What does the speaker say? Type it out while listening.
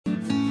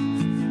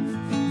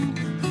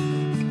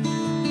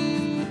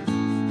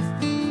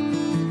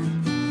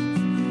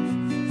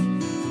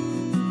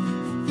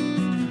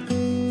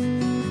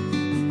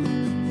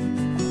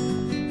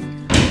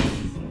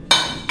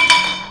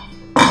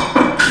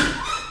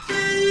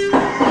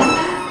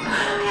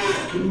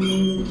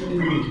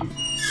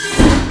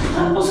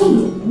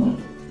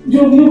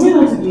You're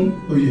going out again?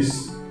 Oh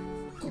yes.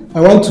 I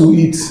want to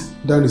eat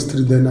down the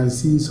street, then I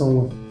see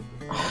someone.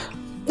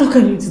 How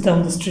can you eat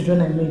down the street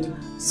when I made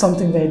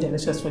something very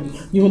delicious for you?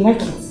 You will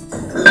like it.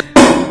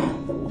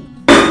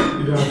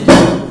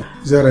 Yeah.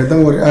 It's alright,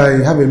 don't worry.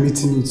 I have a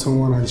meeting with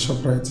someone at the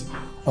ShopRite.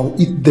 I will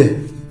eat there,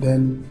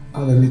 then I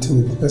have a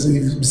meeting with the person.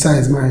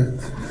 Besides, my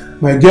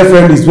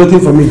girlfriend is waiting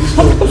for me.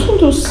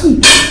 So.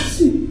 See.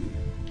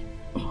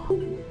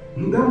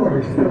 Don't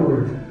worry.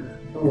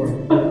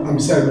 I'm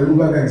sorry, the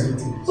Uber guy is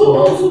waiting. So.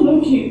 Oh,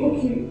 okay.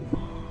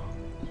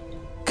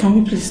 Can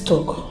we please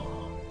talk?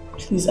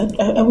 Please,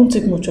 I won't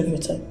take much of your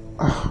time.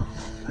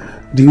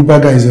 The Uber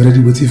guy is already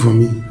waiting for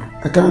me.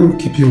 I can't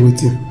keep you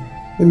waiting.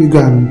 Let me go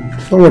and...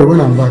 Don't worry, when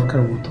I'm back, I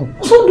will talk.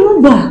 So the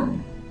Uber?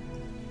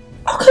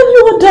 How can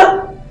you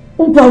order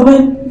Uber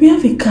when we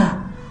have a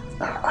car?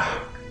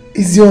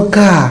 It's your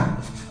car.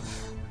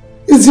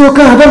 It's your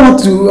car. I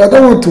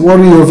don't want to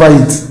worry over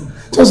it.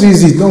 Just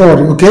use it. Don't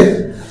worry, okay?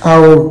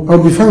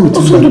 I'll be fine with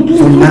you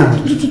from now.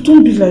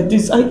 Don't be like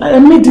this. I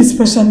made this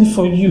specially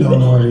for you.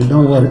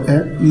 Don't worry.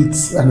 Eat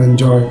and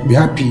enjoy. Be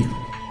happy.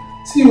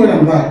 See you when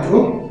I'm back.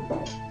 Oh?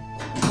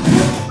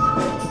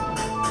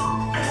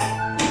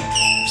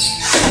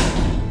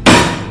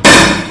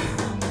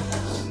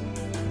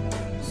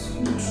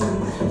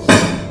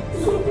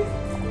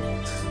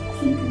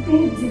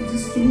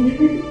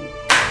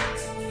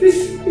 Please,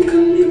 we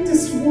can make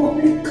this work.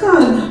 We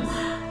can.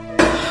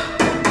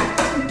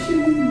 You're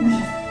killing me.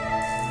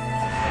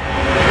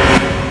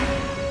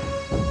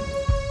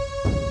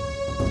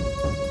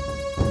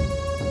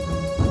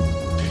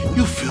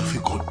 You filthy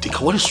gold digger,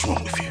 what is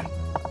wrong with you?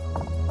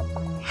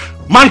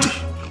 Mandy,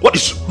 what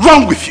is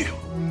wrong with you?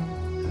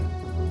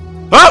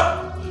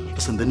 Huh?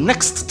 Listen, the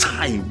next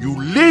time you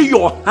lay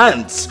your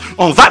hands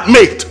on that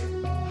maid,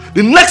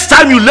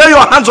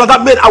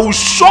 I will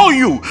show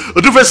you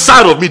a different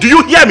side of me. Do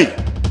you hear me?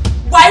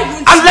 Why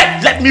won't and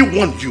let me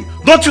warn you,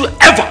 don't you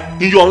ever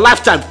in your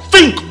lifetime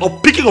think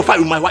of picking a fight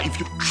with my wife. If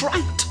you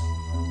tried,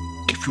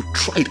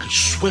 I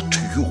swear to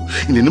you,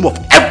 in the name of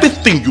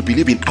everything you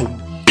believe in, I will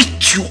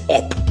beat you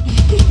up.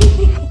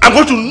 I'm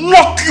going to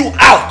knock you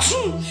out.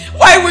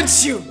 Why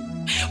won't you?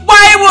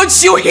 Why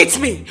won't you hit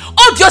me?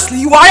 Obviously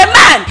you are a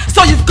man,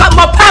 so you've got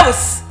more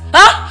powers.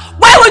 Huh?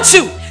 Why won't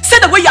you say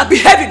the way you're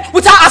behaving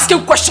without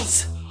asking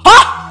questions?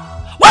 Huh?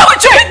 Why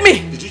won't you hit me?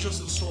 Did you just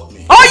insult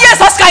me? Oh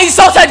yes, Oscar, I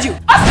insulted you.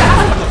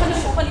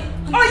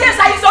 Oh yes,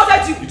 I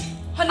insulted you.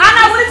 And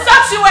I will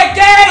insult you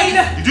again.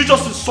 Did you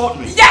just insult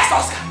me? Yes,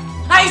 Oscar,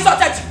 I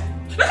insulted you.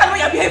 Look at the way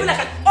you're behaving like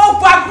an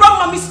overgrown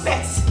mommy's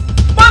pet.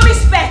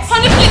 Mommy's pet.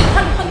 Honey, please,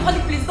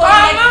 honey, please, don't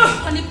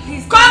honey,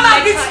 please. Come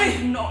and beat me.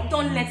 No,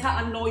 don't let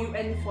her annoy you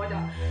any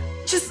further.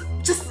 Just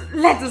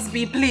let us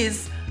be,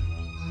 please.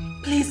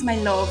 Please, my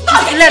love.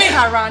 Just let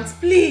her rant,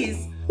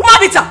 please.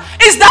 Mabita,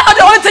 is that not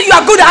the only thing you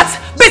are good at?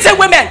 Beating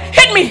women.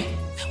 Hit me.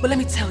 But let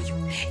me tell you,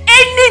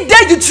 any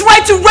day you try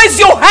to raise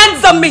your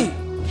hands on me,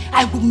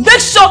 I will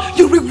make sure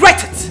you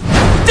regret it.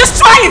 Just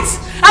try it.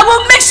 I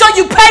will make sure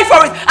you pay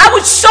for it. I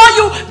will show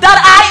you that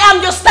I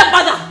am your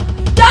stepmother.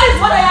 That is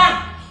what I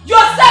am.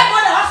 Your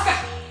stepmother, Oscar.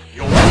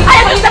 I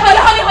am your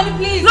stepmother. Honey,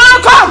 please. No,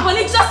 come.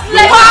 Honey, just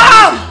let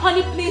her.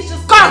 Honey, please,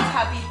 just come. Let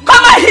her be.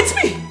 Come and hit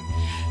me.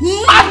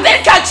 Nothing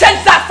can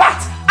change that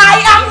fact.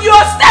 I am your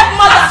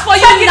stepmother. As for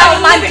you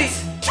now, Mandy.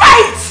 Try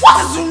it.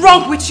 What is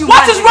wrong with you,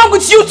 What is wrong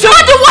with you too?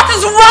 Mandy, what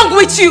is wrong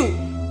with you?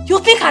 You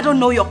think I don't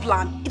know your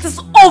plan? It is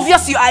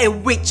obvious you are a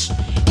witch.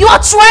 You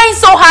are trying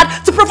so hard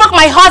to provoke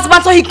my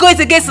husband so he goes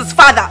against his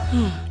father.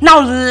 Now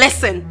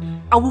listen,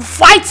 I will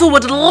fight you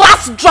with the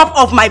last drop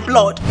of my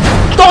blood.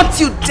 Don't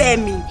you dare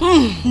me.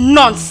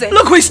 Nonsense.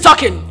 Look who is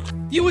talking.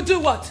 You will do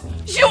what?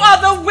 You are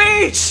the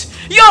witch.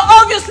 You're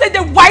obviously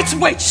the white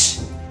witch.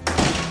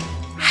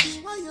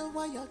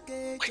 Why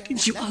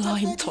did you allow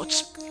him to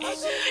touch me?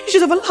 You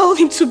should have allowed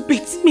him to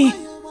beat me.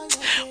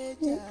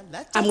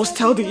 I must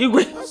tell the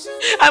Igwe.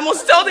 I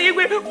must tell the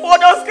Igwe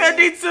what Oscar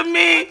did to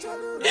me. I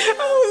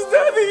must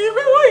tell the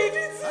Igwe what he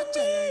did to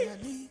me.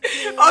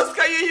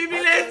 Oscar, you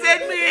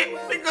humiliated me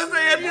because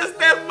I am your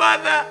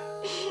stepmother.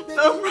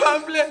 No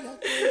problem.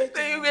 The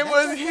Igwe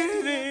must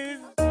hear this.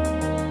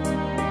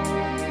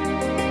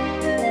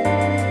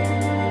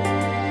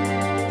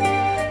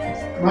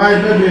 My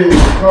baby,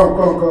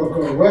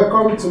 come.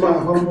 Welcome to my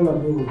humble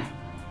abode.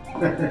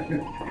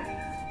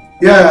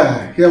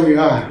 Yeah, here we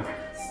are.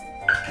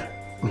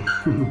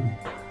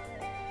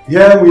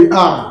 Here we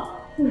are.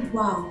 Oh,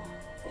 wow.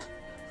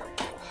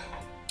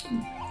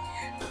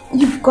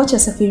 You've got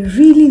yourself a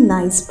really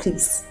nice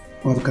place.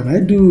 What can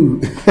I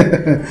do?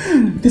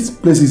 This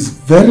place is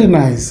very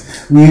nice.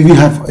 We even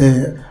have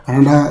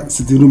another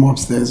sitting room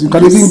upstairs. You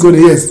can even go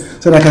there, yes,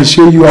 so that I can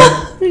show you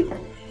out.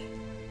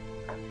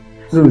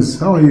 Rose,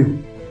 how are you?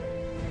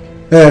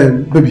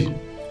 Baby,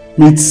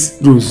 meet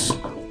Rose,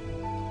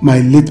 my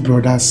late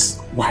brother's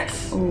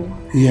wife. Oh.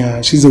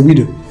 Yeah, she's a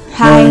widow.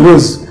 Hi.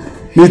 Rose,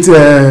 meet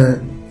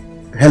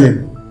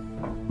Helen,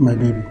 my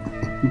baby.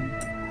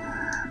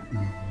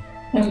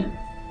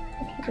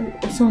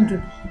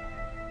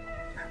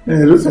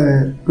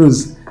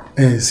 Rose,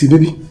 see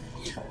baby,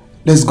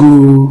 let's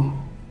go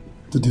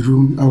to the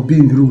room. I'll be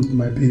in the room with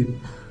my babe,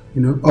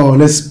 you know. Or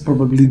let's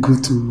probably go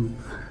to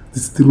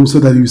the room so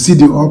that you see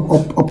the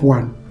up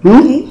one.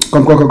 Hmm?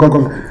 Come.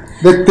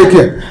 Take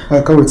care.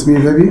 Come with me,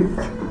 baby.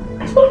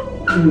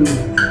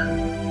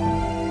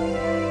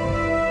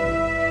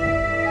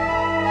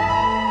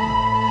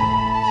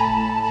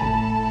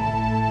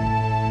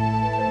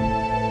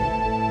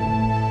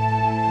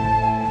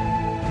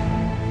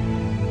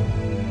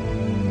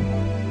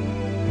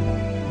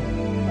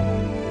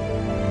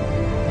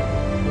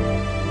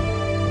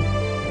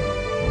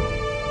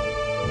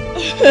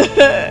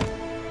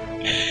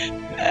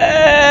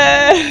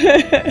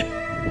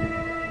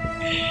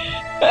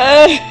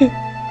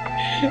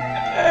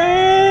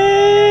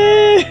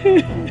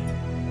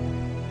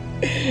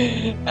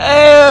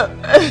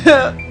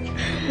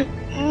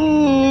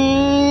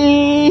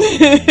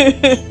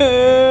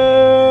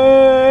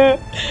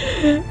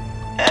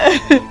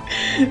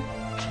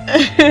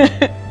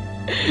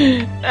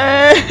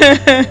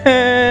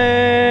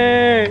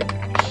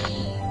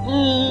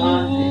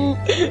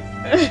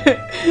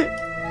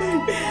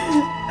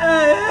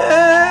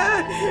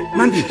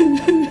 Mandy,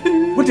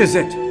 what is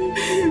it?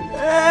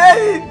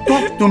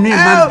 Talk to me,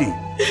 Mandy.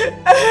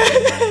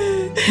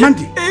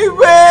 Mandy.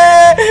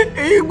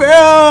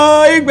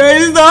 Igwe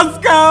is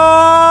Oscar.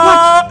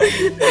 What?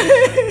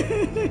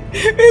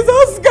 It's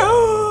Oscar.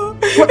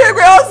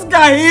 Igwe,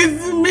 Oscar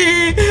hits me.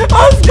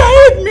 Oscar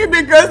hit me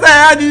because I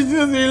had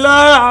issues with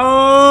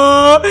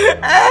Laura.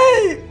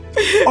 Hey.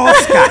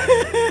 Oscar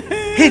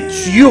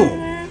hits you.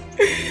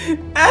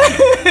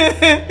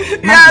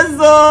 Yes,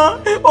 so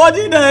what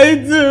did I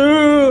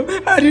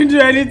do? I didn't do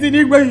anything,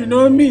 Igwe, you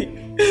know me.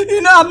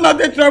 You know I'm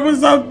not a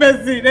troublesome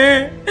person,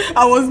 eh?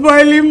 I was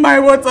boiling my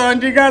water on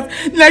the gas.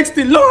 Next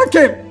thing, Laura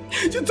came.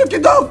 She took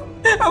it off.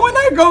 And when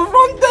I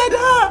confronted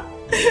her,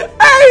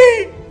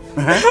 hey!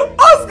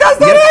 Oscar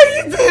started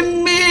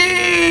hitting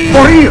me!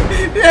 For real?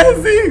 Yes,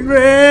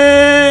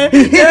 Igwe.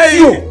 He hit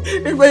you?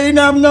 Igwe, you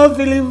know I'm not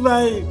feeling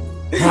fine.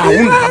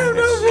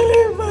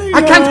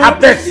 I can't have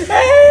this.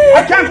 Hey.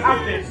 I can't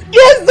have this.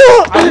 Yes,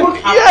 sir. I won't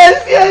have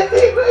Yes,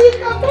 Igwe, you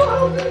cannot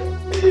have it.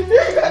 You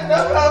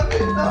cannot have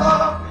it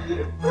now.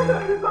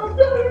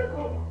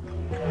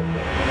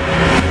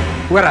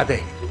 Where are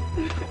they?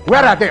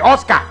 Where are they?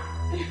 Oscar!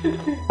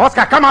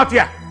 Oscar, come out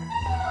here!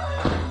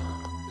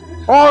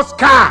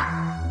 Oscar!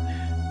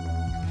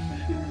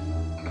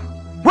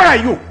 Where are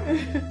you?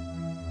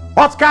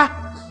 Oscar?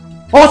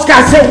 Oscar,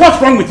 I say,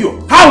 what's wrong with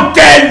you? How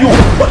dare you?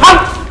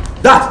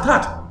 Dad!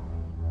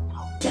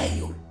 How dare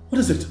you? What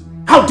is it?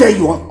 How dare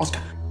you,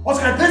 Oscar?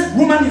 Oscar, this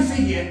woman you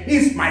see here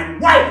is my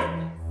wife!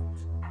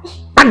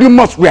 And you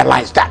must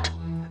realize that.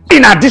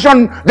 In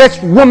addition,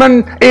 this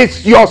woman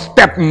is your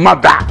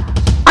stepmother.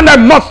 And I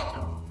must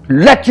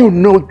let you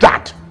know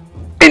that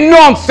in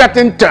no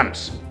uncertain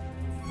terms.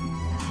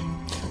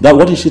 Dad,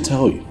 what did she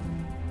tell you?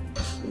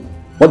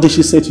 What did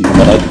she say to you?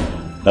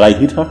 That I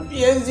hit her?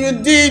 Yes, you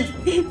did.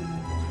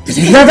 Did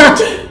you hear that?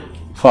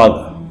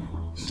 Father,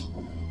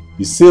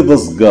 you see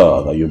this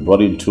girl that you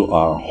brought into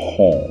our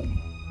home.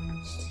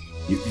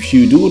 If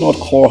you do not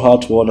call her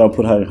to order and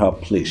put her in her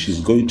place, she's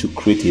going to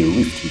create a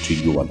rift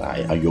between you and I,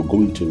 and you're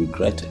going to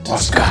regret it.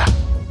 Oscar,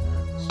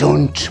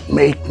 don't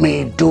make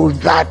me do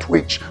that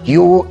which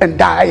you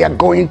and I are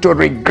going to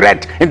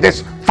regret in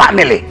this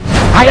family.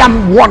 I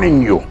am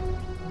warning you.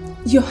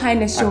 Your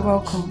Highness, you're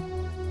welcome.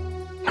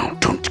 Now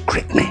don't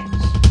greet me.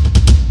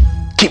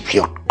 Keep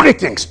your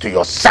greetings to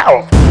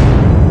yourself.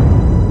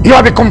 You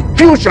are the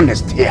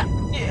confusionist here.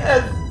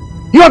 Yes.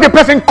 You are the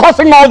person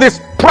causing all these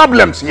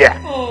problems here.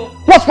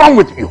 What's wrong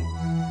with you?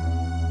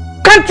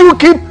 Can't you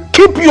keep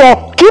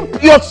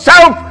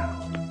yourself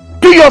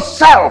to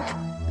yourself?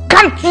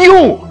 Can't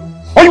you?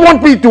 Or you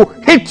want me to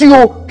hit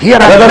you here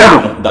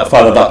and now?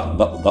 Father,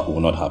 that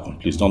will not happen.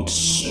 Please don't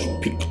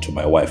speak to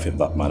my wife in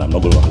that manner. I'm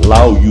not going to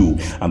allow you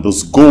and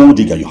this gold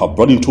digger you have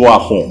brought into our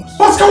home.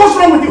 Oscar, what's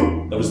wrong with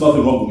you? There is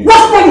nothing wrong with you.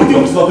 What's wrong with you?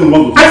 There is nothing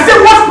wrong with you. I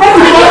said, what's wrong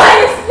with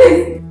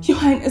you? Your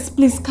Highness,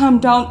 please calm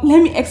down.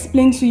 Let me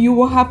explain to you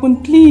what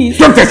happened, please.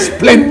 Don't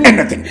explain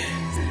anything.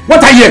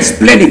 What are you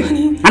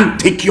explaining? And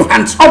take your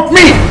hands off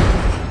me!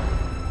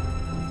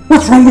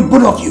 What's wrong with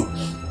both of you?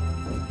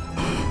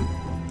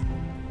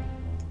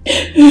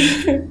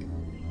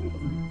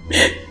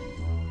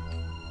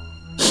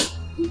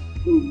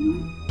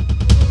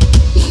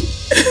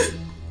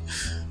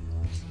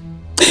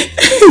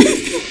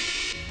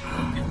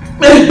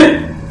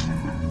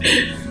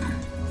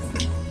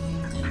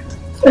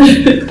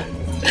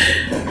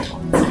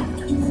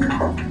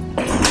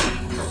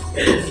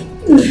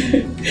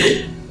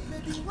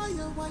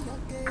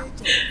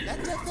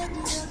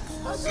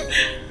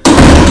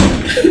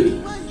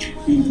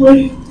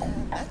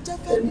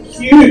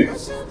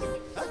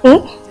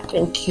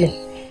 Thank you.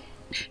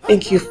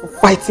 Thank you for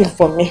fighting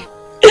for me.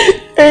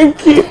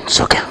 Thank you. It's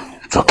okay.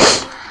 It's okay.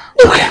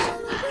 It's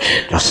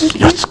okay.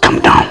 Just calm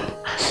down.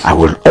 I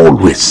will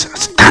always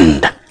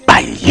stand by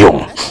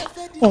you.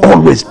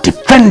 Always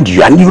defend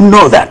you, and you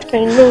know that.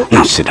 I know.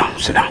 Now sit down.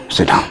 Sit down.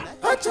 Sit down.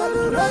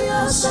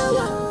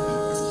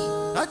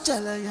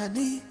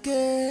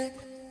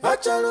 Please.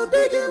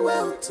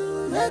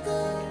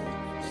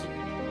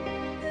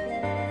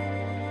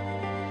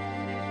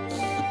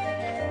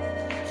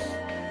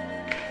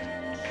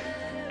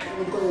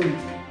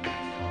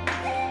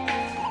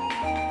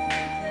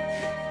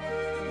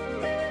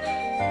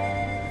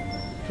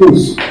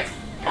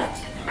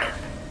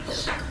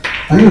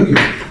 Are you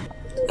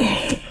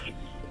okay?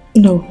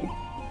 No,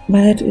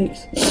 my head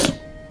aches.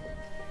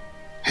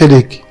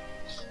 Headache?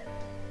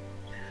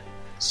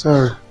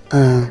 Sorry.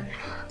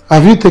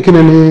 Have you taken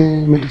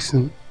any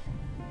medicine?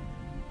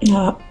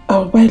 No,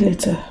 I'll buy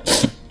later.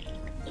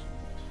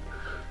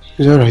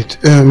 It's alright.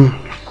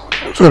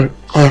 Sorry.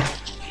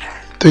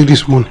 Take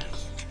this one.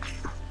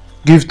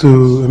 Give to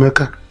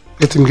Emeka.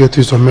 Let him get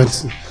you some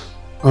medicine.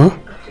 Huh?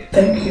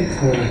 Thank you.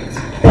 Alright.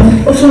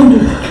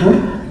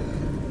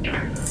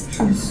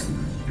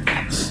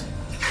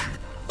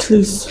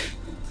 Please,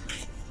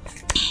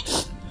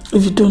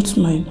 if you don't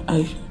mind,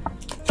 I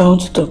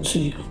want to talk to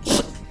you.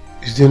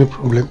 Is there any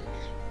problem?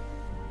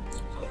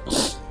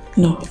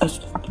 No,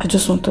 I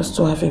just want us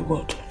to have a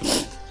word.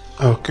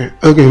 Okay.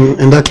 Okay,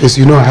 in that case,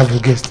 you know I have a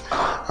guest.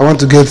 I want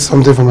to get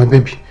something for my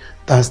baby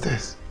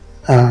downstairs.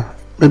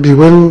 Maybe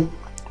when...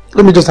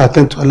 Let me just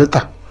attend to her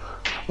later.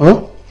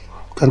 Huh?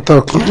 Can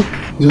talk.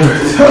 You know?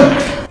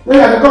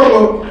 Yeah, I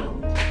go.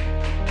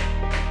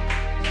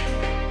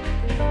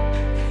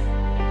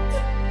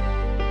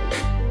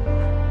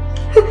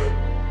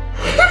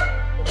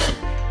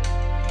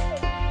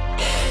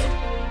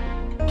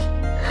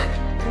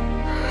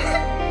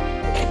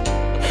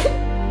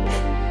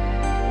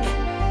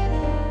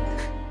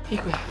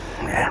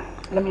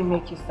 Let me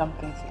make you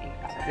something to eat.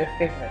 Your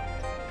favorite.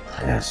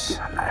 Yes,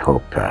 I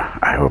hope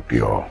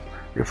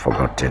you've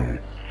forgotten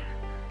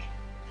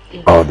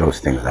all those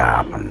things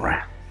that happened,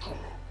 right?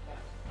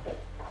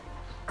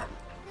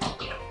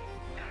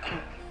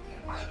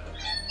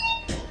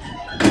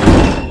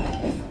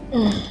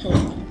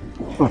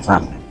 What's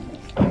happening?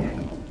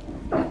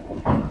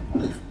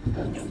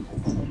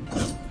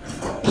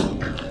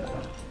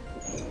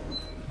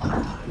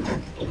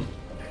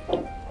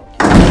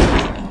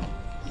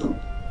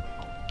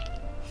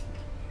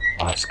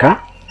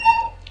 Oscar?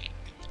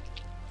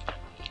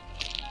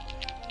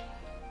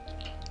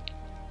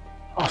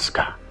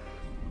 Oscar.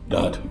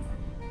 Dad,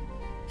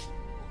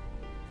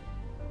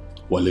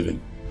 we're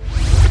leaving.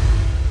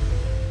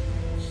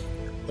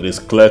 It is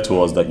clear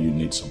to us that you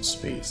need some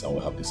space, and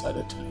we have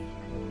decided to leave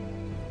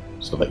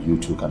so that you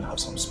two can have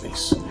some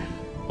space.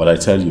 But I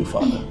tell you,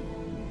 Father,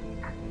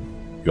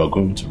 you are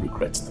going to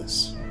regret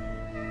this.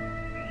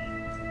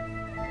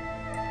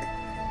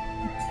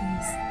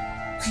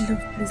 Please,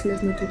 love, please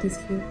let's not do this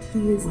here.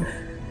 Please,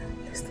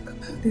 let's talk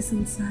about this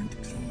inside,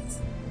 please.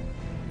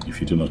 If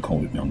you do not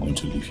come with me, I'm going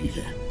to leave you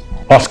here.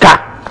 Oscar!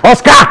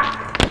 Oscar!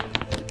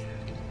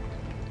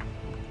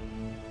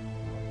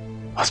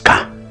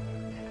 Oscar!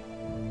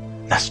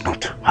 That's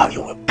not how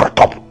you were brought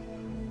up.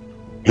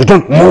 You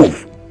don't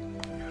move.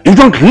 You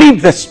don't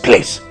leave this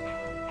place.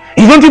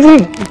 You don't even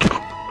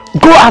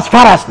go as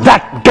far as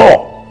that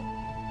door.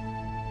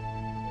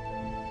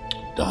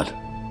 Dad,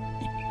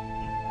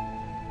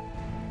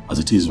 as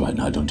it is right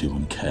now, I don't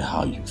even care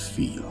how you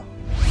feel.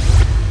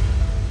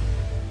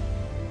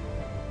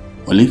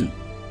 We're leaving.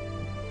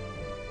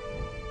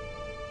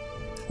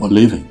 We're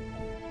leaving.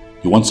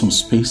 You want some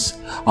space?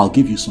 I'll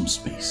give you some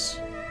space.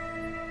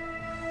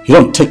 You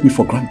don't take me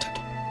for granted,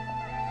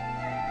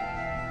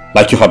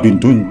 like you have been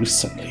doing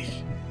recently.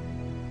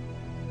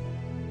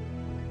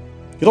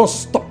 You don't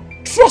stop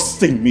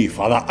trusting me,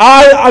 Father.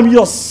 I am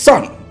your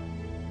son.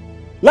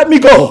 Let me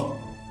go.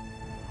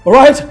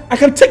 Alright? I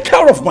can take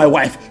care of my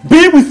wife.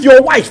 Be with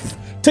your wife.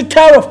 Take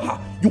care of her.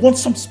 You want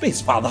some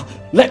space, Father?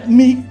 Let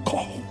me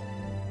go.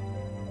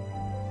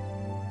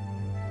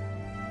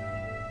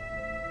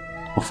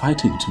 We're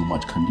fighting too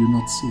much. Can you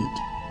not see it?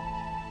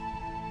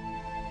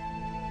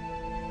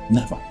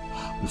 Never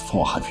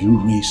before have you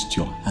raised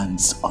your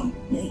hands on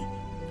me.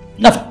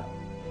 Never.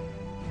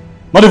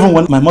 Not even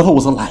when my mother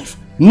was alive.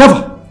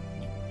 Never.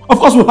 Of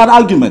course we've had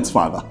arguments,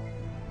 Father.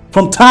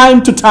 From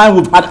time to time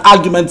we've had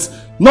arguments.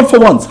 Not for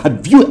once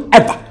have you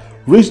ever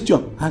raised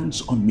your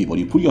hands on me, but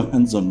you put your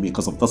hands on me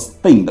because of this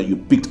thing that you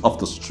picked off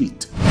the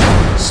street.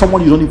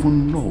 Someone you don't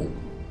even know.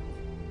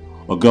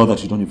 A girl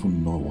that you don't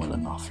even know well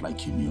enough,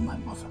 like you knew my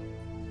mother.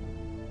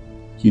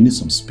 You need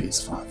some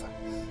space, Father.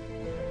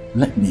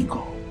 Let me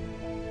go.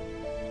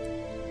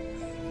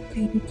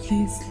 Baby,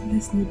 please,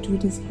 let's not do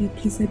this here.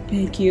 Please, I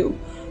beg you.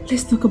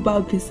 Let's talk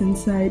about this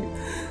inside.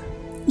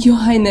 Your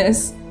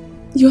Highness,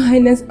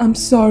 I'm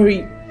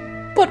sorry.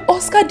 But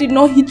Oscar did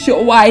not hit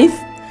your wife.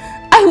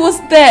 I was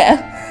there.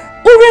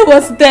 Ure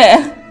was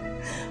there.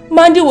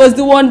 Mandy was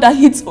the one that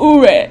hit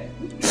Ure.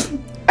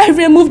 I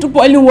removed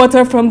boiling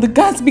water from the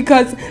gas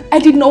because I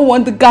did not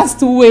want the gas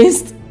to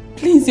waste.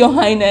 Please, Your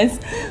Highness.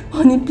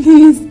 Honey,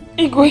 please.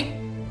 Igwe,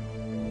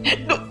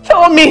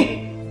 tell me.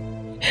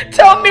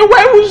 Tell me,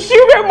 why would she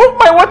remove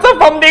my water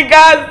from the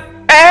gas?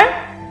 Eh?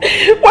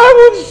 Why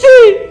would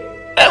she?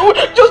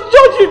 Just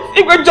judge it.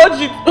 Igwe,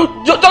 judge it.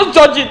 Just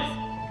judge it.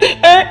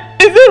 Eh?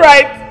 Is it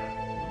right?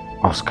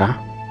 Oscar,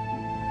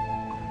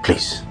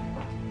 Please.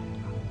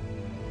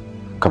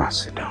 Come and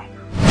sit down.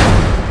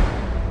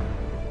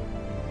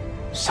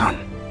 Son,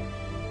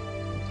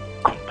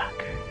 come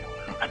back.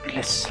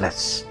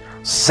 Let's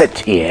sit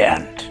here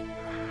and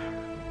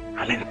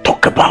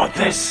talk about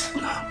this.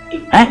 No.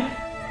 Eh?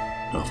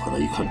 No, Father,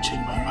 you can't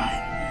change my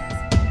mind.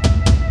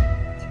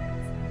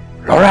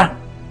 Laura,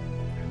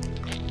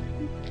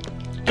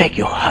 beg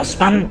your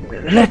husband,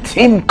 let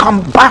him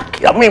come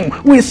back. I mean,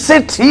 we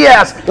sit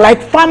here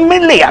like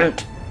family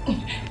and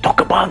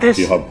talk about this.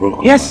 You have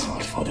broken my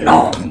heart, Father.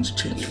 No. You can't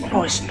change my mind.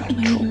 No, it's not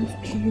true.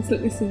 Please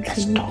listen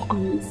to me, talk.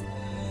 please.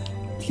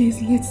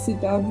 Please, let's sit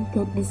down and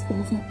talk this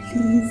over,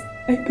 please.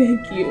 I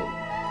beg you.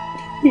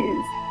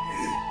 Please.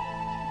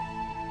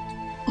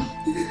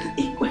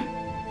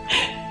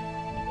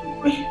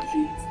 Wait,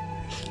 please.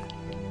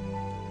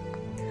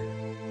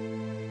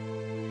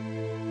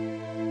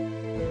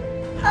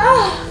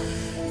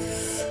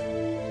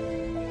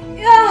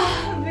 Yeah,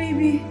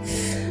 baby.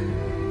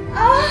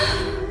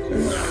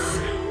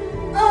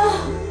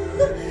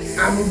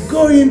 I'm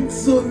going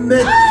to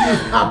make you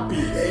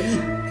happy, baby.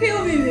 Kill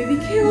me, baby,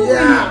 kill me.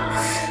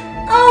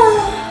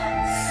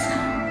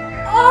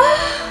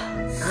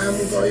 I'm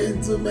going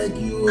to make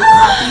you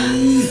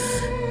happy.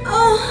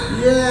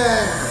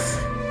 Yeah.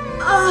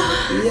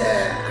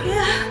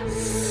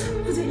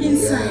 Put it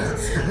inside.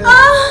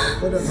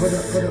 Hold on.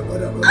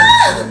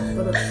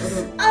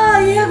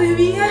 Yeah,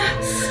 baby, yeah.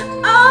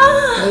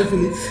 How you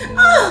feeling?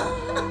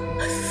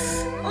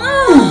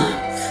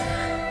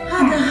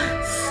 Harder.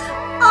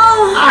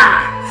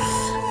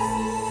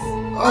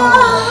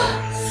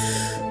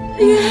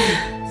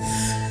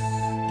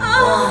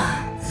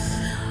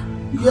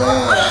 Yeah.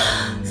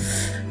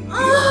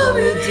 You're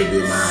going to be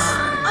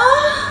mine.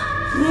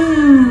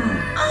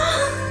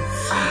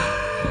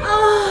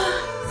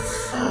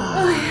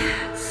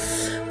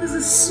 This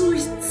is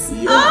sweet.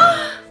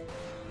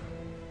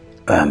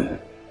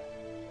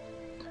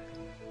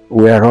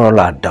 We're all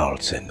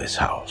adults in this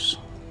house.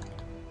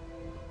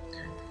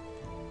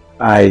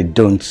 I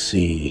don't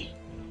see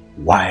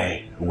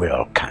why we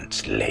all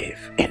can't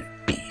live in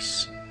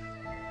peace.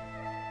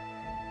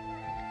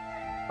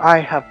 I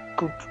have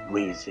good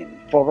reason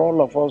for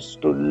all of us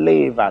to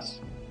live as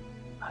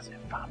a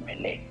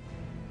family.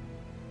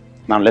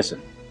 Now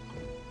listen.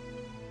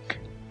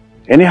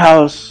 Any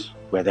house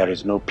where there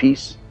is no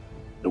peace,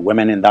 the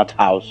women in that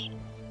house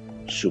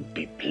should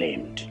be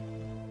blamed.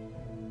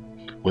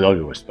 With all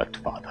due respect,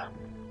 Father,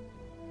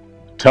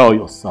 tell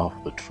yourself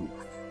the truth.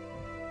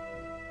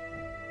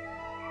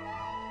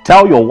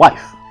 Tell your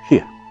wife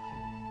here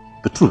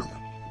the truth.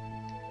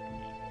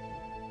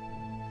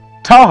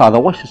 Tell her that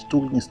what she's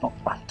doing is not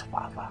right,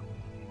 Father.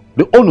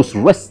 The onus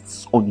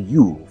rests on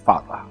you,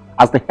 Father,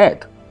 as the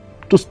head,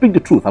 to speak the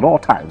truth at all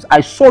times.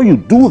 I saw you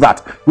do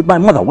that with my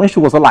mother when she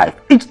was alive.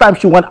 Each time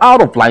she went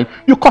out of line,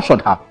 you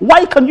cautioned her.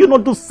 Why can you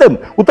not do the same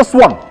with this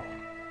one?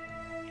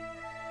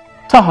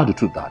 Tell her the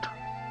truth, Dad.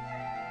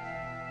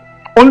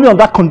 Only on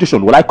that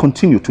condition will I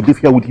continue to live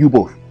here with you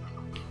both.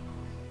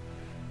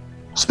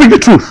 Speak the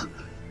truth.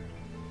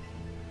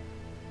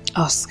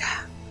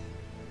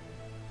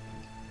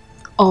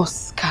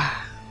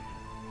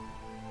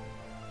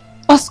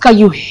 Oscar,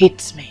 you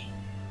hate me.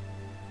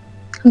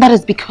 And that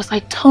is because I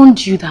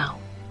turned you down.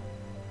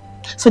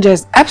 So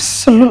there's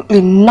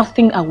absolutely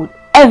nothing I would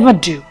ever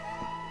do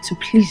to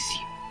please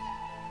you.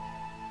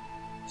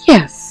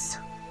 Yes.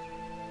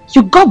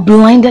 You got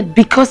blinded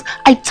because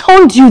I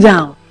toned you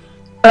down.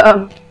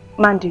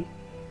 Mandy.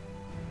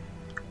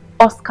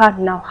 Oscar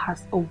now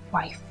has a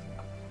wife.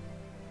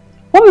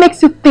 What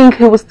makes you think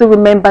he will still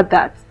remember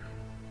that?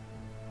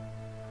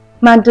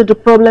 Mandy, the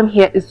problem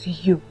here is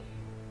you.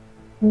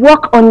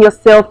 Work on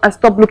yourself and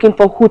stop looking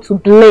for who to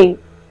blame.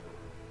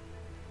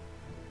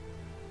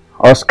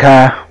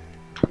 Oscar,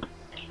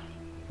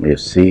 you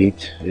see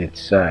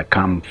it's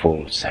come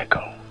full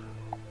circle.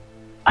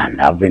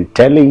 And I've been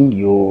telling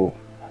you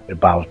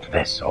about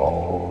this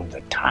all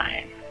the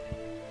time.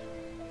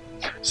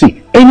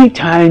 See,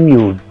 anytime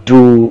you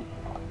do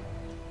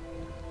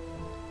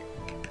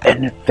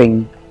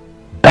anything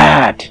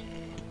bad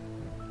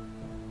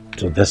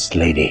to this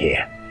lady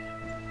here,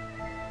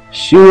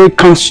 she will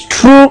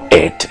construe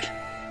it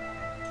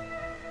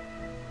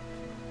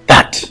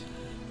that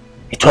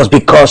it was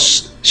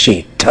because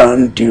she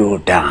turned you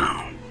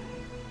down.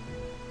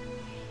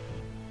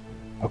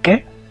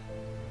 Okay?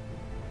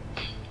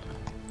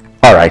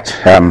 All right,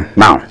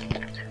 now,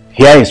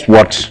 here is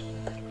what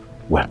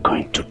we're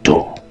going to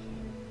do.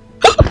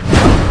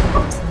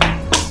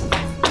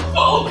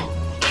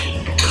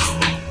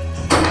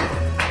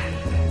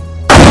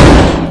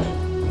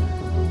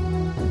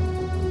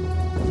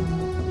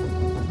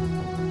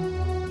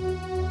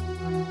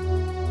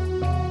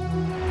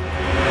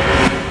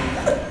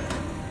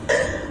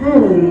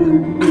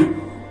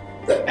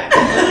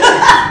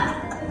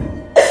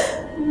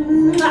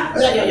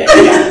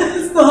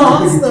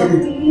 Stop.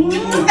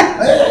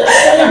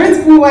 Let's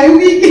pull my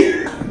wig.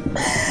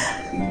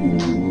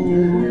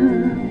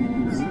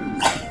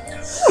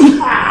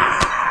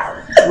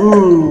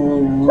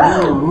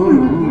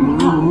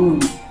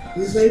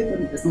 This It's very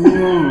funny.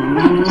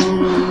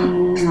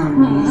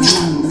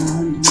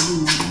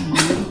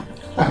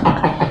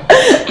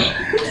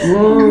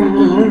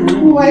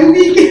 Why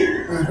we?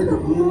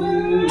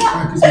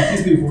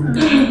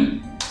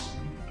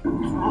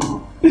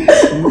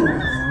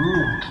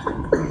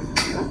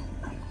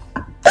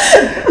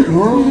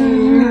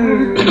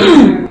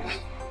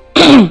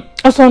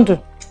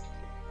 Osondu,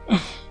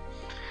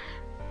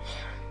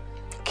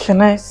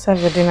 can I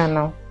serve your dinner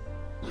now?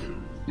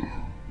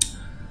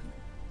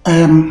 I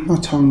am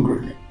not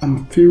hungry.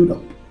 I'm filled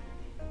up.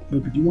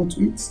 Baby, do you want to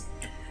eat?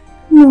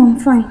 No, I'm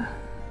fine.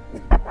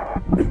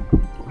 We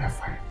are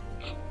fine.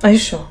 Are you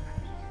sure?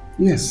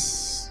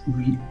 Yes,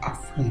 we are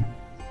fine.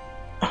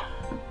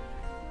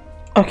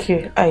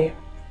 Okay,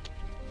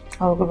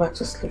 I'll go back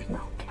to sleep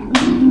now.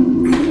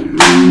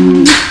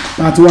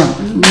 Part 1,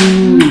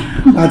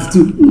 part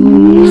 2,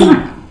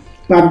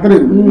 part 3,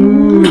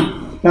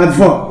 part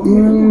 4.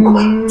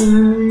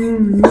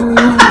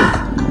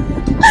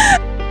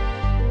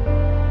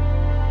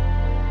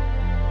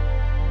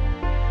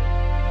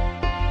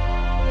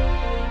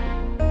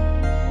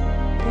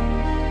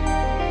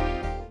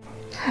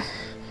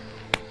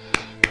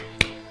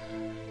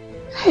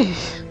 Hey,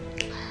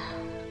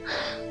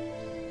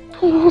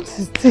 what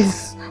is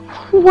this?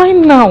 Why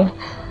now?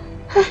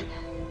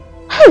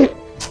 Hey,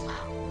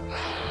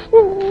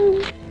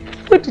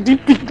 where did he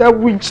pick that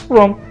witch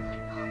from?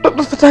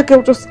 That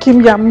girl just came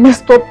here and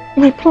messed up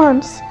my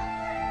plans.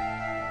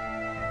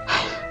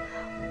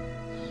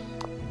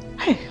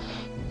 Hey,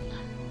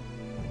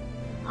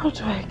 how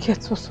do I get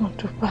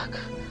Osondu back?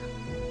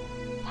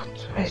 What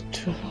do I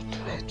do? What do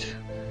I do?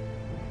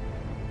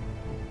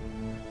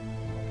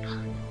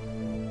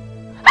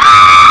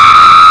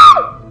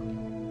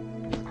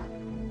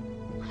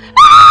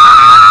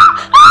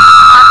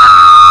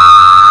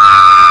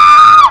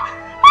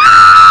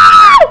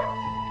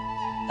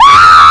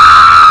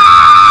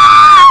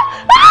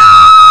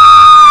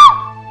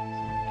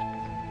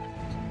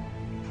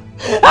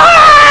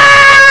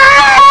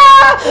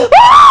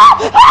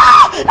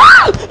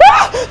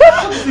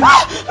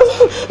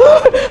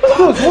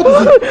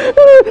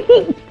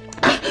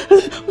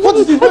 What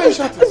is it? Why are you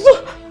shouting? I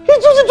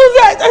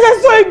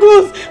saw a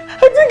ghost. I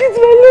think it's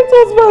my late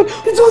husband.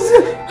 It was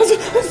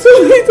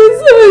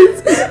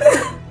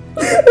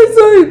I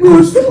saw a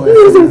ghost.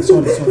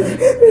 Sorry.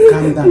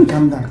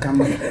 Calm down.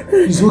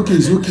 It's okay.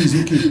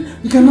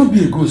 It cannot be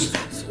a ghost.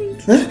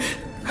 Eh?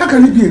 How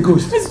can it be a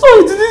ghost? I saw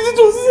it.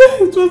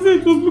 It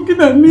was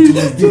looking at me. It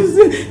was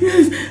there.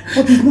 Yes.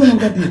 But it's no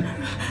longer there.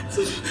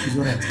 It's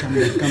alright.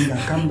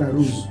 Calm down,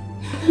 Rose.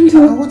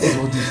 What is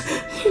all this?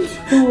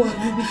 Don't worry,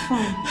 you'll be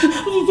fine.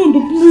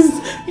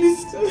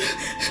 Please,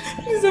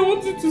 I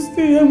want you to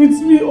stay here with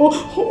me or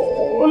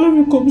let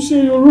me come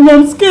share your room.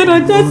 I'm scared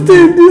I can't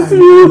stay in this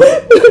room.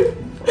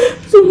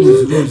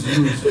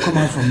 Rose, come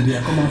out from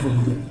there.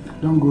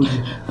 Don't go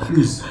there.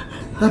 Please.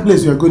 That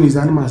place you are going is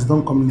animals.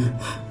 Don't come near.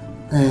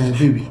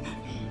 Baby,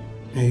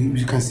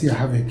 you can see I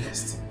have a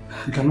guest.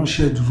 You cannot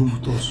share the room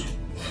with us.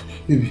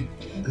 Baby,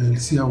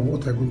 see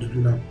what I'm going to do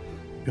now.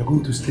 You are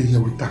going to stay here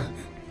with her.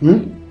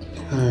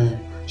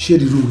 Share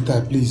the room with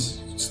her, please.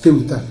 Stay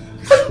with her.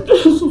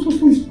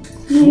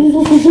 See,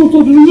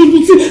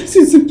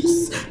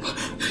 please.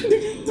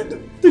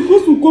 The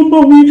ghost will come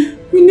back.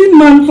 We need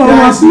manpower.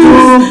 There's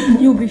no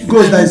You'll be fine.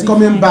 ghost that is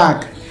coming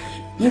back.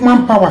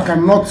 Woman power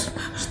cannot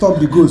stop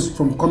the ghost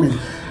from coming.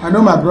 I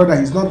know my brother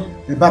is not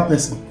a bad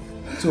person.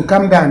 So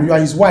calm down. You are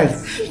his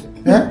wife.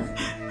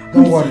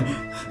 Don't worry.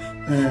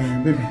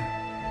 Baby,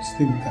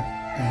 stay with her.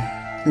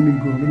 Let me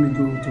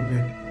go to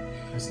bed.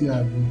 I see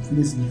I've been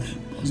feeling sleepy.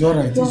 It's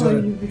alright.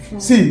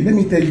 See, let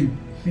me tell you.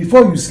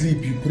 Before you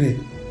sleep, you pray.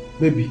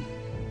 Baby,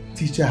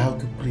 teach her how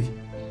to pray.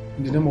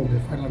 In the name of the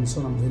Father and the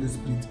Son and the Holy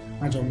Spirit.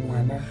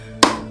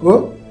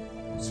 Go.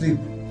 Sleep.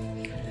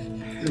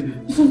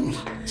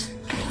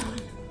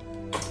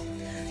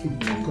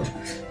 Go.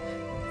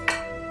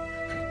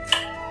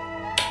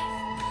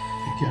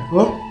 Take care.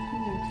 Go.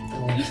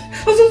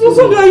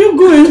 So where are you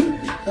going?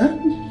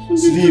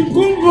 Sleep.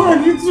 Go. I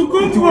need to go.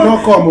 It will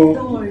not come.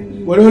 Don't worry.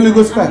 But the Holy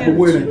Ghost fire.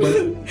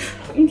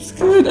 I'm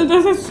scared. I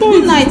saw it.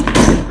 Good night. I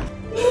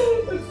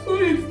saw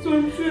it. So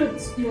I'm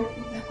scared.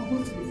 I'm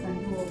going to be fine.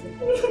 Don't worry.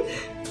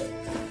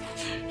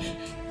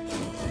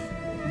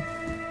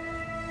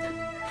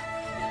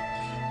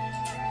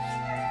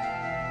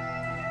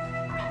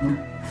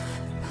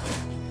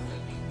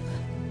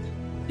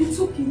 It's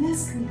okay,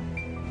 let's sleep.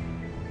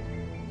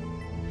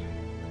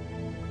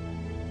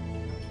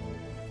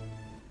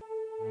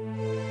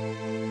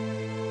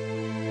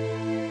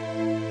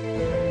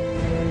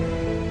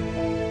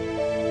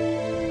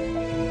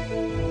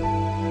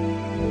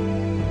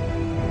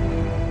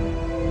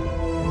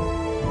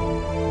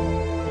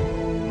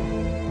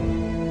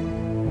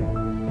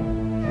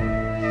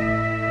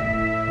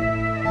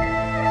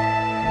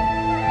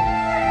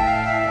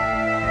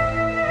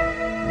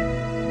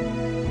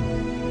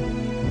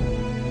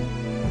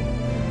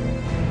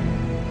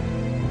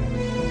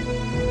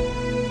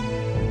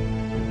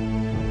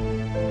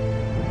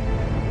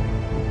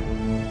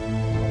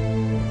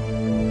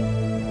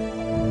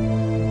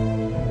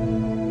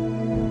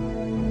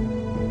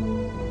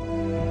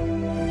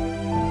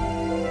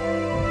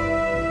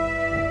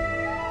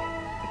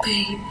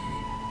 Babe,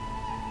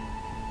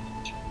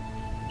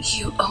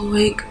 you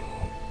awake?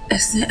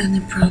 Is there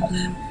any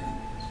problem?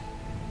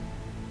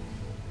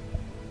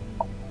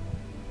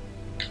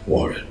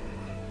 Worried.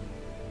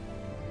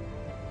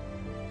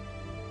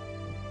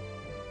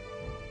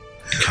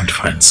 I can't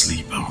find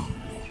sleep. I'm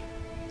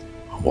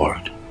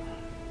worried.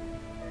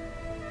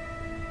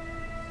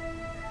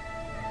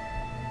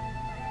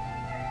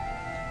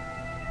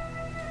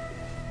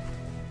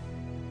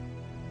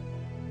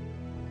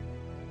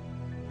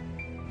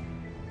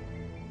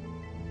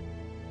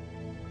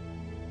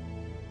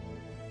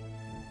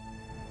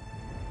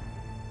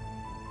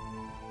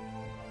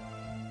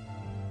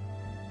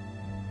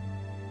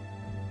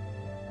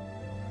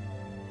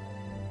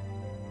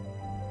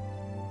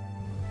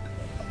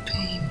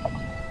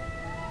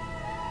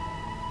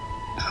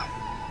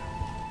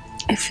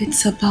 If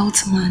it's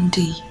about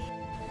Mandy,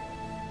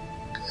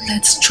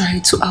 let's try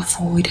to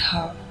avoid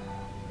her.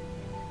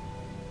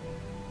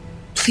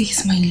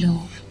 Please, my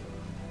love.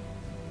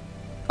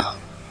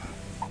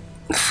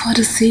 For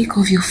the sake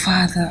of your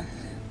father.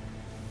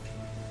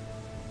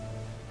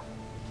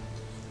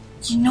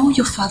 You know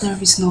your father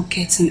is not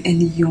getting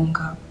any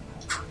younger.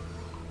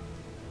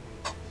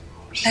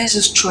 Let's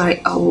just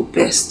try our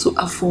best to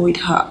avoid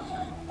her.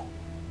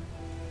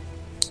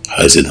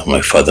 How is it that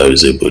my father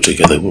is able to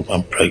get a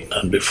woman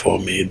pregnant before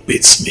me? It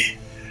beats me.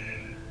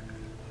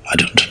 I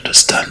don't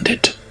understand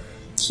it.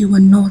 You are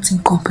not in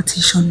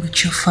competition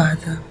with your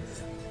father.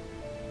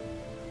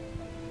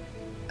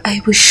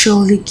 I will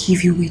surely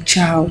give you a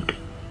child.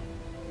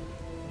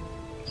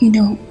 You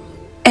know,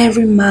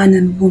 every man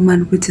and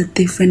woman with a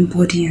different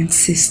body and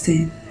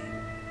system.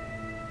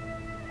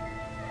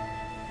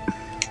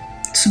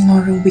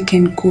 Tomorrow we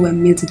can go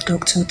and meet the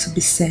doctor to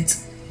be set.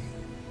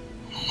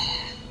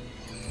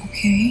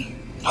 Okay?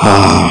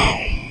 Ah,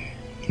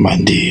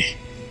 Mandy.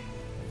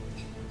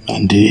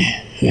 Mandy.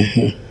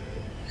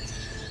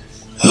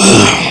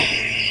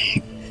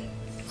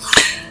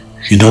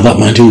 You know that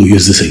Mandy will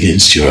use this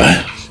against you,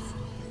 right?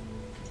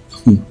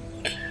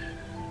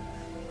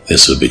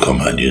 This will become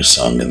her new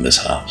song in this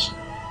house.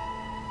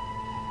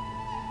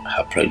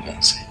 Her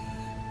pregnancy.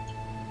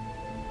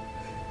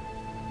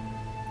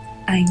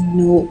 I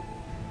know.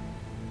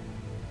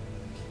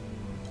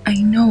 I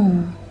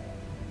know.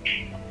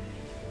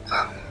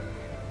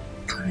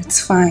 But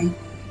it's fine.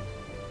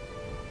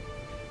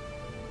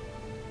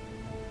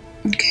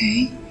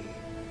 Okay?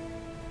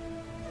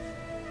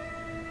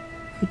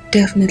 We're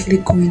definitely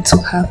going to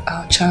have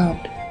our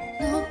child.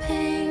 No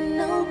pain,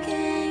 no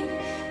gain.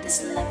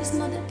 This life is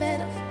not a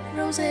bed of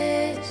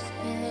roses.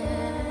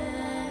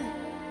 Yeah.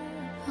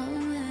 Oh,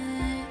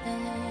 yeah.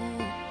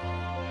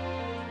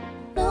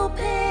 No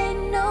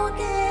pain, no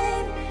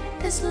gain.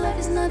 This life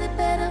is not a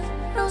bed of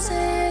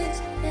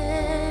roses.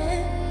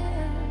 Yeah.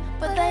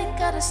 But I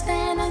gotta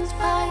stand and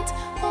fight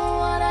for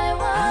what I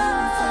want.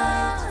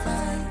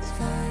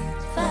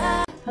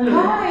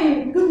 Hello.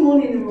 Hi, good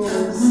morning,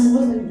 Rose.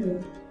 What are you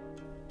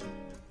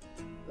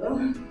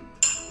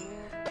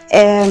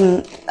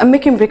doing? I'm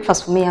making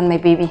breakfast for me and my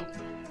baby.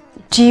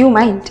 Do you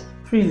mind?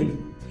 Really?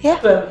 Yeah.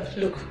 Well,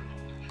 look,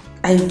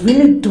 I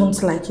really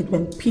don't like it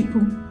when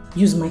people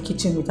use my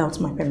kitchen without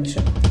my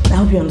permission. I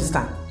hope you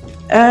understand.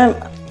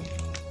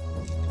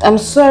 I'm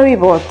sorry,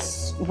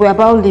 but we're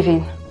about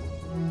leaving.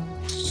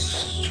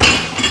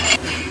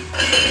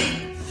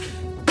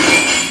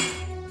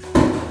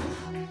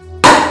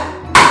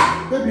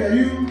 Baby, are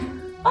you?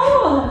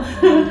 Oh!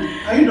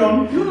 Are you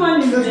done? Good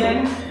morning,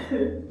 Jen.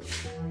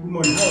 Good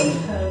morning, how are you?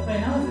 Fine,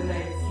 how was the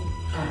night?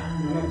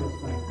 Your night was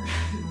fine.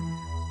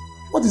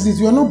 What is it?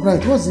 You are not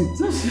bright. What's it?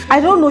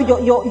 I don't know.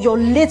 Your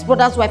late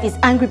brother's wife is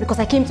angry because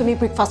I came to make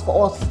breakfast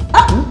for us.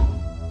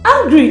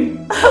 Angry?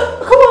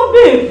 Come on,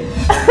 babe.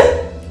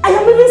 I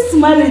am even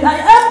smiling. I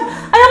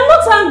am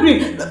not angry.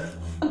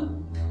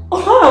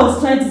 All I was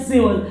trying to say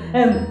was,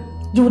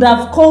 you would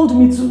have called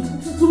me to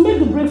make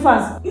the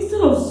breakfast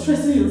instead of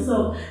stressing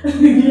yourself.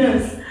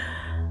 Yes.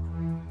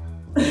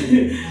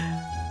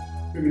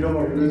 Baby, don't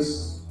worry.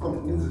 Let's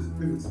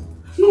leave it.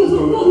 No.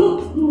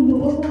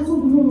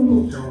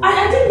 I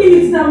didn't mean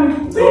it that way.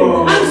 Babe,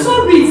 I'm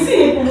sorry.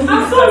 See,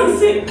 I'm sorry.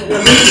 See. We are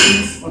going to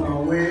eat on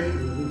our way.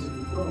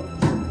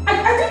 I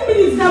didn't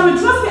mean it that way.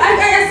 Trust me. I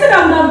said I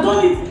would have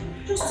done it.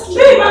 Just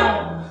babe,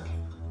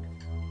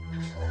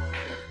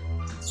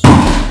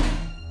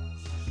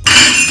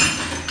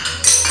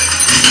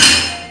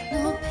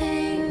 no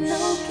pain, no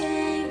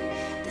gain.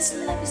 This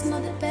life is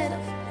not a bed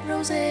of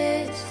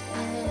roses.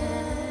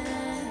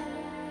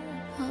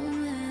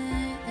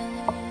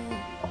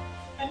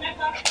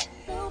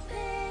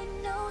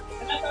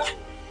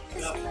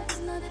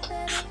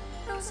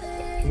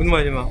 Good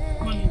morning, ma.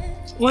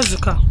 What's the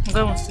car?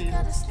 I want to see it.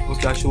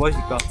 Okay, I should wash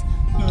the car.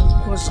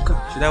 What's the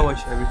car? Should I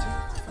wash everything?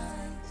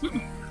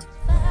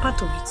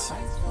 Part of it.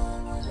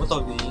 What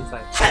of the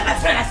inside? My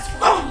friend, I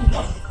found the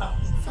car.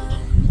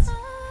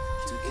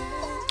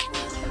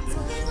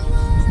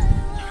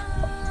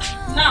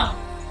 Now.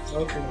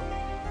 Okay, ma.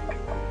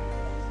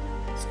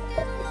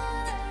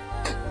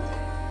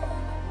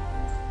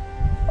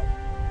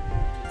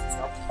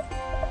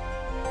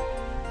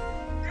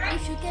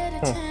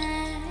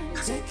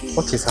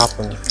 What is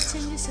happening?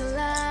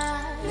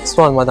 This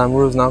one, Madam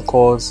Rose now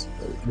calls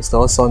Mr.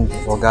 Oson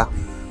Oga.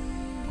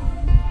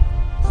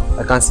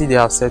 I can see they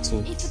have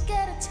settled.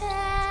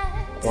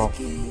 Wow,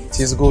 it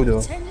is good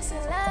though.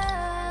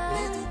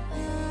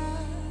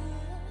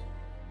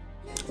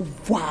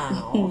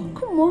 Wow.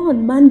 Come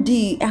on,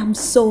 Mandy. I'm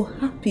so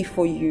happy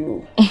for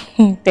you.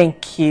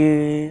 Thank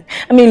you.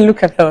 I mean,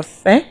 look at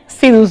us. Eh?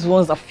 See those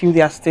ones that feel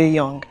they are still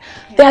young.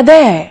 They are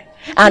there.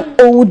 An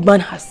old man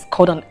has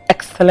scored an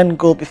excellent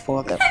goal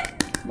before them.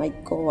 My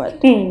God.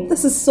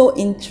 This is so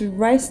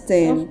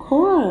interesting. Of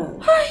course.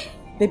 Hi.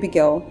 Baby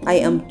girl, I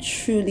am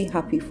truly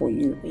happy for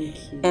you.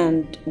 Thank you.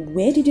 And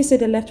where did you say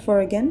they left for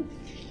again?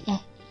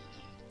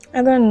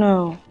 I don't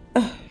know.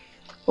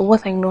 But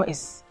what I know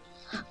is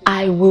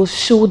I will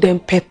show them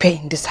pepper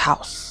in this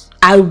house.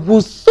 I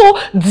will so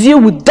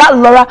deal with that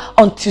Laura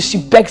until she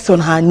begs on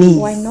her knees.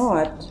 Why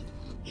not?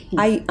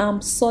 I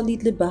am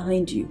solidly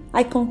behind you.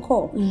 I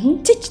concur.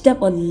 Teach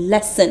them a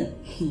lesson.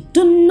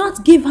 Do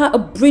not give her a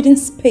breathing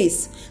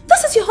space.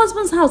 This is your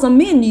husband's house. I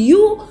mean,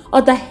 you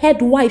are the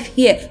head wife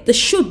here. They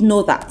should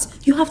know that.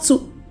 You have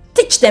to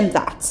teach them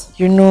that.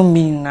 You know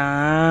me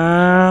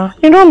now.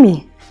 You know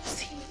me.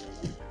 See,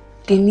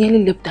 they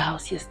nearly left the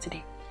house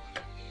yesterday.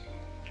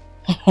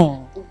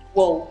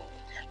 Whoa.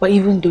 But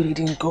even though they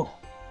didn't go,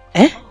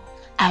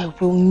 I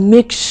will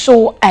make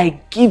sure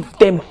I give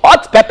them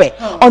hot pepper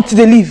until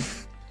they leave.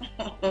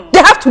 They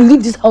have to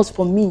leave this house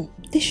for me.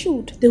 They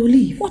should. They will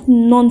leave. What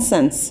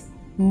nonsense.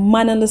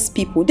 Mannerless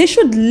people. They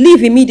should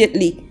leave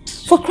immediately.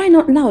 For crying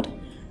out loud.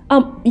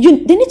 They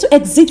need to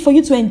exit for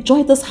you to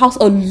enjoy this house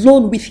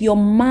alone with your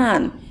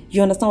man.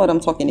 You understand what I'm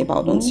talking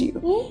about, don't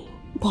you?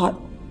 But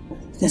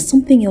there's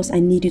something else I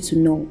need you to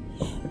know.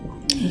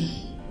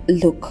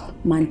 Look,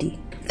 Mandy,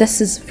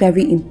 this is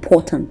very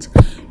important.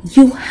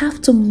 You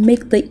have to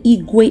make the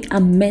Igwe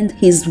amend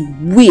his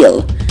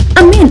will.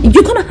 I mean,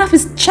 you're gonna have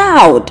his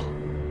child.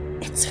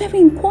 It's very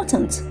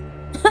important.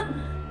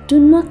 Do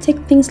not take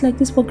things like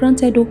this for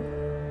granted, though.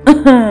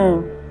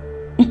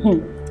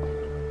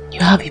 You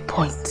have a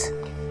point.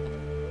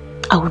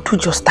 I will do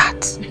just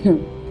that.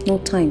 No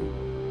time,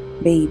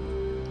 babe.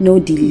 No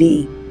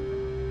delay.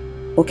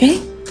 Okay?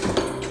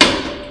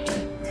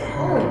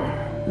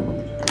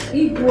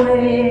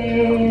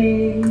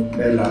 Igwe.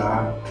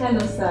 Bella. Hello,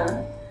 sir.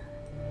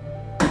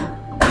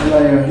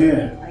 Bella, you're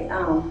here. I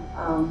am.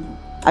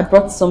 I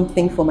brought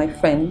something for my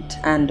friend,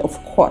 and of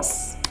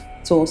course,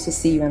 to also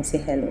see you and say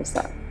hello,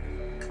 sir.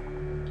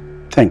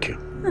 Thank you.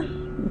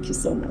 Thank you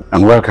so much.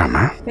 And welcome,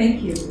 huh?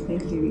 Thank you.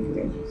 Thank you,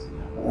 Igwe.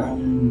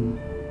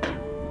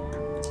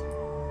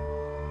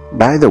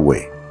 By the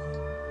way,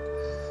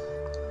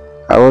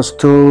 I was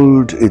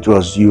told it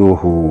was you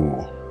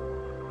who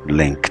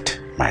linked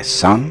my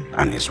son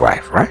and his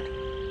wife, right?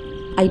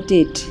 I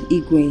did,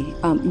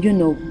 Igwe. You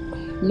know,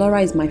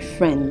 Laura is my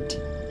friend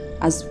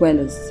as well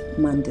as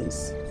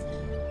Mandy's.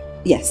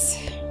 Yes,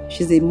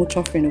 she's a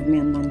mutual friend of me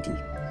and Mandy.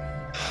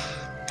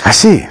 I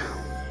see.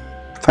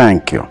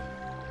 Thank you.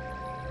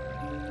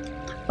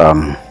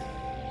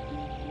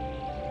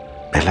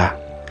 Bella,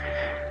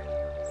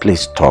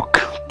 please talk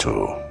to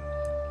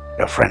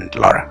your friend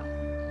Laura.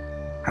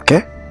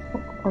 Okay?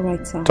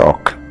 Alright, sir.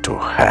 Talk to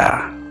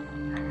her.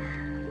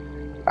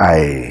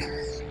 I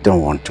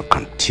don't want to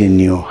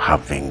continue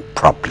having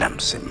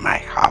problems in my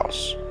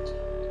house.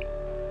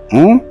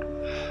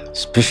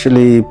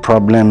 Especially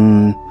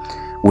problem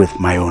with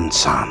my own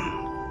son.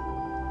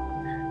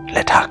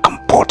 Let her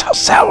comport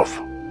herself.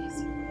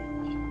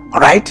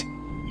 Alright?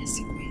 Yes,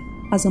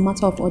 Igwe. As a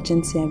matter of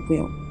urgency, I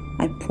will.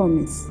 I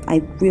promise.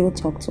 I will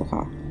talk to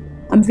her.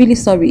 I'm really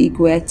sorry,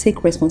 Igwe. I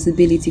take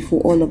responsibility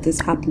for all of these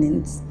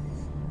happenings.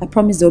 I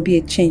promise there will be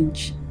a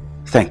change.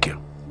 Thank you.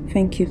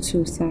 Thank you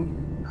too, sir.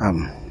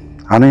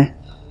 Honey,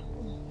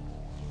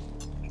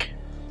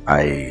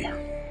 I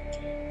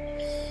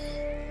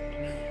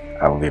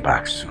will be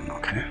back soon,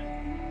 okay?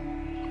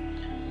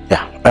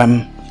 Yeah,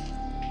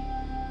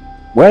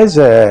 where's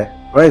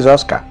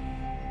Oscar?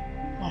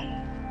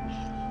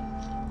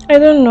 I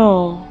don't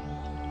know.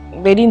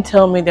 They didn't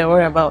tell me their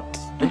whereabouts.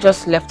 They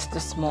just left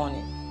this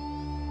morning.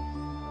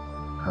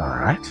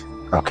 Alright,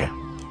 okay.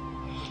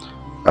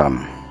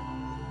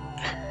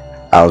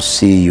 I'll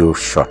see you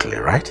shortly,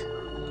 right?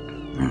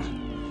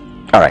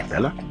 Alright,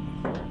 Bella.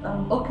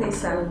 Okay,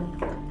 sir.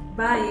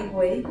 Bye,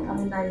 Igwe. Have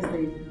a nice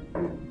day.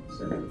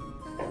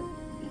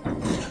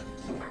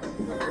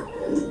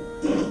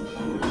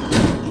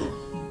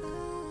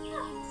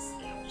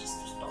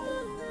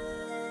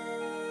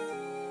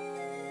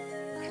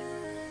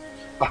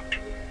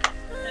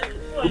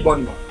 Good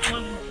morning.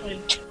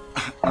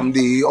 I'm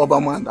the other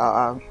man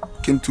that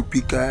came to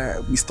pick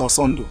Mr.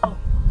 Osondo. Oh.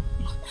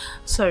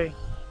 Sorry,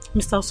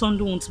 Mr.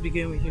 Osondo wants to be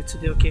going with you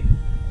today, okay?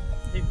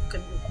 Maybe you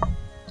can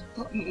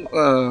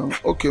go.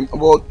 Okay,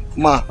 but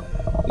Ma,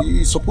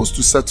 he's supposed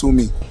to settle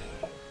me.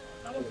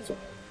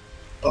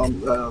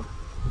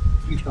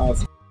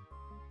 3,000.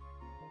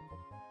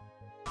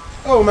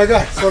 Oh my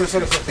God! Sorry.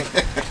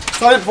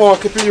 Sorry for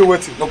keeping you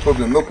waiting. No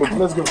problem.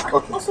 Let's go.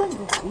 Okay.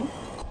 Osondo,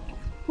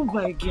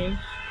 goodbye again.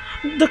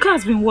 The car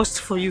has been washed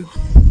for you.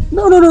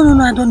 No,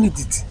 I don't need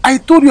it. I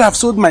told you I've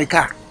sold my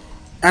car.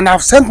 And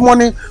I've sent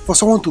money for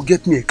someone to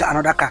get me a car,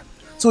 another car.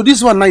 So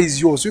this one now is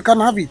yours. You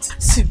can have it.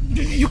 See,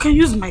 you can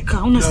use my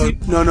car, honestly.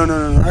 No.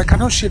 I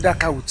cannot share that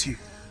car with you.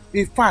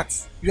 In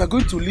fact, you are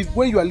going to live,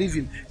 where you are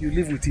living, you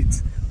live with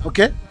it.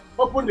 Okay?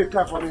 Open the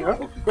car for me, huh?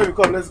 Baby,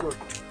 come, let's go.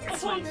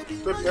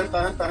 Baby,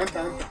 enter.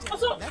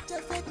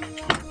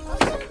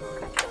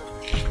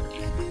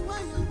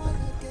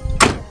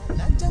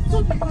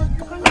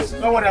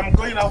 Don't worry, I'm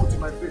going out with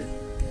my face.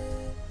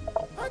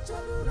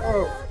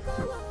 Oh.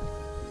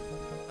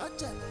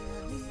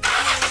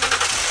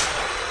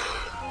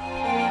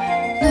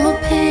 No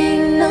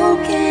pain, no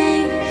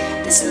gain.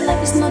 This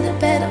life is not a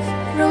bed of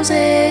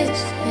roses.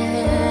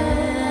 Yeah.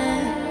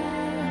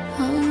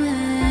 Oh,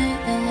 yeah.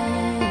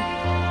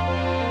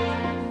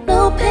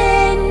 No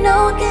pain,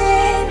 no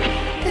gain.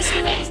 This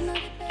life is not a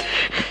bed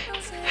of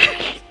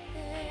roses.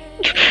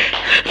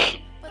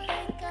 But I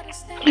gotta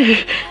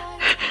stand.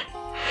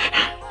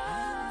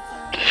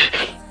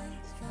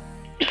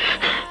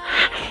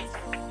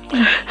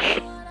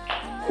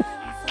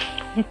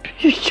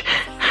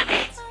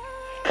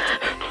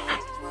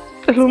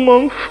 Hello,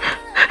 Mom.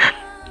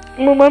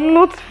 Mom, I'm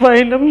not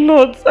fine. I'm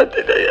not.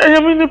 I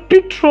am in a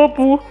big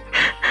trouble.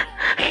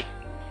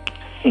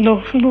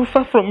 No,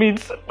 far from it.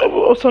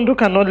 Osondo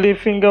cannot lay a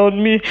finger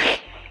on me.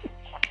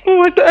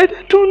 Oh, I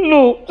don't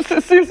know.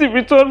 Since he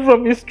returned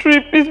from his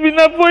trip, he's been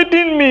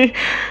avoiding me.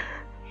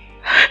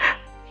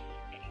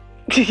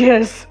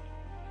 Yes.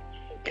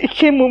 He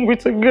came home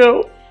with a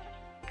girl.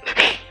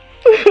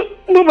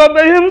 Mom,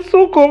 I am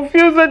so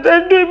confused. I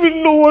don't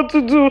even know what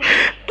to do.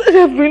 I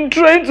have been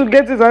trying to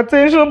get his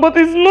attention, but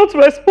he's not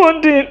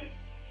responding.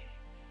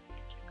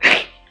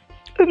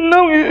 And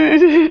now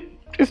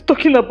he's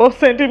talking about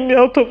sending me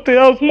out of the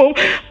house. Mom,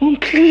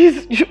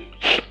 please.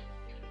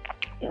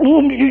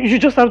 You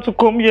just have to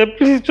come here.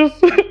 Please,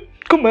 just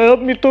come and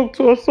help me talk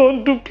to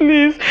Osondo,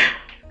 please.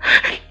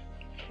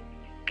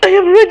 I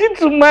am ready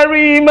to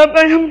marry him.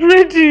 I am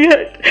ready.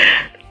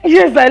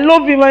 Yes, I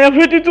love him. I am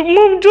ready to.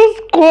 Mom,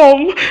 just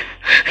come.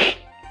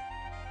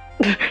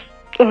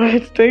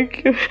 Alright,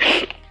 thank you.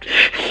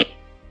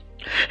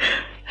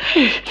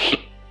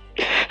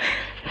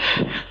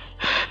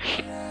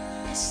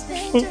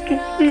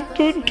 Please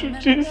don't do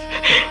this.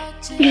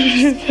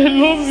 Please, I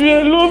love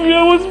you.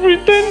 I was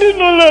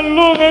pretending all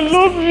along. I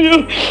love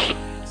you.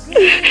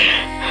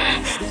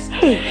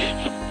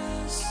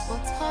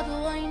 How do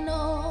I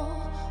know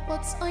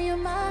what's on your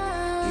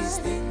mind? It's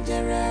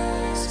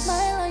dangerous.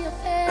 Smile on your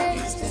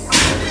face.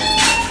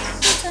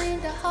 Put in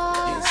the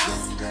heart.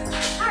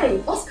 Hi,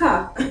 Oscar.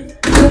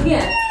 You're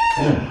here.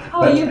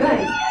 How are you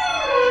guys?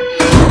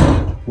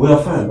 We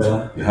are fine,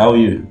 Bella. How are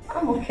you?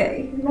 I'm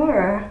okay.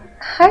 Laura.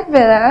 Hi,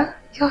 Bella.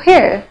 You're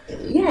here.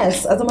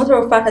 Yes, as a matter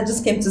of fact, I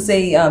just came to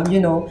say,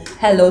 hello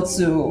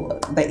to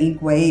the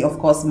Igwe, of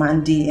course,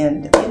 Mandy,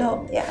 and,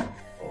 yeah.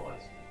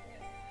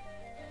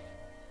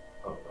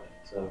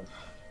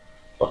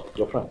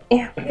 Your friend?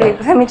 Yeah, babe,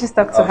 let me just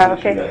talk to her,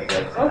 okay?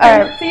 Okay,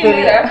 Alright, see you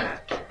baby. later.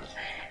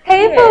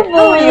 Hey, boo,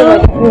 how are you?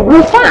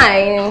 We're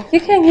fine. You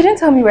didn't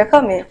tell me we're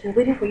coming. We're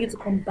waiting for you to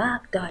come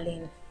back,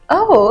 darling.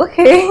 Oh,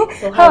 okay.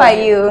 So how are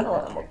you?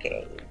 Oh, I'm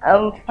okay.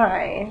 I'm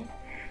fine.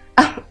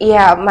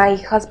 Yeah, my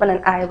husband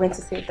and I went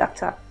to see a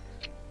doctor.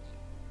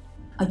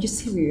 Are you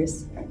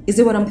serious? Is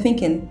it what I'm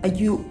thinking? Are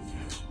you...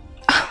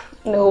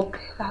 No,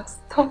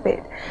 stop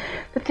it.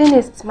 The thing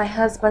is, my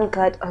husband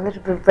got a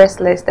little bit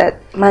restless that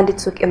Mandy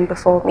took him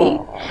before me.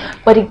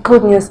 But the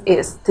good news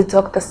is, the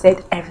doctor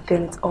said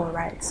everything's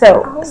alright.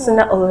 So,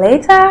 sooner or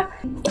later...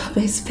 I'm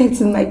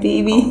expecting my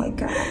baby. Oh my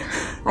God.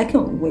 I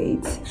can't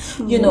wait.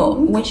 You know,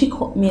 when she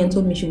called me and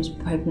told me she was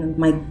pregnant,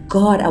 my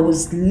God, I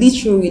was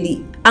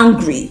literally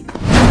angry.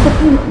 I'm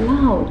talking out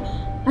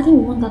loud. I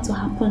didn't want that to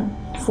happen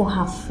for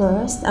her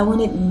first. I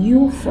wanted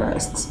you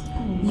first.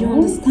 You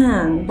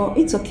understand? But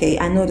it's okay.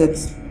 I know that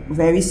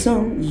very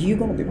soon you're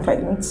going to be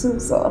pregnant too,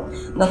 so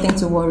nothing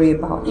to worry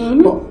about. But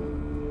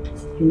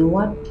you know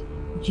what?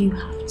 You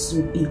have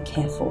to be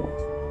careful.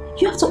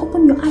 You have to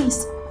open your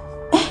eyes.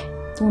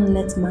 Don't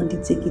let Mandy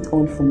take it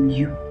all from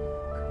you.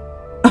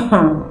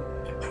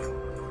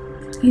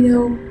 You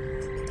know,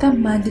 that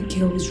Mandy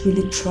girl is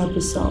really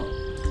troublesome.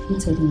 I'm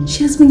telling you.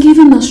 She has been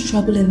giving us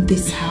trouble in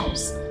this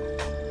house.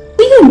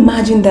 Do you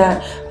imagine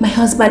that my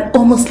husband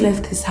almost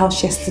left his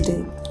house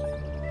yesterday?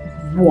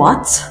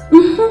 What?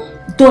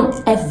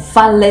 Don't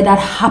ever let that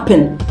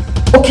happen.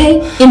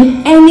 Okay?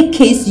 In any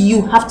case,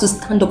 you have to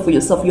stand up for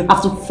yourself. You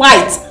have to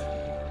fight.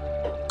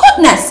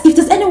 Goodness, if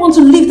there's anyone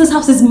to leave this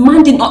house, it's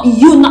Mandy, not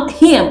you, not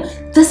him.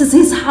 This is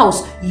his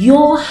house,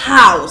 your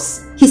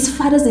house, his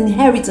father's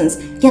inheritance.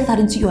 Get that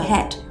into your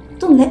head.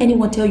 Don't let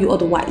anyone tell you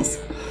otherwise.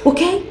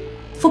 Okay?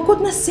 For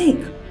goodness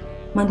sake.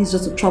 Mandy's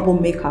just a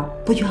troublemaker,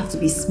 but you have to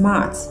be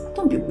smart.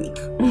 Don't be weak.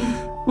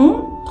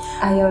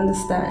 I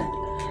understand.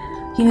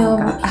 You know,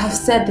 I have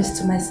said this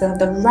to myself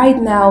that right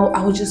now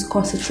I will just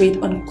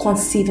concentrate on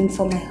conceiving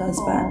for my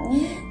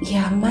husband.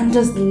 Yeah,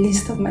 Amanda's the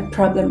least of my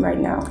problem right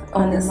now,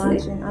 honestly.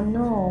 I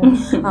know.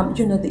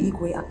 You know, the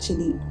Igwe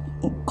actually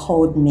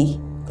called me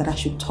that I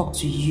should talk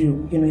to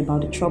you,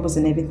 about the troubles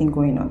and everything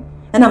going on.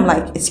 And I'm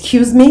like,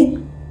 excuse me?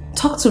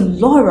 Talk to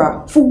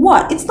Laura? For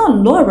what? It's not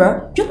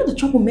Laura. You're not the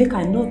troublemaker,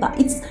 I know that.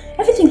 It's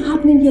everything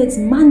happening here, it's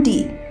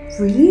Mandy.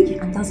 Really?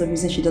 And that's the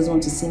reason she doesn't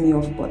want to see me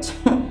off, but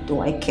do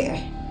I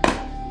care?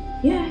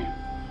 Yeah.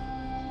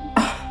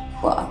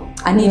 Well,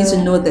 I need you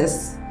to know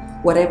this.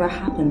 Whatever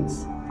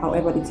happens,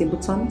 however the table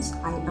turns,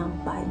 I am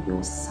by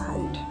your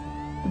side.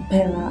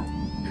 Bella,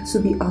 to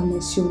be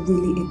honest, you're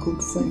really a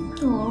good friend.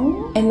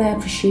 Aww. And I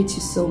appreciate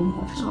you so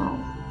much. Oh,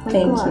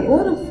 thank God. you.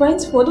 What are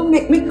friends for? Don't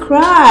make me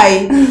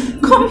cry.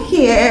 Come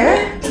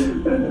here.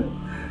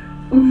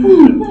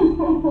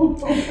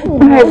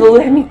 Alright, well,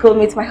 let me go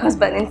meet my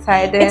husband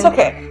inside then. It's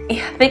okay.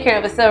 Yeah, take care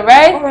of yourself,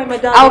 right? Alright, my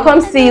darling. I'll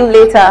come see you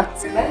later.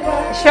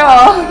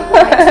 Sure.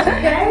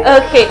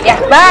 Okay, yeah,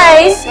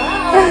 bye.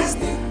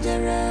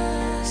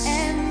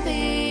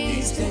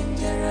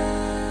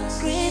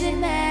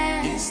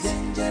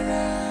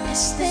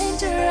 It's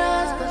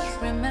dangerous,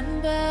 but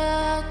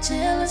remember,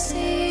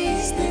 jealousy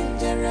is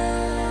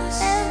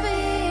dangerous.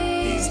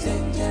 Envy is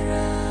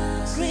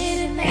dangerous.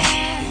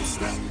 Greediness is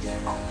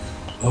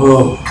dangerous.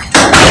 Oh.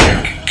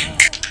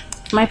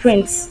 My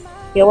prince,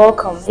 you're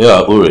welcome.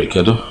 Yeah, Uri,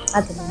 Kedo.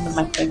 At the moment,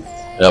 my prince.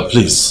 Yeah,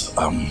 please.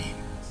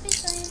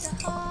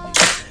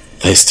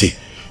 Thirsty.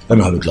 Let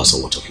me have a glass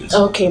of water, please.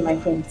 Okay, my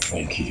prince.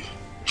 Thank you.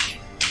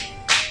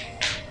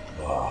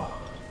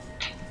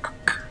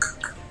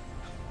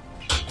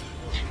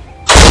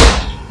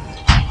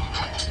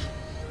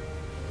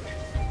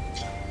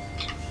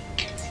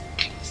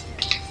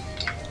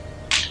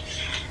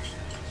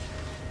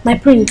 My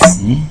prince,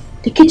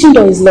 the kitchen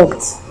door is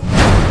locked.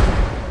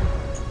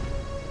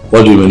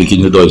 What do you mean the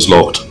kitchen door is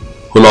locked?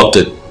 Who locked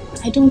it?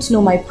 I don't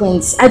know, my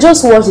prince. I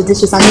just washed the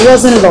dishes and it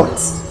wasn't locked.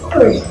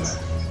 Sorry.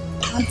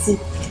 Auntie.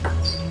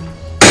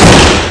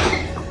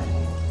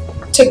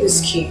 Take this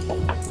key.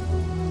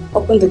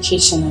 Open the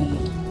kitchen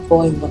and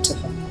boil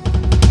whatever.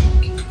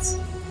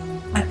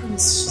 My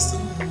prince, she's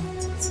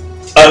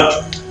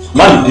not.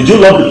 Man, did you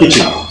lock the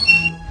kitchen?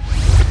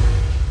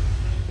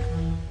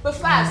 But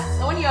fast.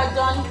 And when you're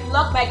done,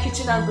 lock my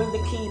kitchen and bring the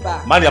key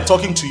back. Mandy, I'm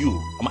talking to you.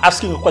 I'm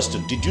asking a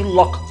question. Did you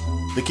lock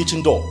the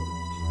kitchen door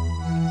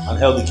and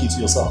held the key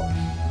to yourself?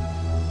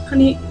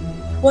 Honey,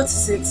 what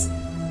is it?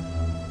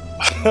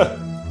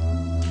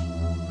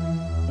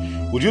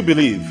 Would you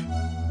believe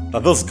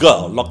that this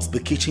girl locked the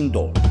kitchen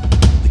door,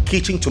 the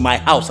kitchen to my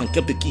house, and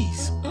kept the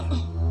keys?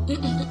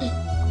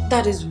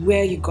 That is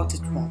where you got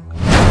it wrong.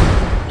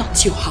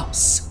 Not your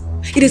house.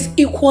 It is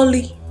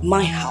equally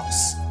my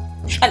house.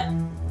 And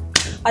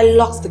I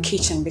locked the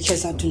kitchen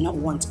because I do not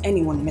want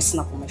anyone messing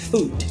up on my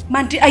food.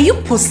 Mandy, are you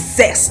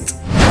possessed?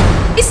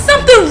 Is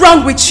something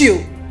wrong with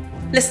you?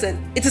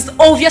 Listen, it is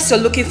obvious you're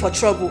looking for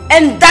trouble,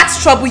 and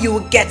that's trouble you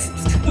will get it.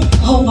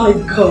 Oh my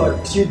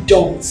God, you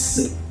don't.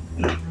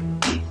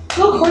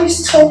 Look who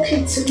is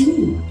talking to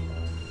me.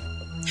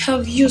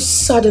 Have you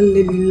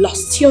suddenly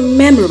lost your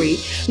memory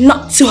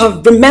not to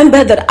have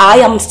remembered that I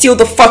am still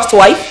the first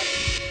wife?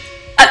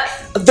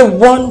 The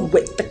one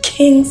with the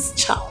king's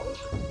child.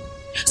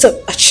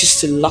 So I choose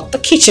to lock the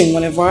kitchen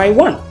whenever I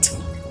want.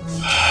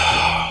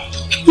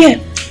 Yeah.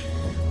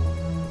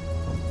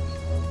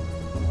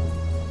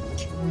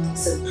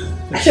 So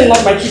I can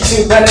lock my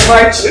kitchen whenever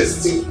I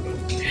choose to.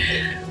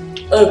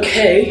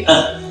 Okay.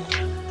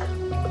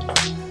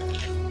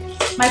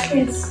 My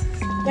prince,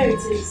 there it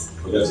is.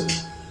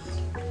 Yes.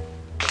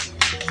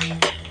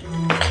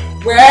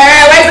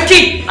 Where's the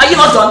key? Are you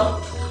not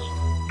done?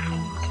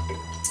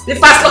 They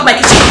fast lock my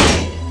kitchen.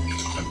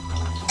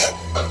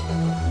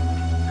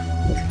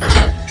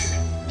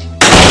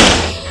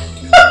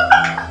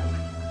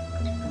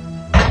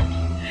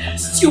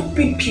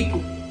 Stupid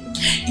people.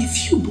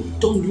 If you both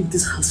don't leave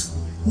this house,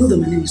 know that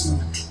my name is not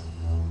Mandy.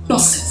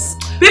 Nonsense.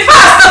 Be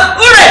fast!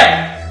 Uri!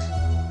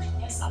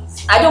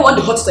 I don't want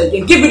the hot stuff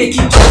again. Give me the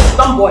key.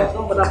 Don't boil.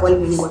 Don't bother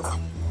boiling any water.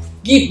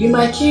 Give me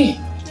my key.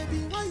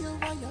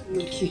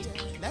 My key.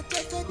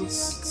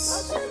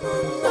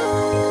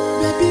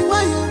 Baby,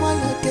 why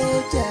you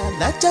get ya?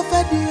 Let your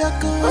fatty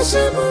go.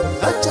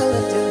 Achala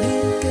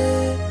janike.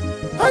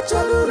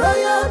 Achalu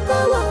raya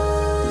bawa.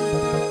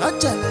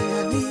 Achala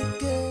yanike.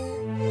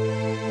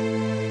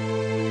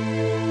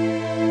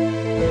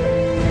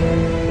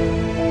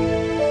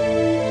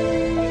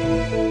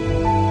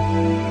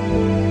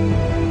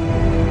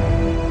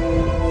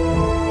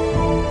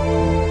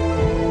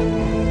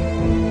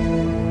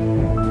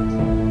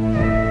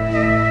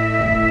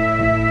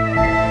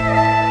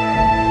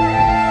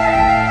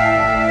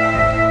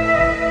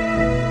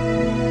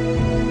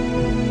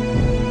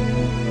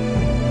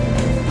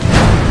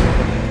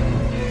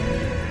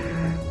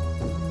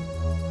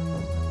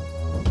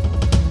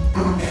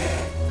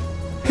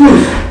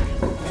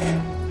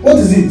 What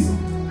is it?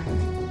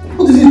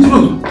 What is it,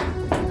 Ruth?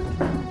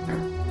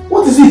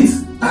 What is it?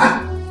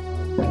 Ah!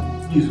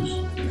 Jesus.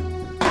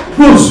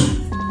 Rose!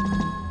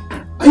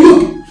 Are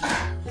you?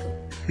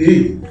 Hey!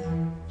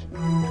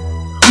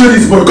 Where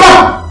is this boy?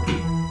 Come!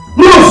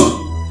 Rose!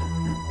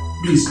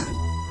 Please.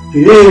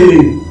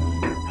 Hey!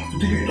 I have to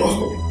take you to the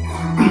hospital.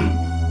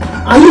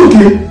 Are you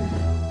okay?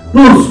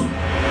 Rose!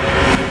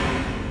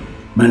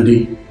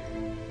 Mandy,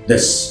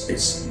 this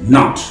is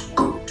not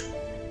good.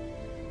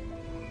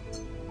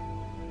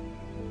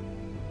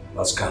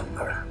 Oscar,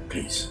 Mara,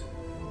 please.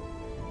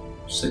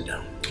 Sit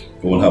down.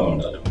 It won't happen,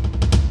 Dad.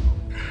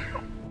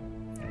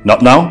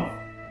 Not now.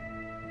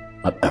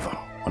 Not ever.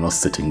 We're not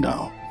sitting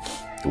down.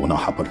 It will not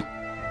happen.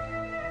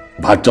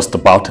 I've had just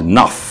about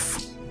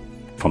enough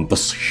from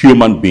this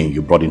human being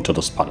you brought into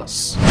this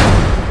palace.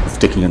 You've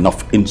taken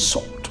enough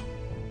insult.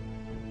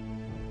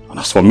 And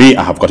as for me,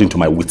 I have gotten to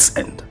my wit's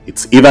end.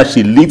 It's either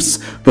she leaves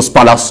this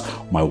palace,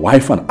 or my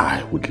wife and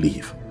I would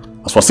leave.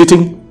 As for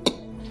sitting,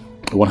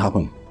 it won't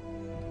happen.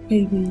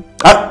 Baby.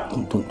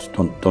 Don't do it.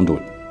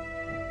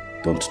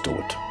 Don't do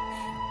it.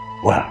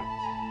 Well,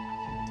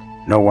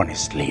 no one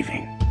is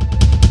leaving.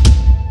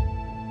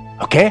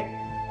 Okay?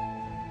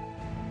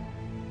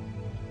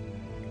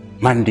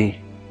 Mandy,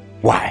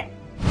 why?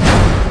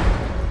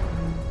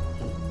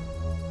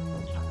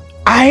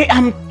 I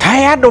am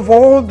tired of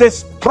all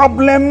this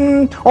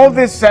problem, all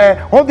these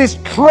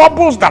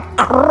troubles that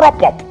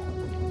crop up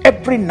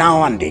every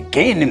now and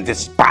again in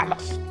this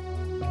palace.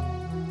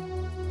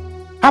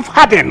 I've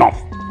had enough.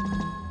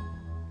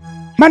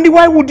 Mandy,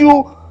 why would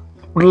you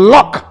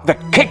lock the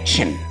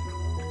kitchen?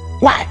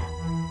 Why?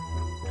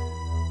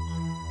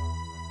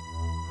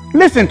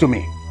 Listen to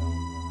me.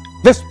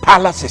 This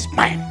palace is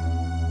mine.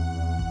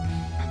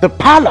 The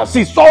palace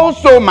is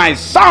also my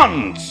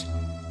son's.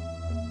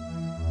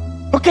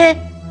 Okay?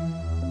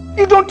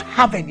 You don't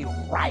have any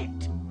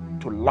right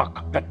to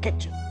lock the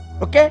kitchen.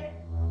 Okay?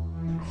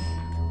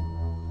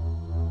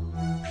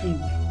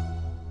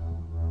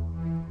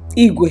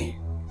 Igwe,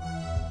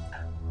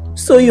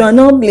 so you are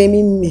not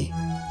blaming me.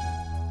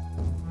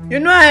 You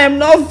know I am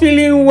not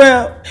feeling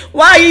well.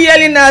 Why are you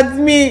yelling at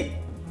me?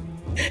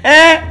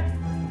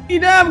 You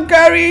know I'm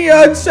carrying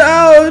your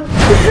child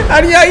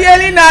and you're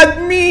yelling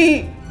at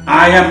me.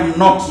 I am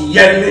not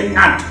yelling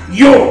at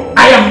you.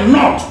 I am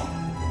not.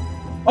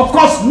 Of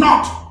course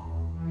not.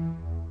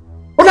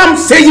 What I'm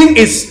saying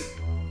is,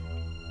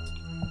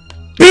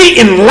 be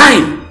in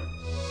line.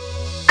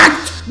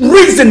 Act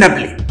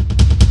reasonably.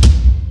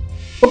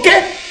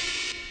 Okay?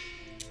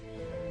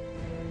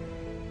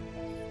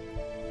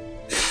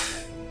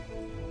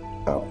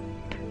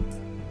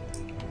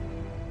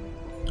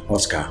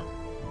 Oscar,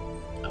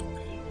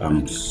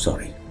 I'm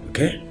sorry,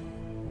 okay?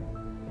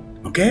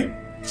 Okay?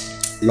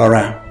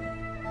 Laura,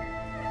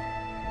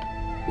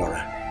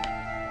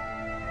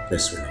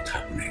 this will not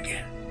happen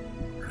again,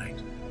 right?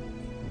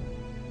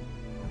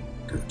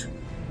 Good.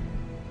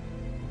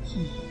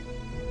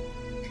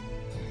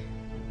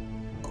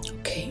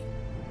 Okay.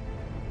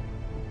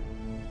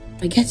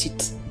 I get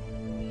it.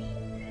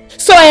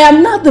 So I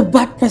am not the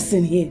bad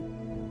person here.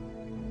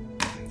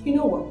 You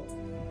know what?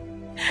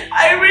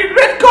 I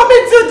regret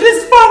coming to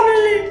this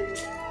family.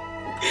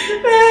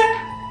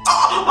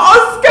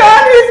 Oscar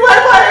and his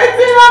wife are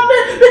hating on me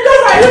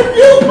because I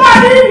refuse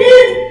marrying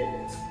him.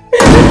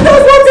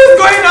 That's what is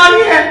going on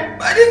here.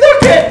 But it's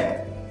okay.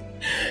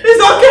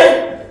 It's okay.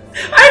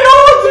 I know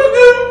what to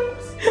do.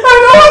 I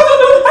know what to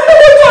do. I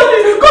know what to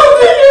do.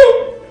 Continue.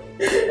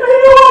 I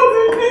know what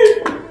to do.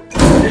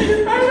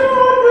 I know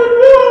what to do. I know what to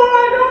do.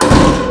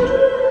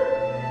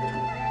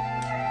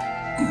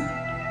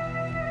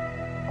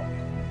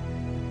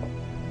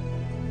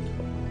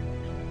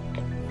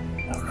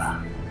 Laura.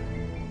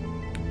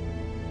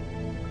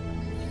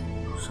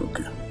 It's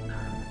okay.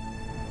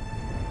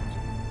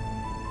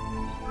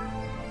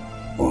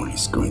 All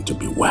is going to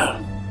be well.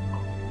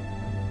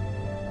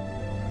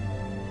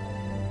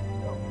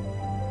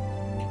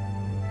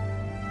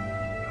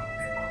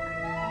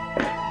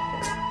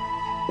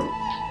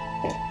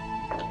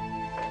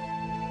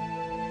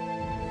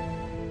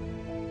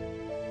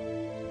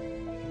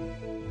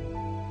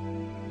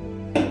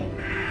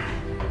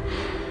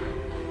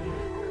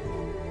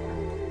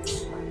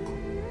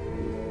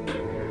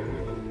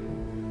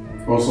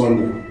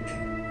 Sunday,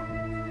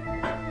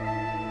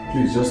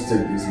 please just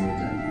take this meat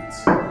and eat.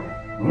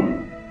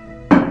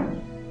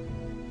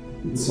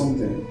 It's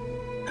something.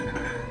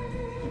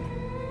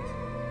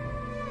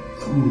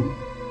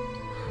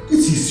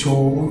 This is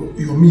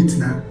your meat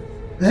now.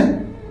 Eh?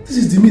 This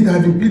is the meat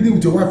I've been pleading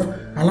with your wife.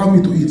 Allow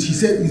me to eat. She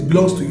said it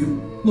belongs to you.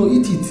 No,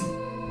 eat it.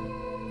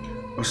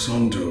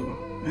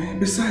 Osondo,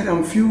 besides,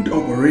 I'm filled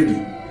up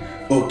already.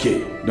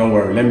 Okay, don't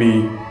worry. Let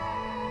me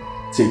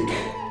take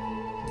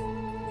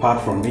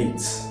part from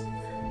it.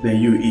 Then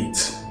you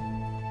eat.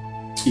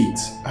 Eat.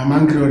 I'm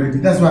angry already.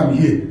 That's why I'm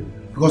here.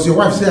 Because your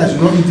wife said I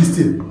should not eat this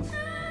thing.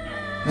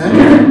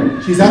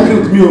 Eh? She's angry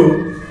with me.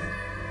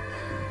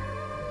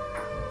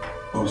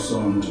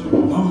 Osondo,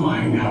 not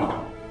mind her.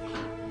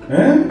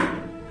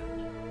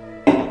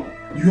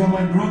 You are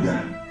my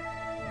brother.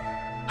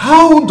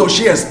 How does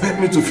she expect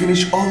me to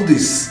finish all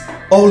this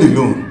all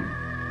alone?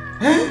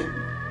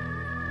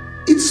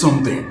 Eat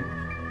something.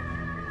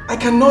 I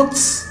cannot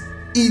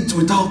eat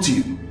without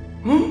you.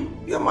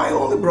 You're my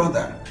only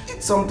brother.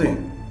 Eat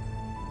something.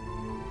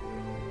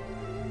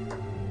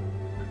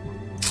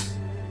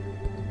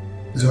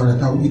 It's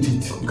alright, I'll eat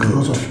it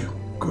because of you.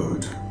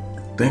 Good.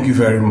 Thank you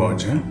very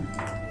much. Eh?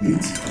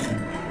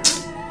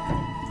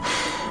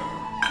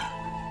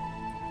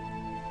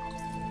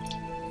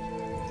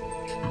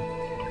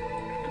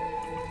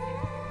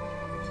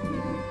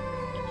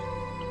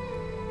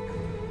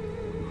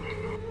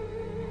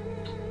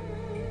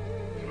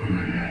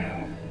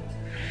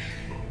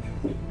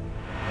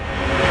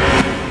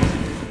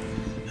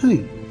 Hey,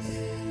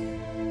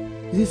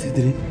 is this a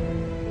dream?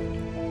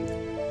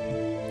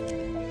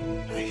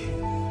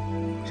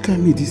 What kind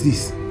of meat is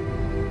this?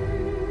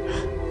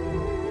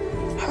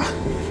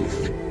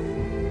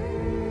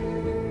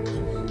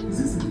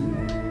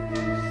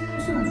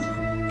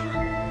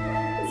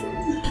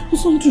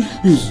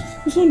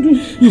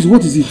 Yes,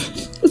 what is it?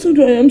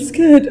 I am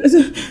scared. I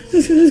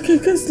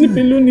can't sleep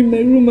alone in my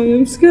room. I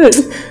am scared.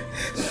 What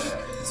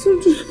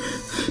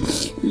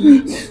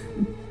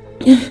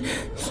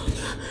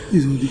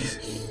is all this?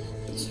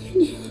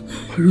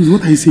 Rose,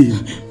 what are you saying? I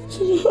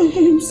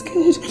am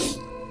scared.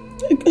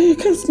 I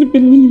can't sleep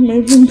alone in my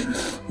room.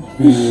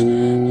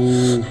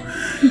 Oh,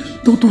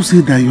 doctor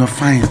said that you are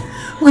fine.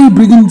 Why are you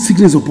bringing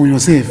sickness upon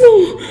yourself?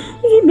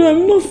 No,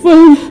 I'm not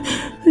fine.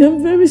 I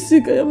am very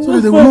sick. I am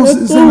not fine.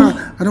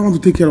 I don't want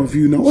to take care of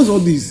you now. What's all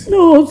this?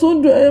 No,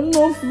 Sandra, I am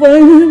not fine. I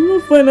am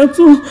not fine at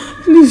all.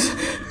 Please,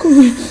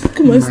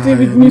 come and stay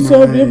with me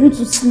so I'll be able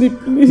to sleep,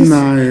 please.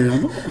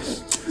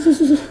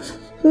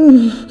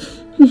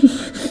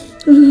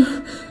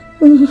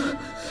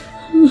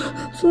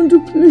 Sandra,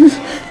 please.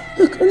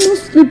 I cannot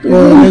sleep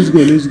alone. Let's go.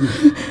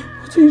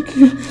 Thank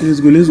you. Let's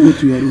go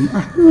to your room. I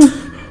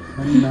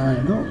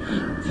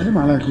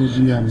don't like to do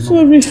that.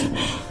 Sorry.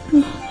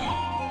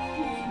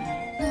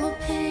 No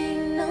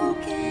pain, no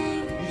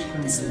gain.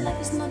 This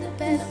life is not a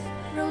bed of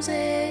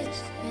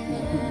roses.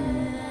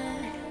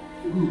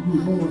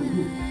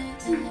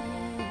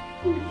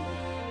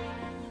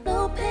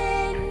 No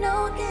pain,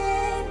 no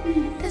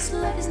gain. This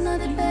life is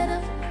not a bed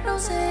of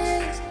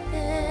roses.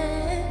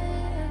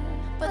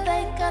 But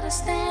I gotta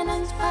stand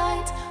and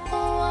fight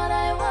for what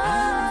I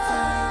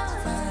want.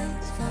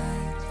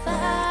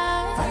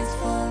 Fight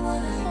for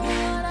what I want.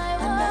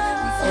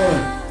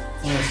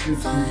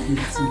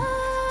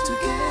 To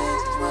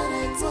get what I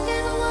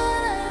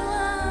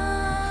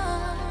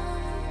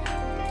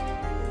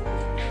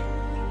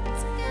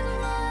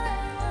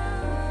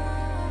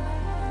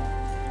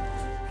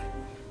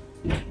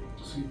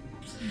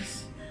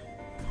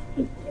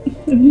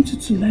I want you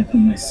to lie by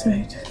my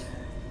side.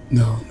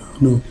 No.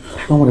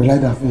 Don't worry, lie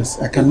down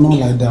first. I cannot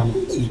lie down.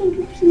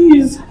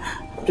 Please. I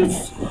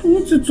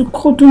want you to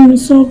cuddle me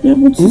so I'll be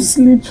able to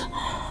sleep.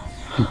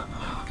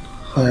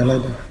 Lie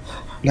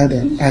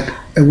down.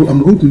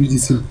 I'm going to use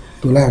this thing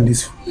to lie on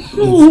this.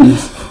 No,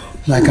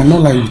 I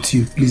cannot lie with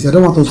you. Please, I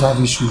don't want us to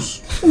have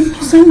issues.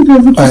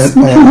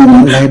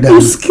 Lie down.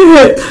 I'm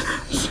scared.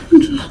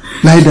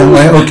 Lie down.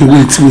 Okay,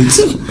 wait.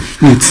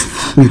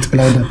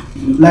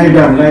 Lie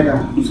down. Lie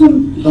down.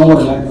 Don't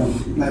worry, lie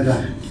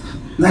down.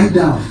 Lie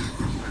down.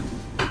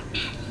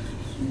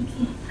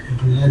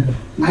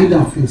 Lie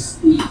down first.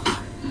 Wait.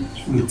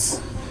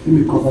 Let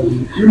me cover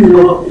you. I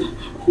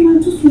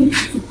just want you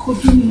to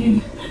cuddle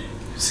me.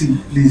 See,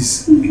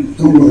 please.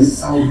 Don't worry.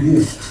 I will be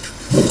here.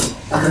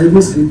 I can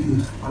even sleep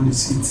here on the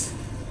seat.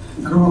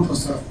 I don't want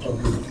us to have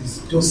trouble. Please,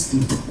 just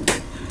sleep.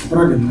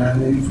 Rather than lie, if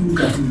you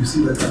look at me, you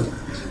see that I'm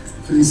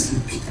very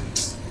sleepy.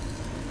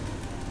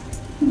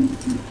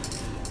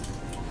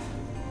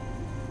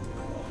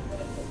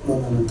 No, I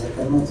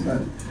cannot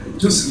lie.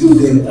 Just sleep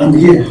there. I'm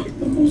here.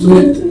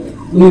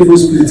 No evil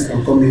spirit can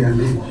come here and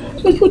leave.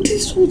 But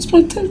this what's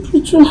my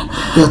temperature?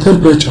 Your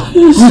temperature?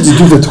 Yes. What did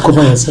you do to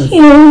cover yourself?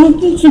 Yeah, I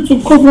want you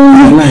to cover me.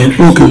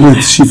 Okay,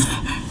 wait, shift.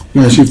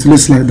 Yeah, shift.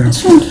 Let's lie down.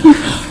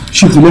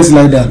 Shift, let's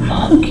lie down.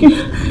 Okay.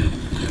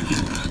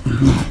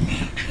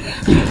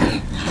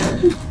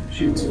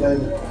 Shift, lie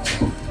down.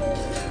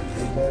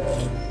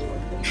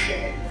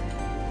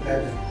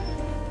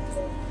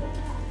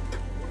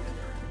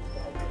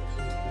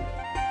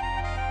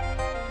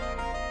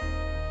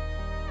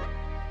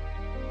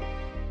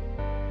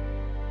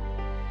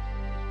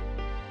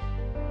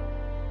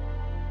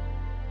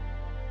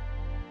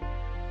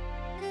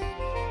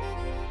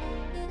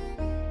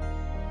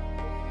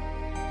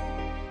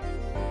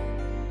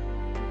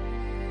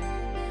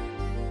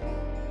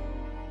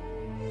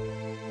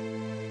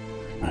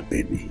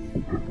 Baby.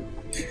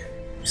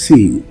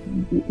 See,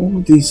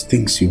 all these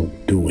things you're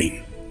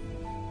doing,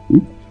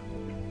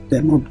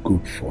 they're not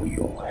good for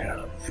your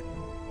health.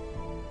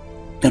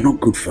 They're not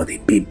good for the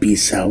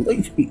baby's health.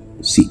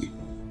 See,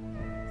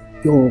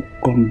 your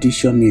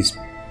condition is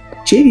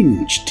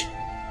changed.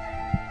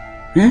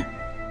 Huh?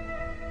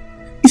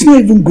 It's not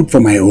even good for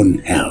my own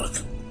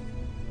health.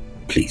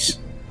 Please,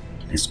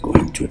 let's go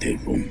into the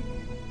room.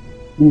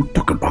 We'll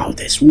talk about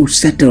this. We'll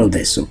settle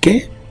this,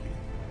 okay?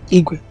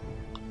 Igwe,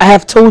 I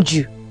have told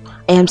you,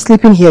 I am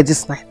sleeping here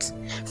this night.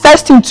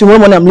 First thing tomorrow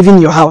morning, I'm leaving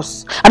your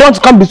house. I don't want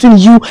to come between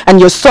you and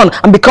your son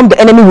and become the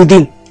enemy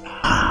within.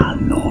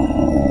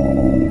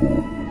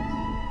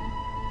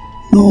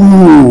 No.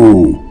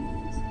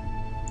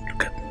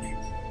 Look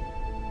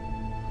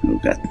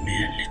at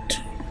me a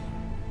little.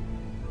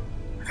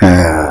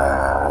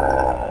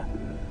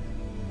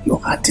 Your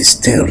heart is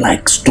still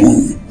like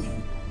stone.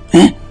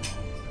 Eh?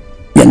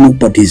 You're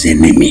nobody's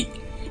enemy.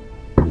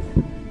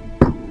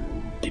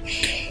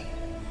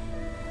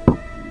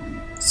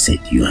 Said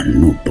you are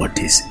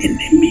nobody's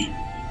enemy.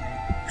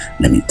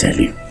 Let me tell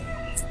you.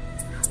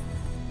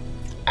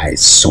 I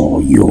saw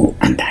you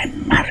and I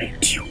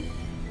married you.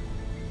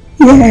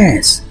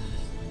 Yes.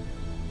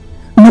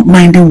 Not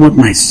minding what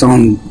my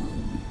son,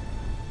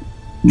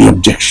 the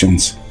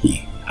objections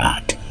he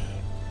had.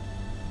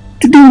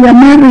 Today we are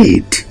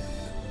married.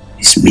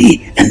 It's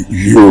me and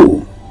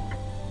you.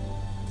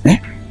 Eh?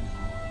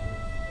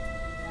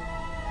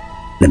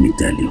 Let me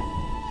tell you,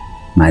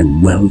 my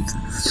wealth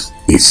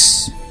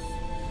is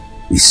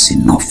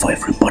enough for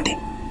everybody.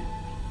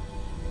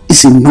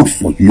 It's enough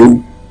for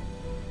you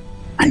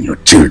and your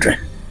children.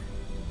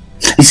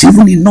 It's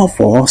even enough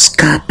for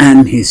Oscar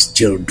and his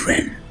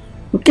children.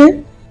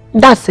 Okay?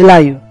 That's a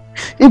lie.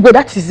 Igwe,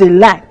 that is a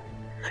lie.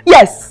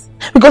 Yes,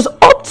 because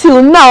up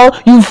till now,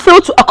 you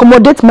failed to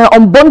accommodate my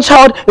unborn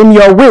child in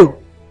your will.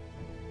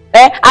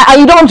 And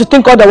you don't want to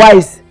think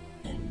otherwise.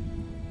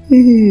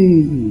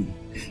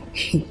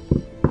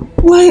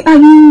 Why are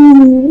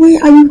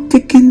you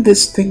taking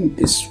this thing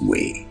this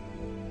way?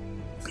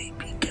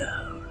 Baby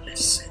girl,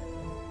 listen.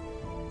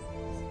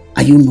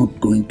 Are you not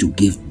going to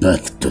give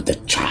birth to the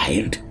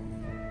child?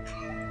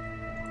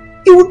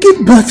 You will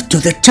give birth to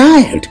the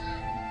child.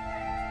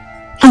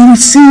 And you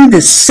see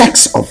the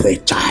sex of the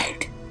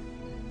child.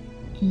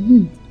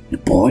 A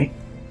boy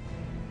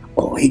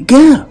or a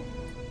girl.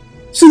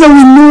 So that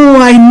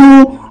I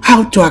know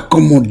how to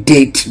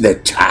accommodate the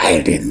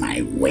child in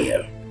my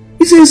will.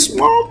 It's a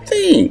small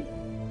thing.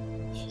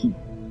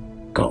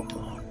 Come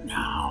on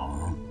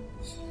now.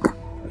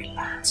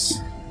 Relax.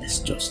 Let's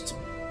just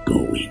go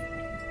in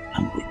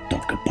and we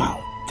talk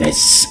about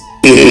this.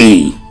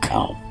 Hey,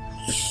 come.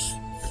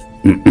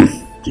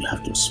 You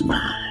have to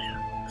smile.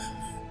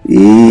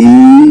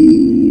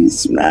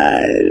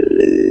 Smile.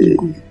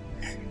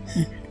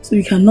 So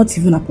you cannot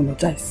even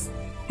apologize.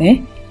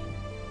 Eh?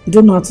 You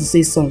don't know how to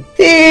say sorry. Oh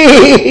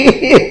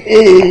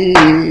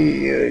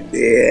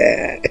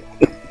dear.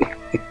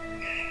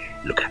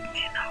 Look at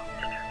me now.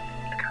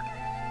 Look at me.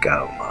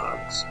 Come on,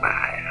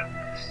 smile.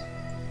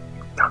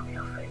 Turn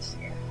your face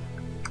here.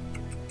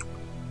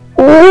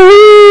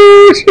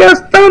 Oh, she has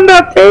turned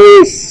her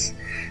face.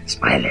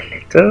 Smile a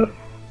little.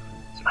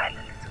 Smile a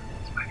little.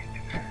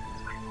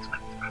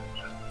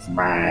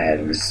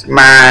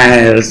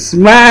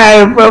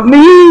 Smile for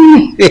me.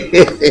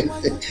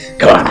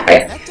 Come on,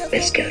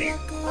 let's go in.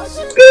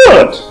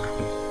 Good.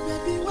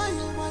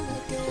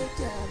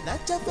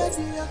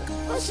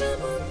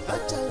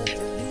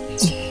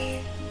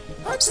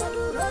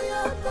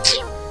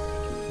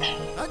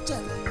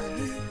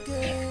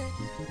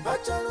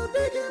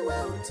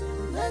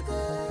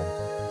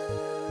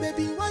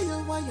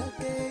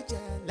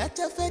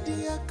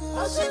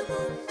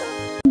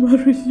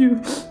 Marry you.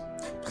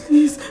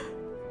 Please.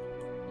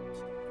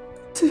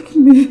 Take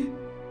me.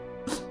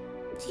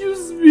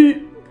 Use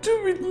me.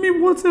 Do with me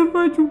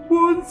whatever you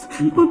want.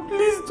 But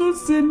please don't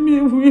send me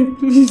away,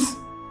 please.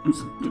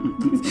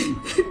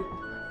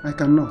 I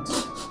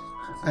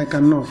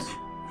cannot.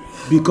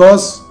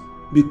 Because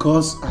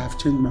I have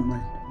changed my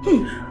mind.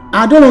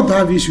 I don't want to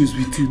have issues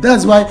with you.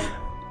 That's why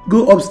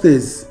go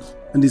upstairs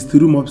and it's the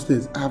room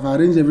upstairs. I have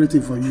arranged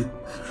everything for you.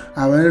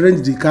 I have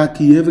arranged the car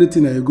key,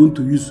 everything that you're going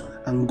to use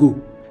and go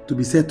to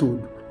be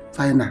settled.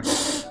 Final.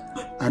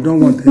 I don't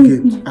want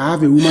again. I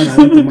have a woman I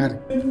want to marry.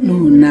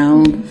 No,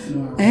 now,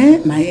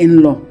 my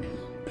in-law,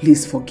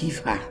 please forgive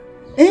her.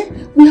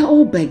 We are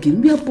all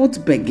begging. We are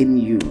both begging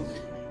you.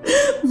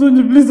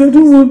 Sonji, please, I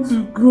don't want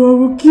to go. I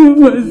will kill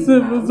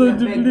myself.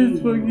 Sonji,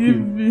 please forgive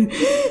me.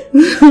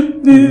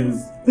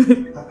 Please.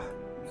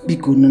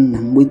 Biko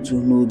nna mwetu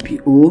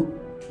n'obi o.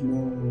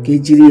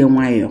 Kejiri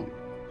enwayo.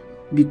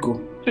 Biko.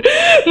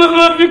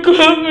 Mama, Biko,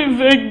 help me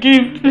beg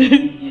you,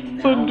 please.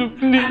 Sonji,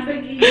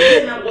 please.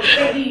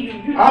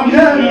 I'm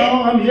here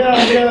now. I'm here.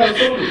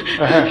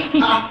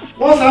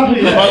 What's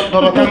happening?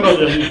 Papa, thank God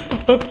you're here.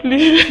 Papa,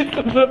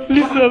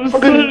 please, I'm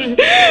sorry.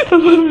 Papa,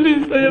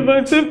 please, I have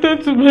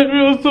accepted to marry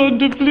your son.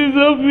 Please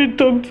help me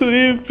talk to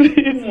him,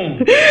 please.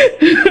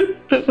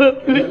 Papa,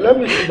 please. Let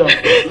me sit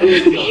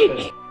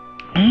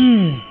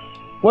down.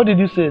 What did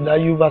you say? That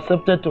you've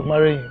accepted to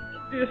marry him?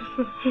 Yes.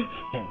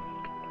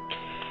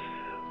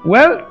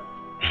 Well,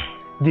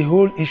 the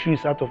whole issue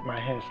is out of my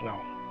hands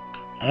now.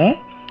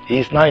 He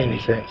is now in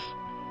his hands.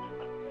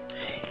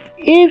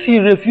 If he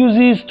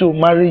refuses to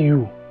marry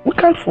you, we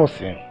can't force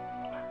him.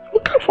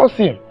 This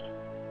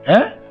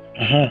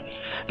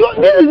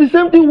is the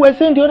same thing we were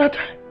saying the other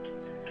time.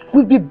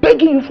 We'll be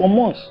begging you for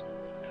months.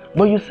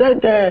 But you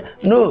said,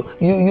 no,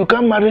 you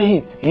can't marry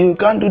him. You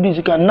can't do this.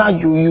 Now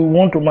you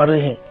want to marry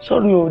him.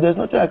 Sorry, there's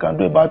nothing I can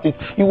do about it.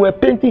 You were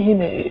painting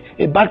him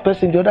a bad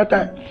person the other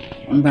time.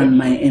 But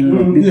my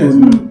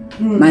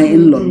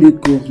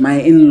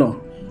in-law,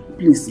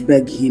 please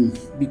beg him,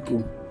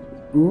 Biko.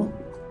 Oh,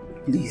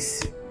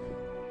 please.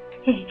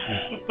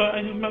 Papa,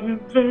 I'm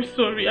very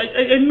sorry.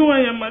 I know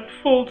I am at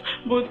fault,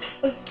 but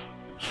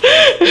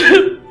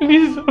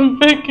Please, I'm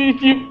begging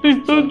you.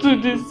 Please don't do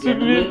this to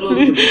me.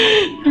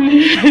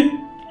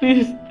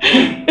 Please.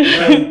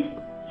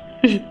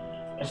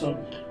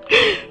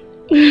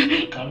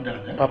 Calm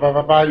down. Eh?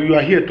 Papa, you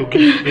are here to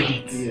give the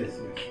gift. Yes.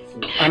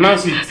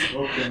 Announce it.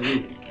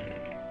 Okay,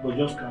 but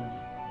just calm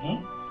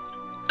down.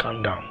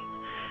 Calm down.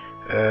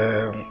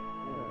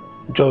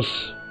 Just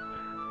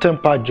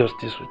temper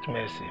justice with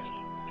mercy.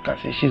 Can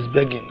see she's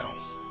begging now.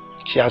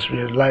 She has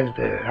realized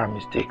her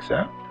mistakes.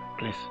 Huh?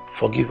 Please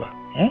forgive her.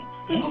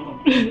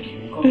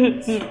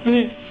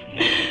 Please.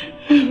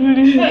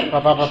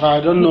 Papa, I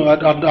don't know. I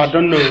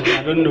don't know.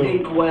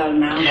 Think well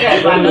now.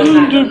 I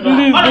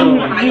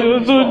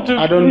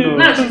don't know.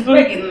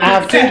 I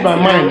have changed my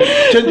mind.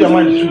 Change your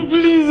mind too.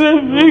 Please, I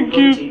beg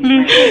you,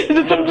 please.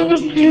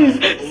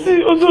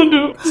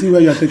 See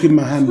where you are taking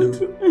my hand, though.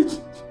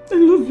 I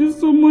love you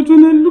so much.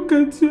 When I look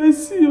at you, I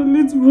see your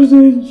late brother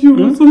and you.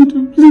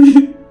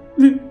 Please.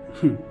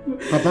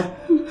 Papa,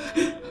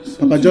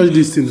 judge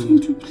this thing.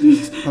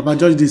 Papa,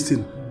 judge this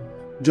thing.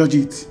 Judge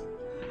it.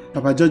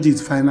 Papa, judge it.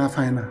 Final.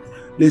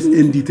 Let's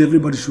end it.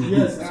 Everybody should go.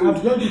 Yes, I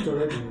have judged it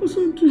already.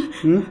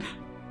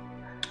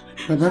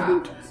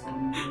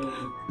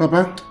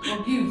 Papa?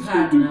 Forgive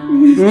her now.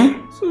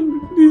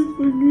 Please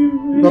forgive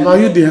me. Papa, are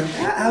you there?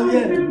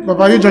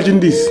 Papa, are you judging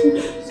this?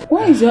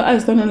 Why is your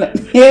eyes turning like,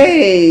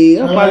 hey,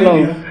 Papa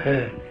love?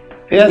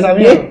 Yes, I'm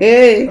here.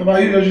 Hey. Papa,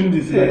 are you judging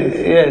this?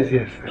 Yes. Is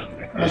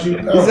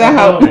that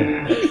how?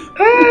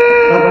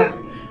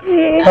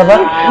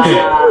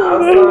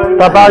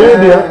 Papa, are you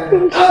there?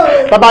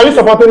 Papa, are you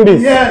supporting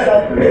this? Yes.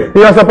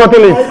 You are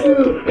supporting it?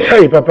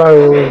 Hey, Papa.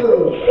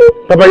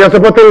 Papa, you are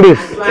supporting this?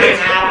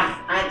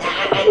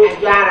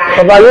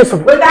 Papa, are you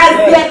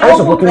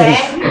supporting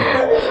this?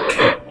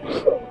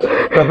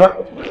 Papa?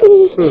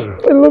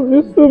 I love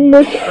you so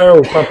much.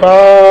 Oh,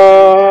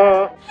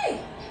 Papa.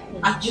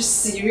 Are you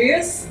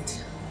serious?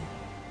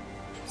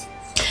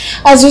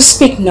 As we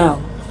speak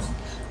now,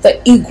 the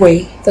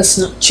Igwe does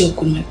not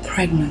joke with my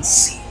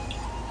pregnancy.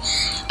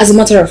 As a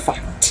matter of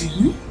fact,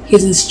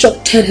 he's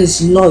instructed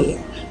his lawyer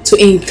to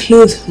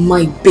include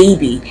my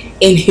baby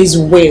in his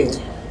will.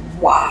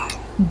 Wow.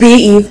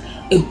 Be it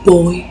a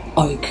boy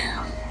or a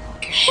girl.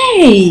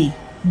 Hey,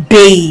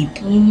 babe,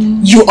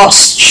 you are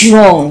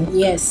strong.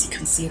 Yes, you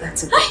can say that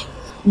to me.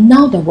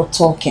 Now that we're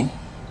talking,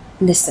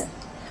 listen,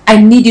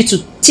 I need you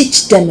to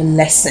teach them a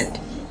lesson.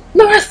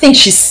 Nora thinks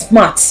she's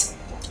smart.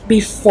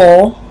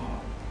 Before,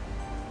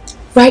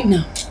 right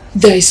now,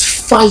 there is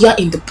fire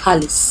in the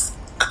palace.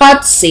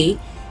 Can't say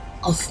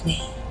of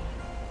me.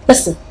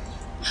 Listen,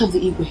 have the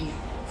Igwe here.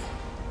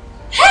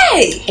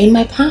 Hey! In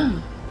my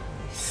palm.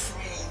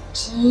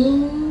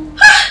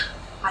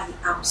 I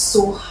am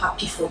so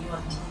happy for you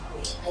and the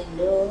Igwe. I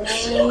know.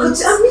 Look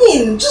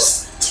at,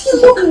 just take a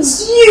look at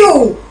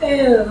you.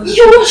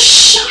 You're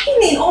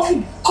shining. Oh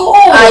my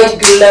God. I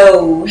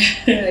glow.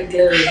 I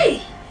glow.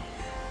 Hey.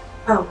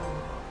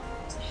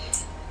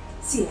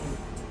 See,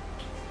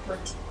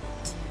 Mandy.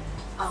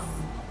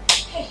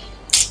 Hey.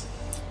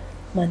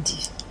 Mandy.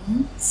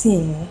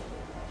 See,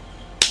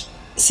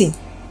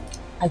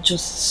 I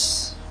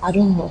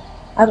don't know.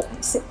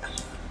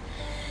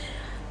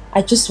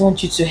 I just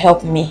want you to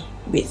help me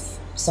with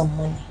some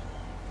money.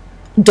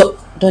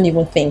 Don't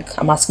even think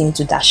I'm asking you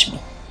to dash me,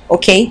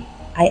 okay?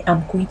 I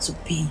am going to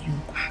pay you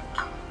back.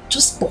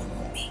 Just borrow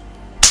me.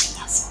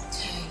 That's all.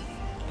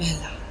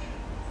 Bella,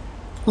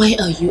 why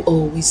are you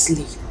always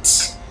late?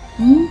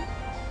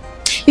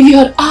 If you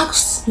had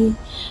asked me,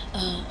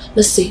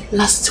 let's say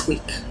last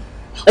week,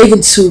 or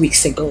even 2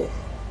 weeks ago,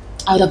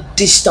 I would have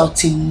dished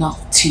out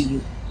enough to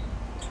you.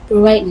 But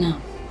right now,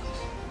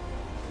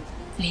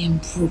 I am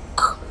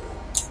broke.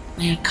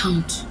 My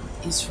account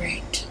is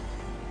red.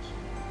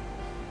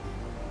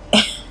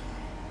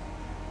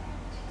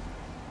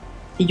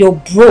 You're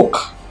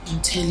broke,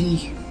 I'm telling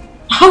you.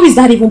 How is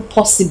that even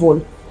possible?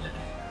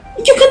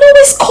 You can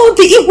always call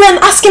the Igwe and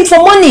ask him for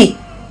money.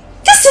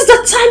 This is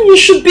the time you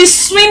should be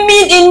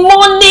swimming in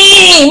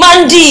money,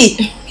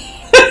 Mandy.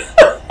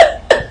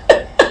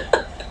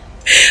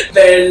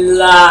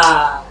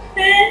 Bella.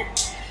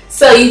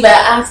 So if I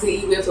ask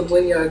the Igwe for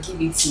money, I'll give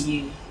it to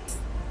you.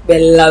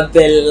 Bella.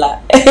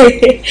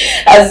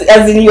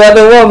 as in you are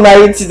the one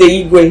married to the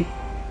Igwe.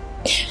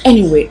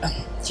 Anyway,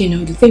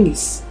 the thing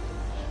is,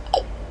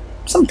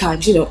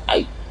 sometimes,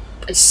 I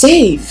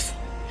save,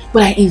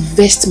 but I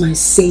invest my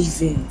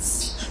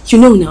savings.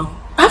 Now,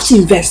 I have to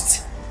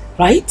invest,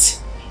 right?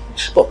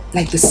 But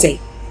like they say,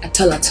 a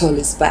tall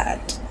is bad.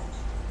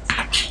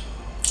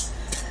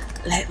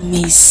 Let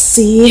me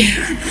see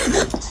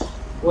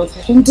what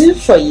I can do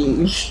for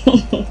you.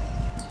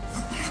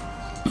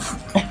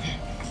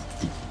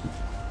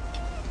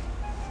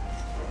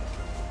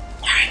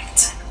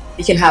 Alright,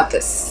 you can have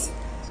this.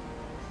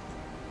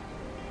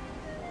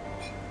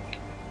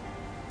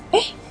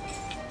 Hey,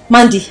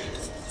 Mandy,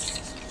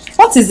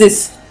 what is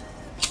this?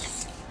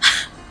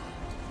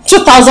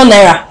 2,000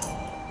 naira.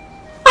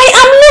 I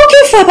am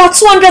looking for about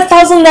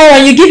 200,000 naira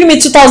and you're giving me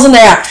 2,000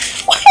 naira.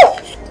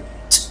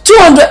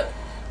 200.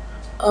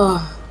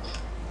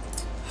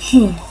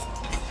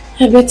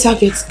 I better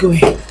get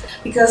going.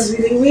 Because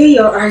with the way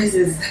your eyes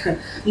is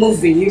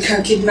moving, you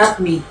can kidnap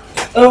me.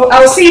 Oh,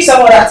 I'll see you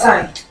some other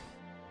time.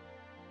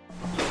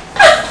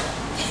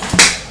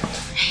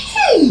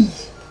 Hey!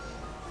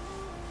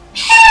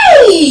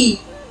 Hey!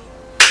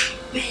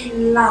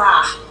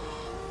 Bella!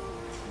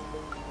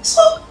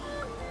 So,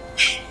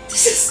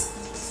 this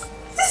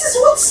is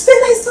what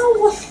Bella is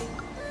done with.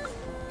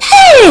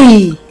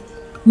 Hey!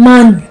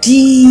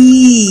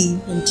 Mandy!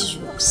 Mandy,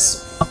 you are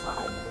so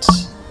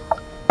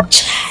bad.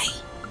 Chai!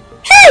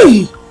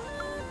 Hey!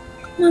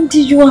 Mandy,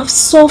 you have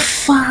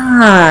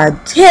suffered.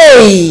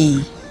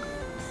 Hey!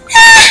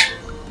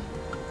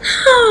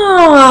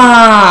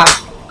 Ah!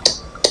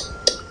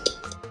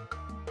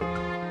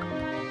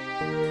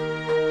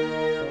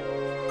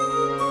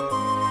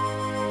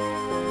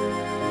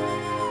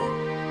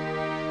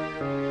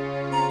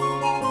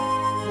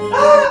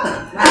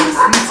 Nice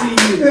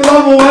meeting you.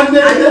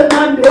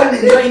 I'm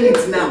enjoying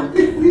it now.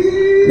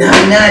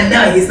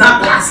 No, he's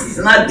not classy. He's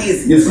not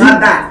this. He's not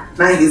that.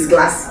 Now he's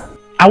classy.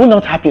 Are we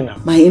not happy now?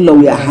 My in-law,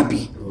 we are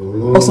happy.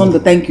 Osonda,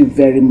 thank you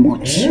very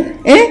much.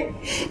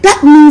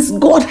 That means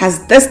God has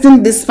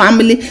destined this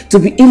family to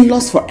be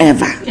in-laws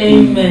forever.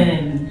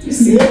 Amen. You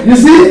see?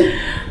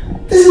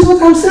 This is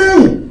what I'm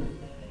saying.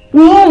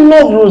 We all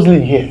love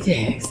Rosalie here.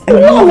 Yes. We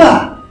love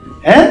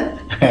her.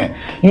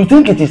 You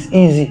think it is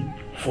easy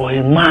for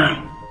a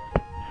man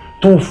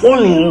to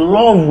fall in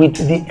love with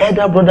the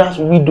elder brother's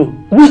widow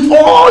with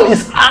all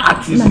his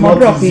heart? It's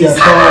not easy at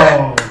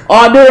all.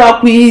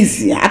 Drop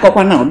easy. I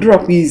now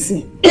drop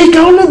easy. It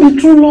can only be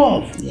true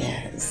love.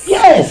 Yes.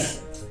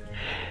 Yes.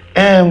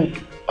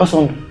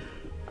 Also,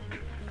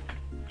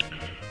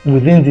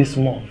 within this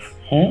month,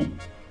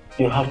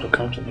 you have to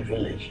come to the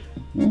village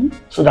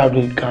so that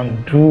we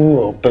can do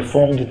or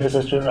perform the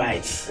necessary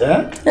rites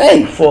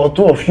for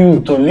two of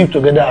you to live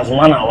together as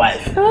man and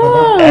wife.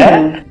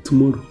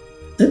 Tomorrow.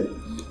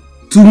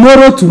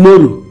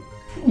 Tomorrow.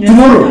 Yes.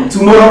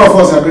 Tomorrow all of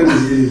us are going to the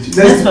village.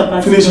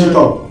 Let's finish it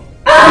up.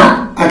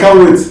 I can't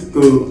wait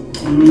to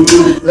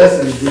let's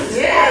celebrate.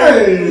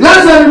 Yeah.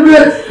 Let's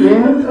celebrate.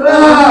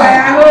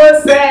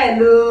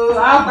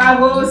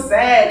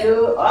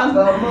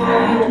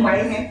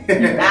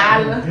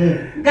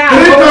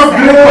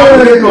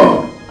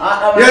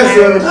 Yes,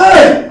 sir.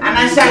 And I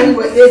shall you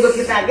with Lego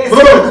Kita. Guess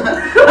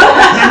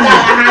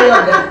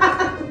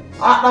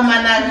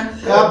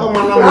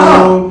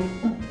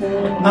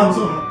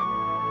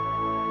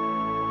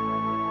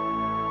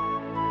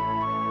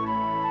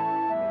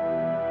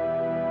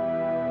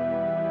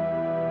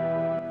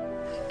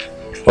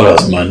What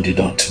has Mandy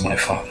done to my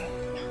father?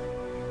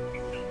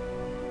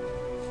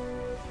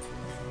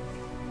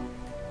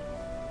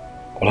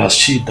 What has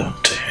she done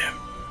to him?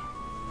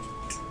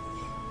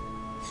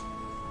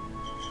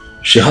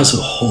 She has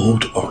a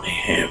hold on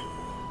him.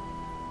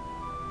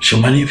 She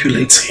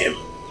manipulates him.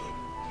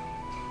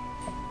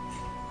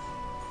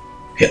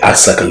 He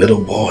acts like a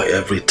little boy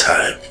every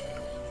time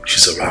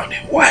she's around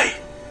him. Why?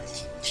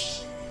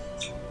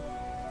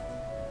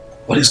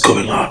 What is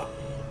going on?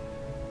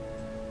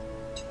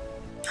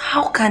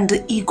 How can the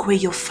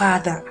Igwe, your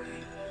father,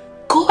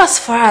 go as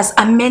far as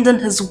amending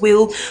his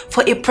will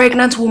for a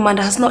pregnant woman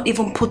that has not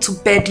even put to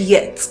bed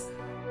yet?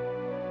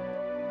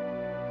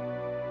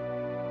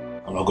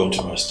 I'm not going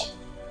to rest.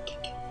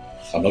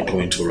 I'm not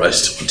going to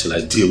rest until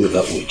I deal with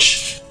that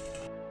witch.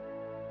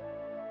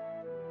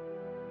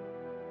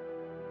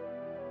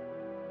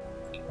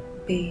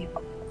 Babe,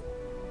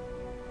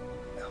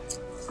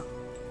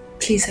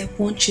 please, I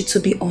want you to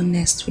be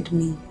honest with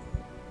me.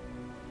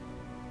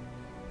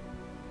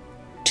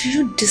 Do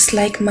you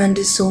dislike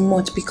Mandy so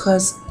much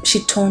because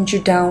she turned you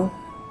down?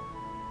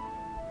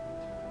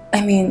 I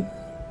mean,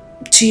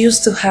 do you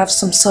still have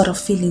some sort of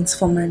feelings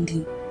for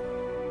Mandy?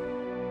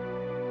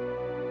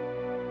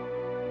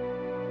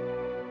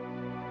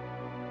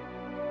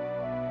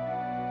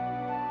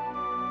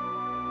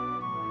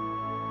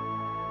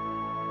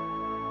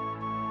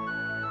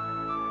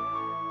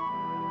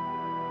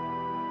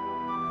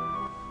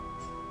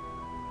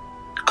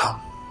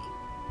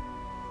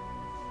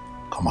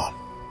 Come on.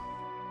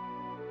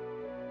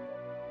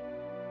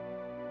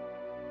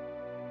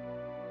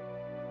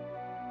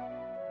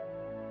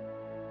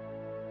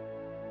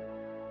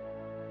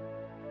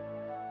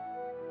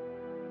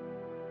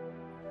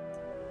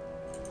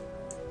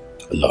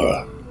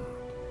 Laura,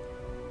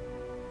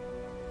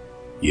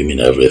 you mean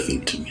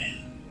everything to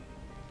me.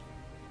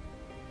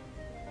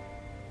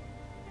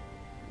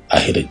 I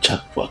hit a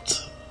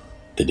jackpot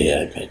the day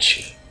I met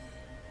you.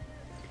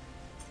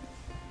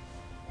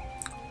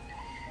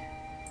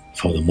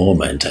 From the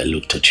moment I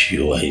looked at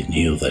you, I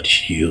knew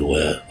that you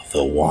were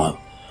the one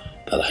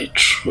that I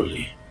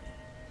truly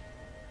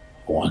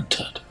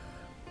wanted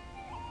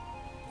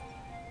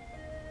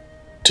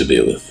to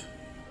be with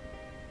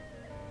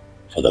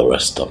for the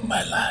rest of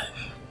my life.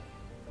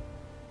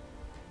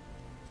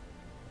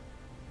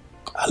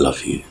 I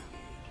love you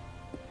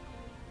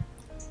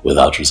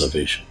without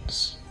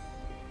reservations.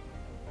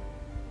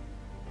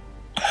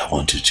 I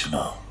want you to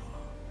know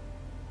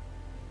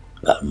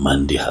that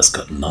Mandy has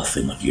got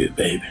nothing on you,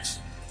 baby.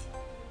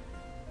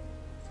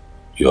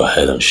 you're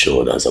head and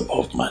shoulders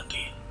above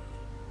Mandy.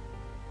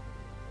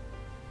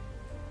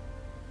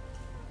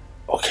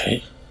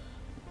 Okay?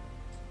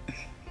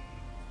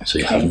 So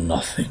you have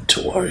nothing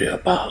to worry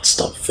about.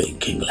 Stop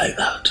thinking like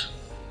that.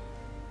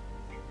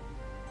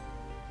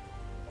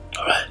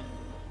 Alright?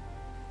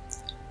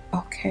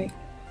 Okay.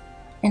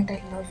 And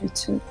I love you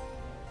too.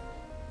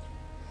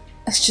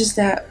 It's just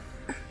that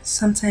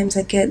sometimes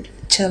I get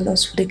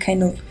jealous with the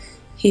kind of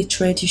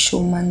hatred you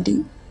show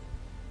Mandy.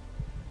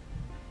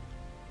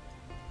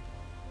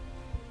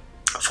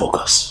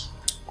 Focus.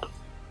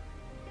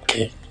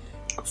 Okay?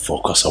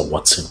 Focus on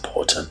what's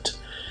important.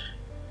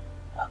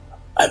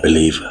 I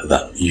believe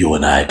that you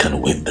and I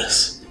can win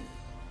this.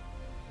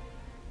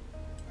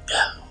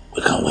 Yeah,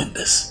 we can win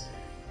this.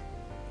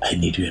 I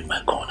need you in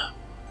my corner.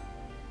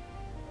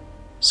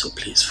 So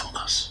please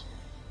focus.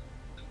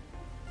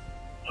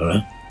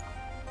 Alright?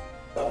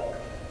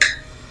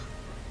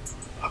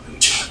 I'll be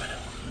with you in a minute.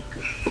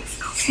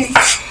 Okay.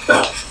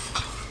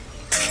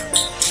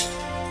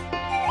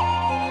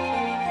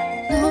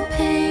 No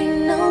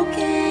pain, no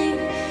gain.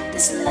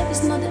 This life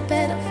is not a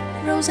bed of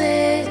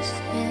roses.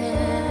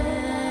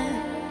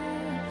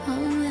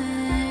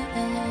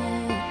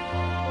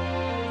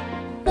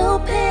 No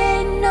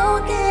pain, no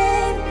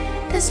gain.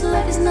 This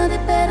life is not a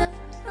bed of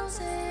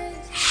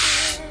roses.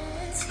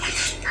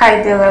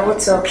 Hi Bella,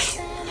 what's up?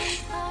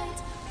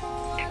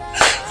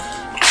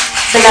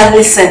 Bella,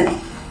 listen.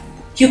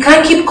 You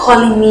can't keep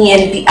calling me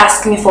and be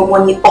asking me for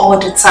money all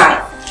the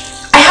time.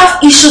 I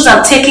have issues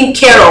I'm taking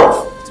care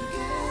of.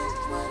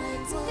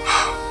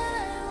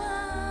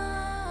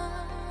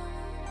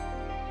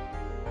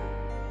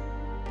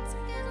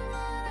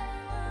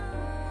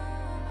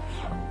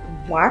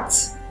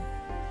 What?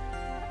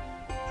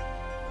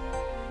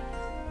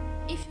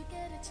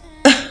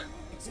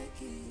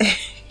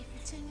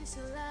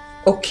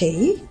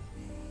 Okay.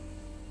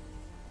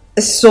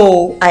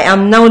 So I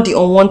am now the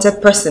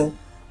unwanted person.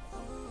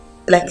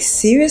 Like,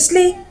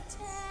 seriously?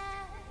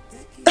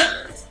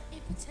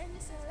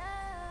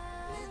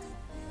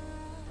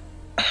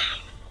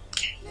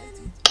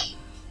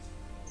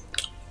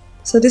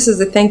 So this is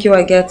the thank you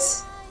I get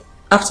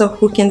after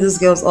hooking these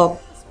girls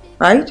up,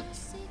 right?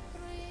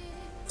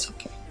 It's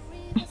okay.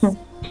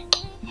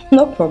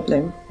 No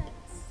problem.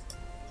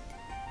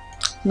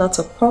 Not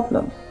a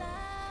problem.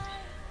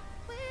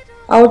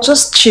 I'll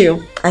just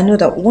chill. I know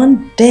that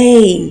one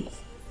day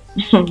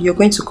you're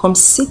going to come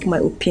seek my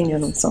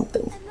opinion on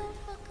something.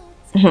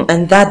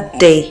 And that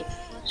day,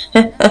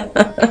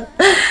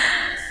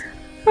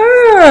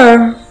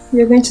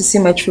 you're going to see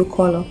my true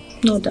color,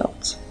 no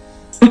doubt.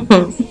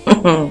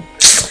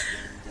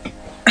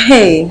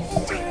 Hey,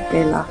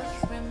 Bella.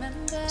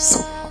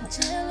 So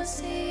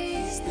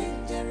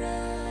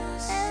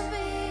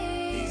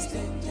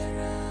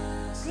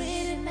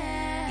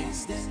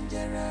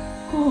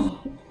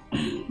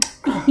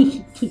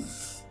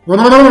No.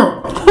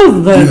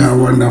 You are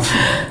wonderful.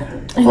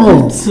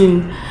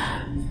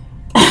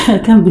 I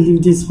can't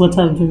believe this is what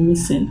I've been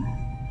missing.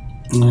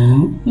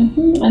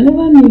 I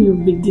never knew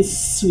you'd be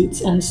this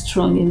sweet and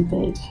strong in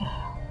bed.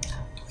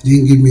 You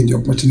didn't give me the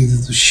opportunity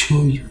to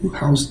show you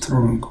how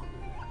strong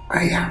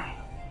I am.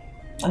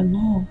 I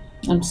know.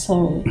 I'm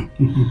sorry.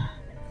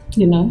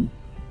 You know,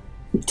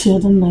 the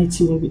other night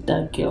you were with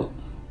that girl.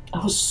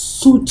 I was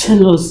so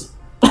jealous.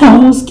 I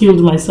almost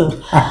killed myself.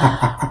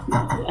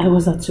 I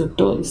was at your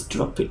door, it's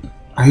dropping.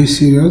 Are you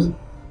serious?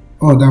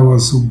 Oh, that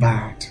was so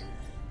bad.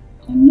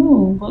 I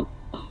know, but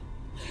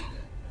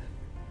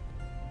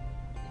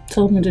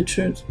tell me the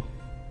truth.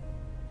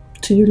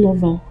 Do you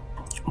love her?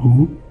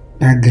 Oh,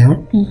 that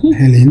girl?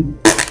 Helen?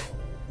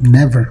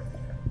 Never.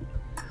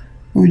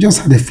 We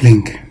just had a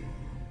fling.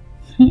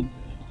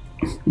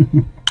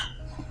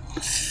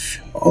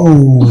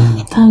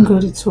 Oh. Thank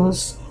God it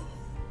was.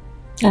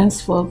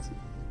 Henceforth,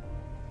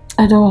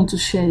 I don't want to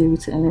share you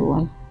with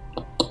anyone.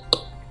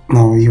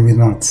 No, you will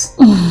not.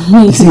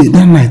 You see,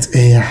 that night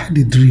I had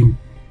a dream.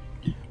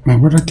 My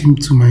brother came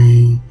to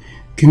me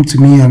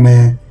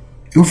and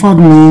he offered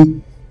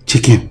me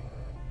chicken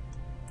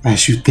I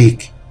should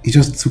take. He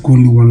just took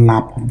only one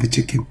lap of the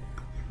chicken.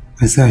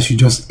 I said I should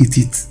just eat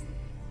it.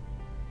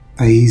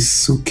 That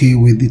he's okay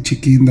with the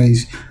chicken,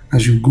 that I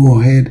should go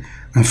ahead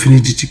and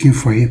finish the chicken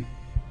for him.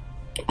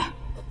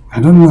 I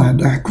don't know,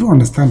 I couldn't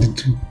understand the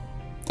dream.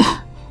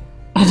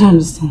 I don't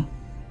understand.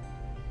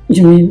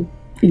 You mean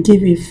he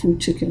gave you full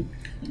chicken?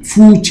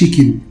 Full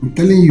chicken, I'm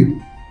telling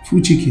you,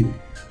 full chicken.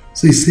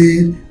 So he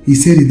said he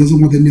doesn't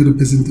want any other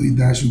person to eat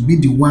that. I should be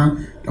the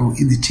one that will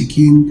eat the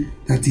chicken,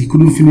 that he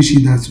couldn't finish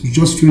it, that we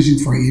just finish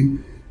it for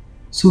him.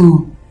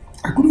 So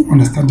I couldn't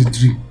understand the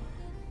dream.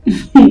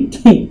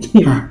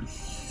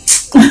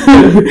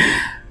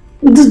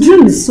 The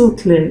dream is so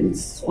clear,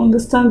 it's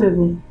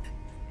understandable.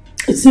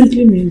 It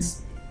simply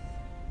means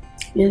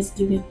yes,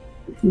 give it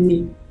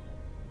me.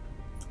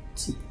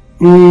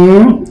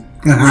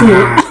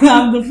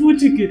 I'm the full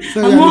chicken.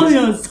 So I'm all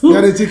yours. You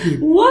are the chicken.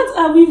 What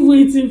are we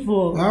waiting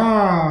for? Come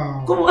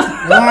on. Come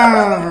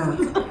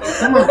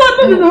on.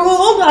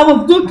 No, I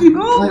was joking. Oh,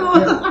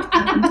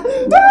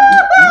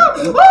 God.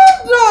 Hold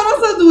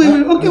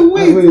on, okay,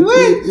 wait.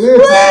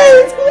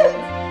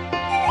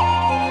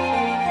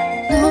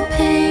 No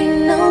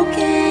pain, no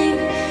gain.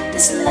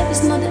 This life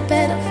is not a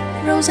bed of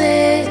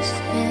roses.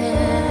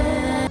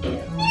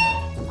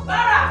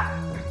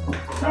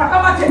 Sarah,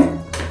 come back here.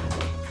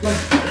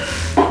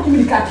 Give me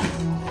the car key.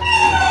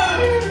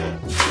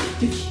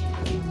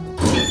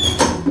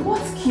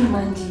 What key,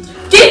 Mandy?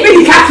 Give me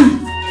the car key.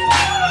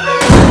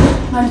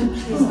 Mandy,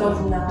 please, not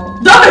now.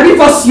 Don't make me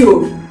force you.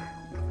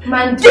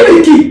 Mandy, give me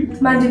the key.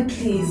 Mandy,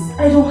 please.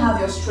 I don't have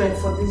your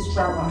strength for this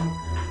drama.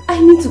 I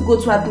need to go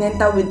to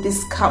Atlanta with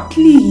this car,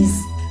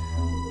 please.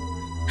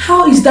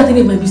 How is that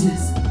any of my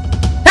business?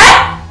 Hey!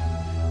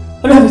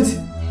 I don't have it.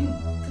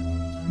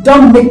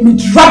 Don't make me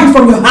drag it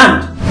from your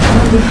hand.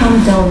 Mandy,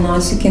 calm down now.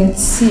 As you can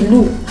see,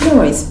 look,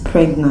 Laura is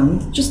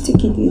pregnant. Just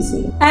take it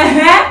easy.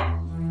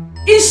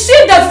 Is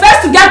she the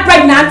first to get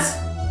pregnant?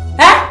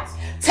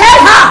 Tell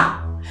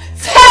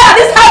her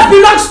this house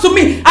belongs to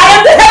me. I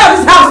am the head of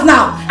this house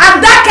now.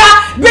 And that car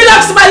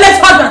belongs to my late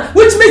husband,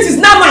 which means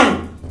it's not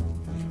mine.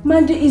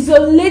 Mandy, is your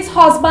late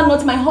husband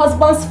not my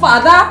husband's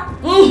father?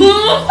 Why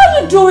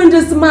are you doing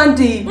this,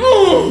 Mandy?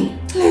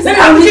 Please,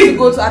 I need to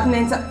go to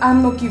Atlanta.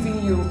 I'm not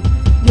giving you.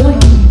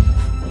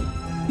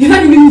 You're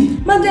not giving me?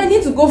 Mandy, I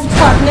need to go to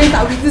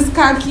Atlanta with this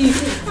car key.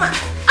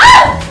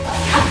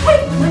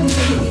 Wait, Mandy,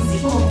 take it easy.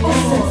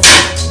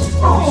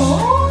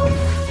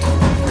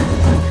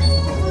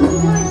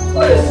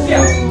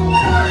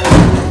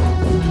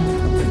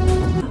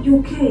 Are you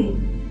okay?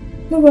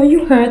 No, are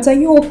you hurt? Are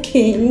you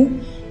okay?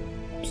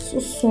 I'm so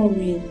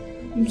sorry.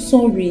 I'm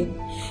sorry.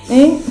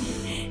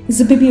 Is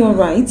the baby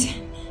alright?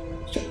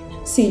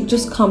 See,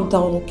 just calm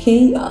down,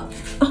 okay?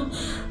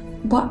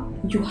 But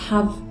you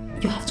have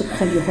to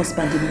call your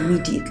husband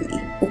immediately,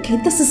 okay?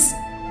 This is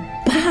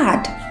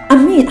bad. I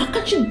mean, how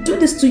can she do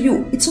this to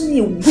you? It's only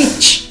a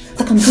witch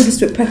that can do this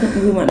to a pregnant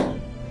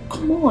woman.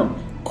 Come on,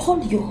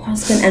 call your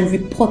husband and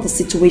report the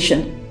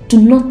situation. Do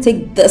not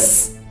take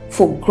this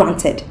for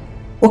granted,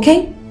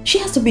 okay? She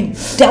has to be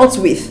dealt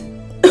with.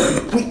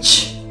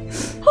 Witch.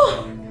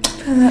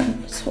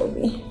 I'm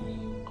sorry.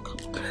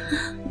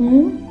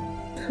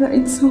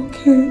 It's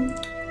okay.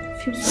 I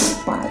feel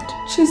so bad.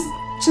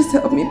 Just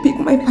help me pick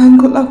my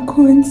bangle. I'll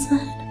go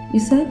inside. You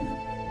said?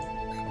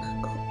 My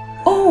bangle.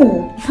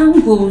 Oh,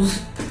 bangles.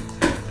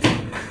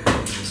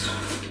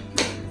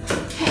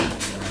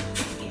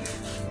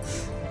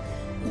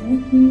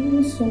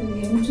 I'm sorry.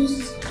 I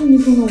don't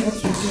even know what to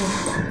do.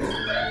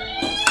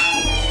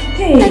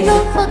 Hey. I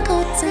don't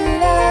forget to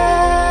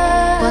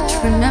love, but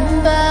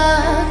remember,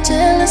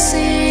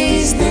 jealousy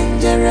is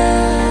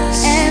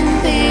dangerous. And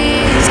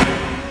these.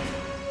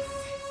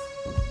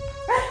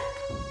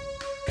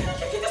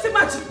 Just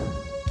imagine.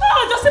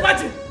 Oh, just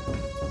imagine.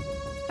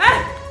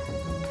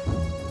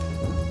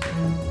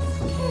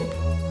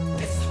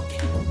 It's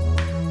okay.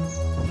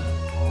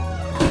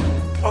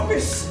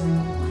 Rubbish.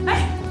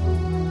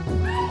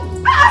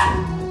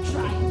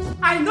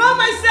 I know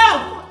myself.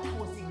 That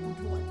was a good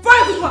one.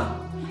 Very good one.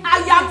 I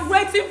am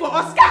waiting for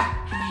Oscar.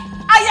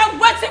 I am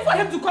waiting for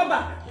him to come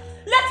back.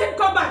 Let him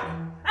come back.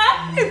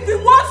 If he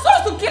wants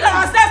us to kill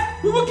ourselves,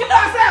 we will kill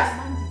ourselves.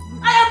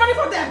 I am ready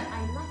for them.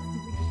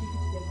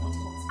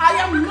 I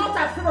am not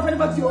afraid of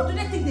anybody. What do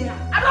they think they are?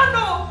 I don't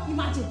know.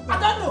 Imagine. I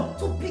don't know.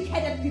 Two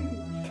big-headed people.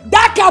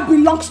 That car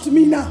belongs to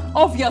me now.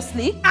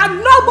 Obviously.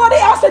 And nobody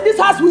else in this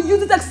house will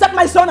use it except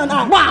my son and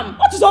I. Wham!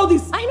 What is all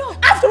this? I know.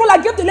 After all, I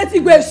gave the late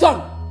Igwe a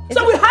son.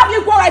 So we have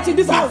equal rights in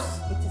this house.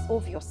 It is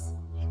obvious.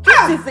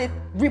 This is a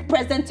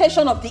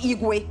representation of the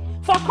Igwe.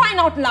 For crying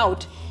out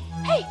loud.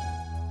 Hey,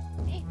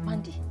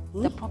 Mandy,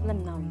 the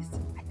problem now is,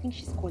 I think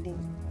she's calling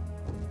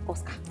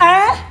Oscar.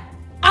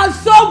 And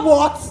so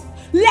what?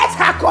 Let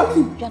her call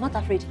him. You are not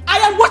afraid? I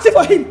am waiting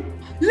for him.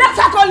 Let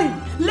her call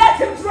him. Let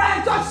him try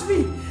and touch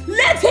me.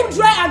 Let him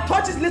try and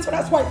touch his late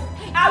father's wife.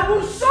 I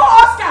will show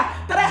Oscar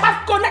that I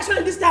have connection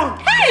in this town.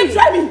 Hey,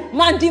 try me.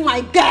 Mandy,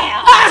 my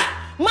girl.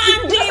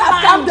 Mandy,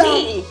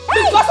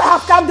 Because I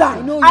have calmed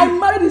down. I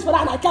married his father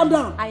and I calmed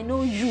down. I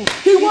know you.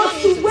 He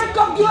wants to wake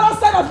up the other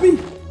side of me.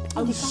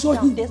 I will show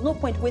him. There's no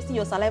point wasting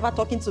your saliva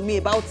talking to me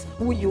about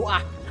who you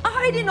are. I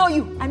already know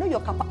you. I know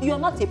you're you're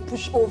not a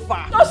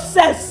pushover. No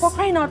sense. For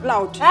crying out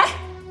loud.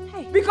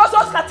 Because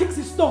Oscar thinks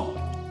he's strong.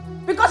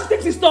 Because he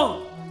thinks he's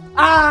strong.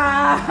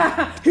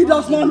 He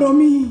does not know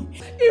me.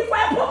 If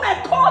I put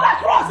my call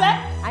across,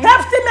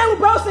 hefty men will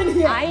bounce in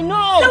here. I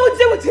know. They will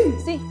deal with him.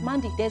 See,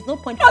 Mandy, there's no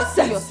point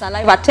wasting your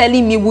saliva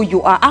telling me who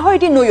you are. I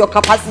already know your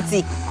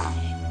capacity.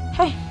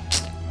 Hey,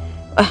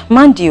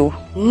 Mandy,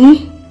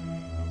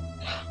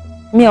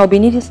 me, I'll be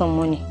needing some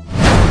money.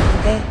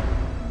 Okay?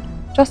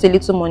 Just a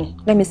little money.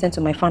 Let me send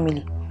to my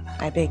family.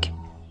 I beg.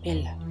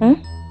 Bella,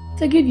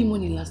 I gave you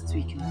money last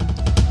week.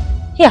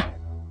 Here.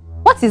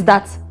 What is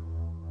that?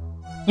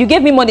 You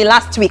gave me money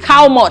last week.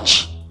 How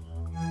much?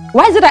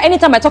 Why is it that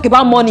anytime I talk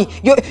about money,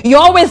 you're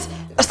always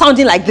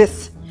sounding like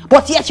this?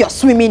 But yet you're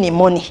swimming in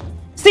money.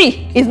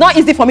 See, it's not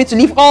easy for me to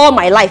live all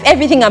my life.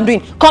 Everything I'm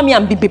doing, come here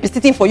and be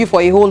babysitting for you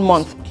for a whole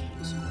month.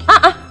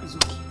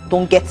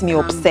 Don't get me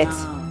upset.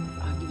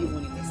 I'll give you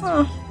money next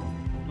week.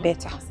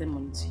 Better. I'll send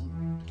money to you.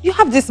 You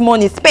have this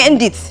money,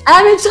 spend it.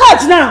 I am in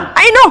charge now.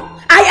 I know.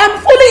 I am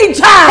fully in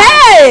charge.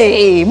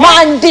 Hey,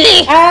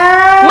 Mandy.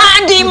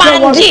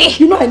 Mandy.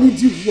 You know I need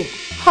you here.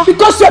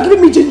 Because you are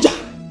giving me ginger.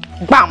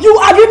 Bam. You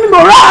are giving me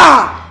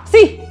morale.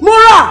 See,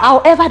 morale.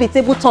 However the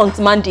table turns,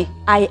 Mandy,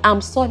 I am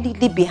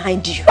solidly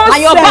behind you. Nonsense.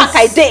 On your back,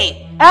 I dare.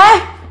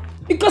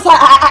 Because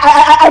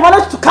I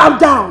managed to calm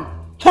down.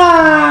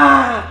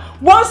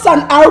 Once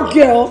an arrow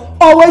girl,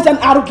 always an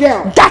arrow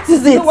girl. That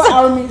is it. You know what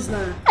arrow means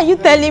now? Are you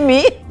telling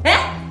me?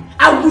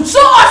 I will show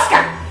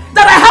Oscar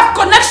that I have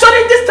connection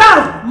in this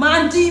town.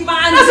 Mandy.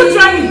 Listen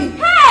to me.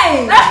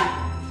 Hey.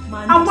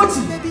 I'm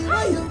watching.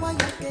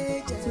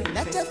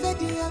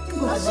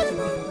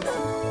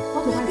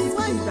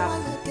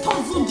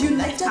 Told you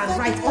left and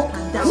right, up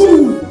and down.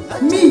 Who?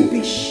 Me,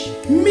 bitch.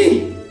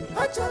 Me,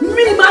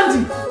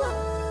 Mandy.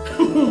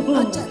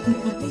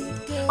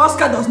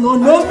 Oscar does not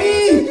know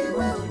me.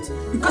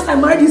 Because I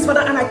married his father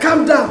and I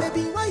calmed down.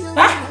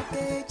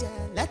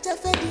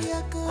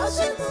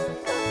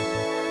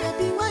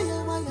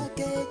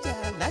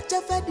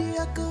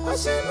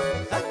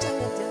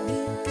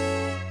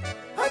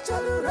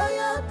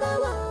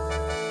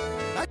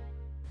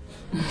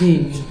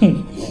 Babe,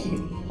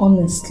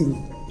 honestly,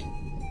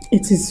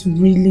 it is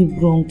really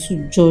wrong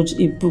to judge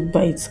a book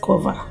by its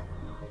cover.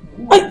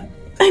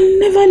 I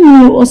never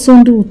knew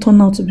Osondu would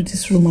turn out to be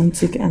this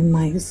romantic and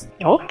nice.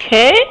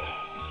 Okay.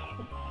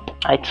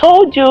 I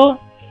told you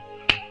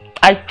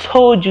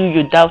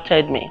you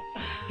doubted me.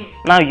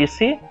 Now you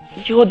see,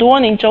 you're the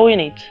one enjoying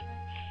it.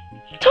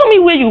 Tell me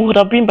where you would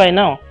have been by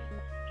now.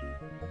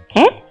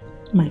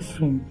 My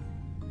friend,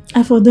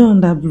 I fell down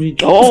on that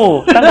bridge.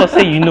 Oh, thank God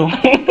say you know.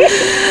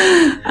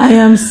 I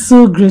am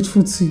so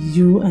grateful to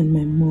you and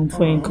my mom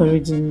for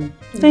encouraging me.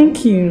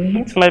 Thank you.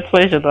 It's my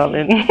pleasure,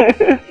 darling.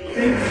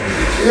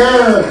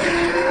 Yeah.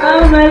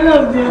 Oh, my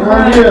love, dear.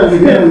 I'm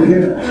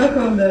here.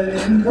 Welcome,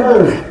 darling.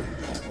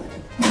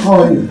 How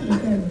are you?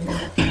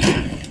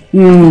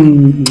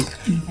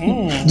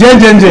 Jen.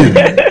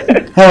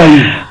 How are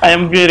you? I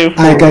am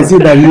beautiful. I can see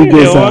that you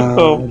guys are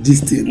welcome.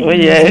 distant. Oh,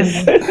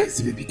 yes.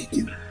 Nice baby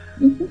kicking.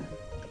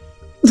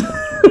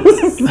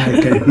 I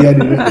can hear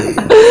the baby.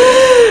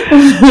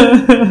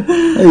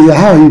 Hey,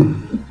 how are you?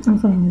 I'm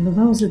fine, love.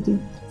 How was your day?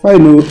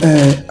 Fine.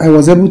 I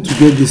was able to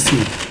get this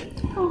thing.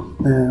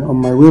 On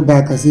my way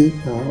back, I said,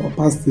 I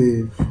passed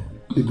the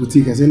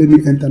boutique. I said, let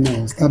me enter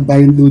now. Start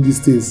buying all these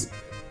things.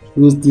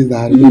 Those things that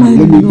are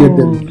let me get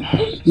them.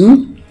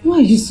 Why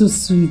are you so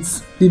sweet?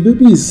 The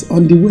baby is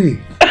on the way.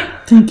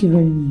 Thank you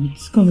very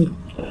much. Come here.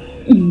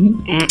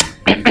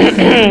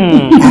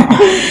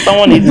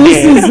 Someone is This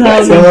here. is how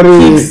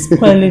you keep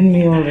spoiling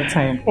me all the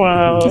time.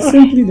 Wow. It's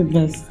simply the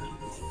best.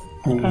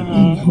 Are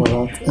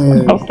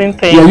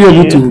you you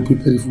able to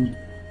prepare the food?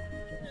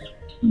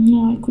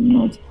 No, I could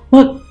not.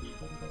 What?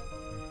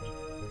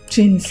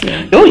 Jane is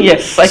here. Oh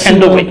yes, I can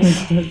do it.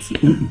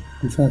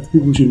 In fact,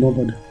 people should know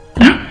bother.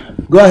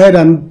 Go ahead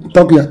and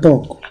talk your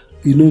talk.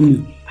 You know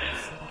me.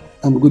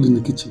 I'm good in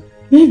the kitchen.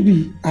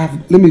 Maybe.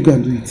 Let me go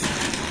and do it.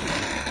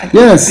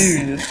 Yes.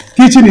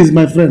 Kitchen is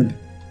my friend.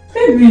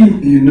 Maybe.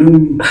 You know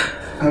me.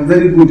 I'm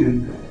very good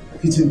in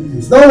kitchen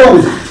things. Don't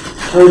worry.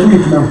 I'll do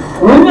it now.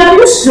 Are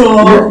you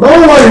sure? Yeah,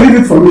 don't worry, leave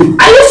it for me.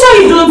 Are you sure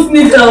you don't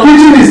need help?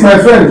 Kitchen is my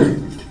friend.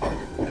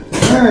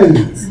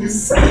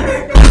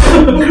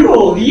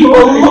 Oh, you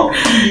are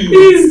lucky.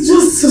 He's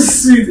just so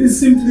sweet. It's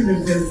simply the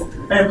best.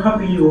 I'm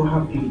happy you're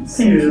happy.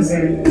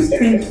 Seriously.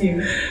 Thank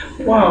you.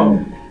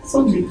 Wow.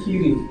 Such a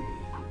cutie.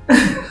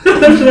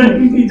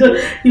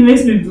 He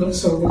makes me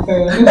blush all the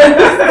time.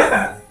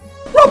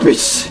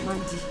 Rubbish!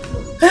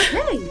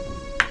 Hey!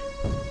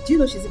 Do you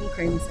know she's even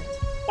crying inside?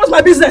 What's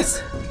my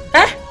business?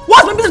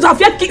 What's my business to have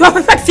your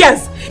perfect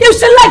tears? If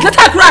she likes, let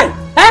her cry.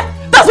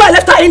 That's why I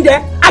left her in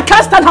there. I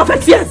can't stand her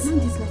perfect tears.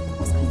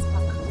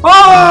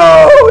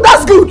 Oh,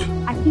 that's good.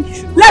 I think you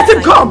should let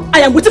him come. I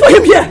am waiting for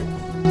him here.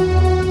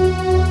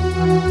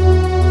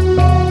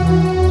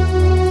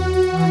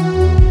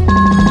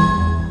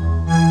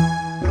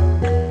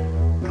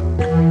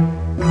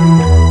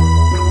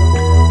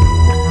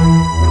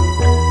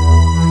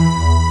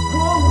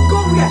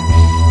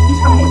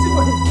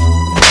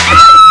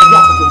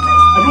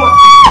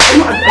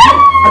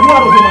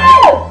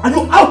 Are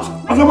you out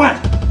of your mind?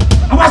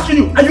 I'm asking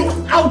you, are you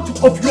out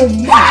of your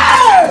mind?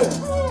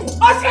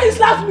 Oscar, you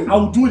slapped me. I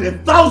will do it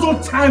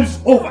 1,000 times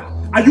over.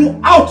 Are you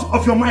out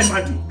of your mind,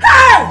 Mandy?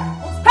 Hey!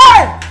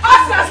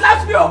 Oscar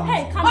slapped me.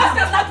 Hey, come on.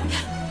 Oscar slapped me.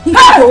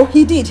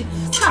 He did.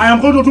 I am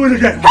going to do it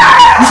again.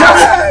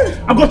 Hey!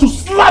 I'm going to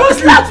slap you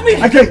slapped me.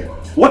 again.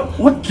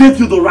 What gave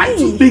you the right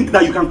to think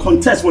that you can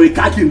contest for a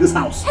car key in this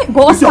house? Hey,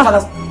 but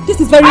Oscar, this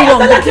is very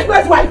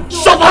wrong.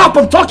 Shut up,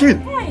 I'm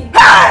talking.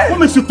 Hey! What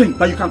makes you think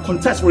that you can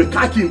contest for a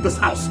car key in this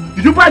house?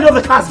 Did you buy the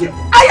other cars here?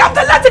 I am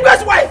the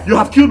Latin's wife. You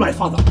have killed my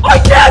father.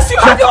 Oh yes, you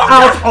have Get your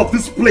out uncle. of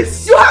this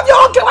place. You have your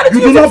uncle. Why did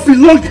You do not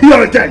belong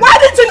here again. Why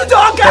didn't you do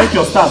uncle? Thank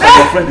your staff that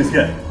your friend is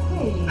here.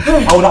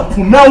 I would have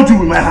pummeled you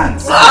with my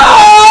hands.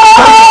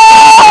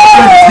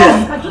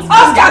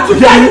 Oscar,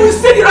 today you will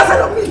see the other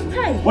side of me.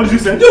 What did you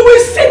say? You will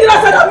see the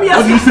other side of me.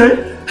 What did you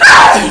say?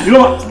 You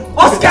know what?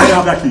 Oscar! Let me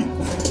have that key.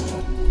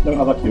 Let me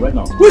have that key right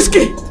now.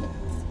 Whiskey!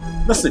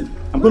 Listen,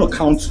 I'm going to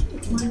count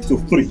to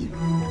 3.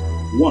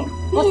 1.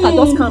 Oscar,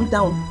 just calm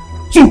down.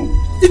 2.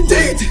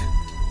 Indeed!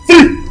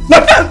 3.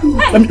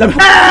 Let me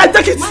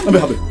take it! Let me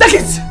have it. Take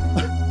it!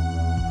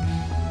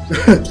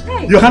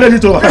 You handed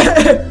it over.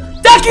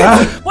 Take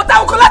it! But I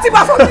will collect it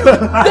back from you!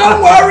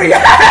 Don't worry!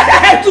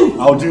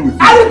 I'll deal with you.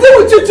 I will deal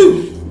with you too!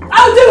 I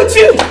will deal with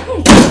you!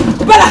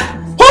 Bella,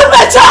 hold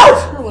my child!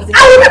 I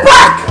will be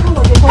back!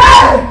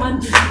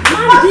 Mandy!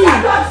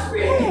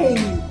 Hey!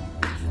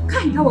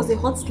 Kai, that was a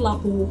hot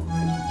slap.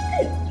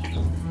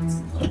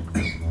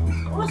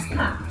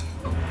 Oscar!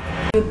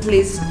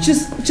 Please,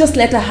 just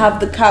let her have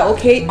the car,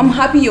 okay? I'm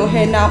happy you're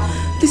here now.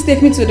 Please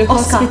take me to the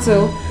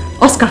hospital.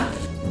 Oscar,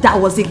 that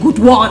was a good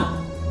one.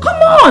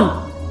 Come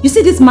on! You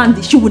see this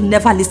Mandy, she would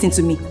never listen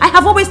to me. I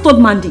have always told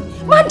Mandy,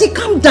 Mandy,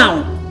 calm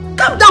down.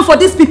 Calm down for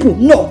these people.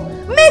 No.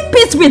 Make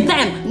peace with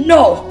them.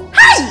 No.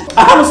 Hey!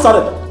 I haven't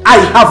started. I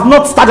have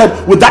not started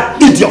with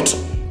that idiot.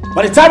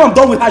 By the time I'm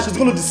done with her, she's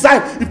going to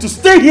decide if to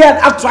stay here and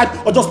act right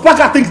or just pack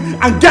her things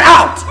and get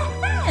out.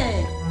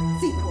 Hey.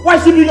 See, why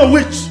is she being a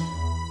witch?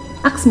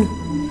 Ask me.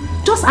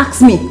 Just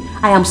ask me.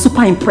 I am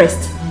super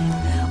impressed.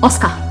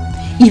 Oscar,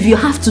 if you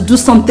have to do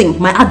something,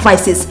 my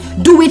advice is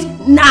do it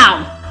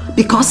now.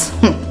 Because,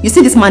 you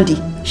see this Mandy,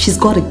 she's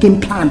got a game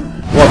plan.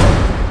 What?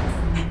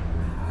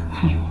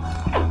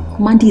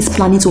 Mandy is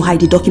planning to hide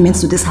the documents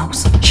to this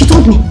house. She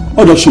told me.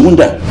 Oh no, she won't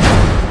dare.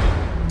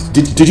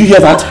 Did you hear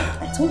that?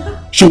 I told her.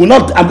 She will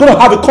not. I'm going to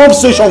have a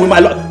conversation with my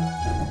lawyer.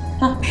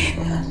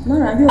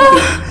 Laura, are you okay?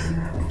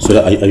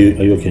 So are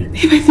you okay?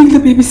 Babe, I think the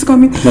baby's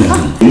coming. No.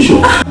 Are you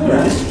sure?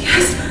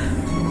 Yes.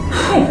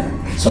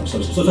 Sorry. I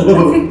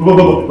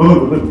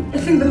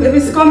think the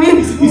baby's coming.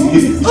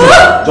 Easy.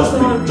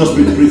 Just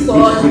breathe.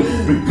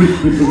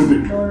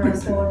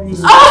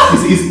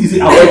 Easy.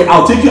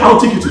 I'll take you to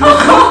the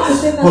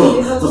hospital. Hold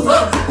on. Just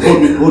hold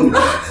me.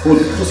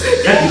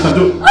 Yeah, you can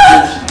do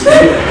it.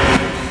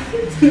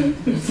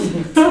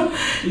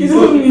 You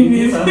don't need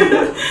this.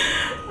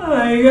 Oh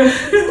my God.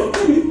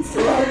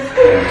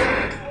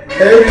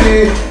 Hey.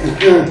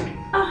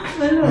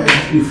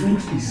 The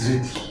food is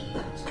ready.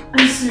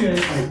 I'm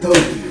serious. I told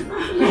you.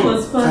 That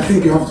was fun. I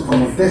think you have to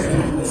come and test it.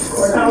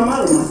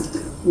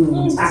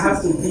 I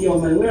have to be on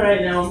my way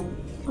right now.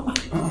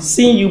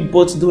 Seeing you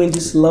both doing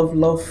this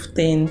love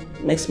thing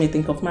makes me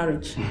think of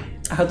marriage.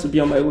 I have to be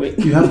on my way.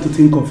 You have to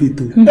think of it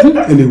too.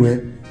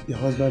 Anyway, your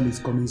husband is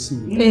coming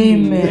soon.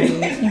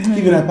 Amen.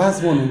 Even I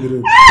passed one on the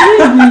road.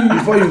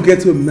 Before you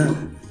get home now,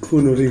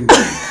 phone will ring.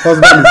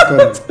 Husband is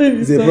coming.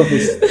 It's a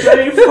prophecy.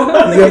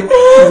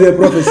 It's a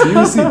prophecy.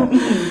 You see.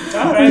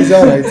 It's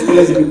alright.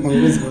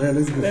 Let's go.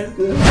 Let's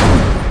go.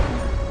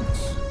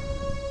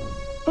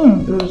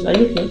 Rose, are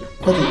you okay?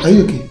 Are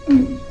you okay?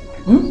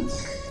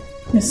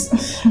 Yes,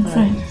 I'm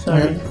fine.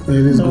 Sorry.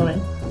 Let's go. Alright.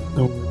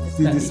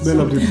 See the smell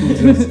of the food.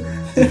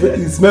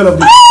 The smell of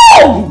the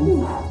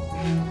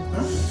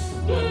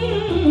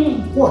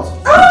What?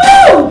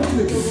 Ow!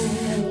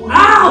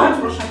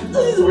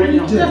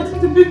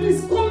 The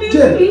baby's coming.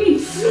 Jen,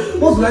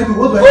 what do I do?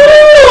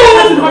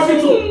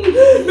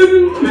 Baby,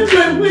 make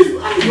my waist.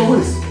 Your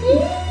waist?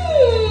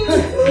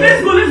 Let's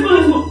go.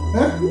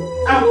 Huh?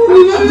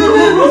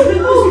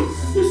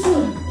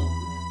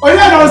 Oh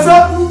yeah, no, sir.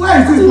 Where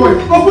is this boy?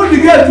 Open the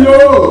gate, yo.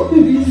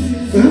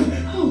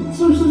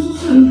 Sorry.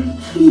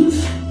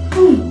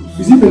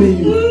 Is he telling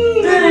you?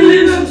 Let me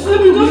just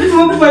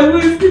remove my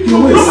waist. Your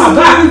waist? Come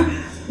back.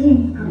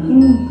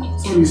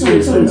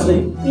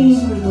 Sorry.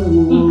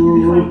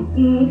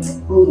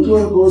 Oh,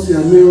 12 goes here,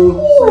 Leo.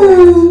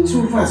 So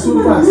fast. Sorry.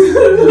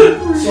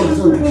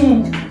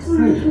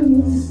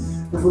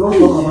 If we don't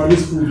talk about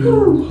this food,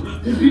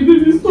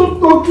 Baby, stop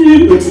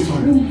talking. It's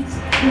fine.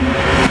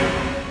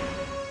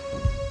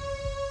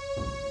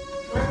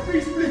 My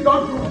priest, please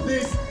don't do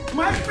this.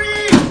 My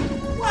priest!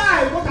 Why?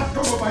 What has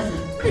come over you?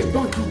 Please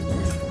don't do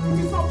this. It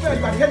is not fair.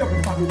 You are the head of the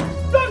family.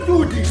 Don't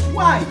do this.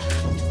 Why?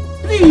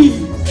 Please.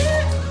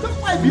 Don't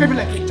why behaving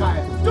like a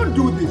child. Don't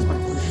do this, my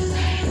friend.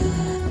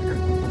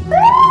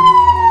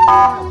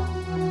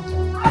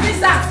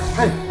 Officer!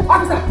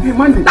 Hey,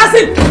 Mandy. That's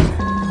it!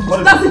 What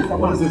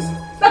is this?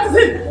 That is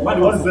it! What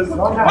is this?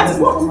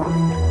 What?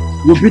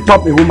 You beat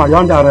up a woman, you're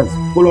under arrest.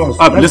 Follow us.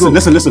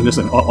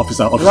 Listen,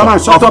 officer.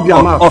 Shut up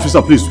your mouth.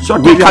 Officer, please.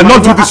 We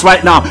cannot do this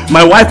right now.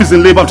 My wife is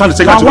in labor. I'm trying to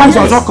take her to Your wife the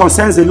does not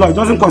concern the law. It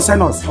doesn't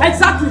concern us.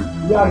 Exactly.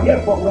 We are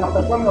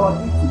performing our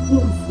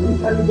duty. We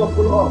tell you to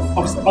follow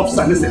us.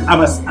 Officer, listen.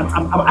 I'm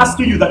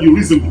asking you that you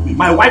reason with me.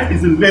 My wife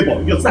is in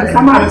labor. You're saying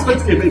I'm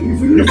expecting a baby.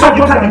 You can't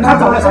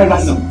arrest her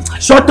right now.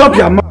 Shut up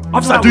your mouth.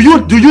 Officer, do you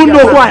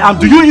know who I am?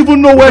 Do you even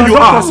know where you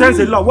are? That does not concern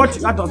the law. What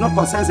that does not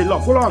concern the law.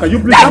 Follow us. Can you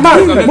please come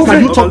out? Can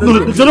you talk? No.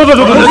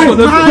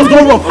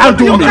 Don't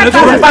handle me.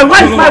 My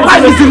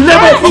wife is in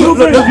labor.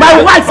 My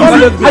wife is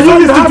in. Are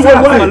you listening to my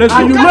wife?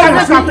 And you know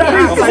that's not my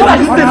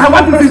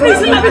wife is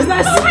in.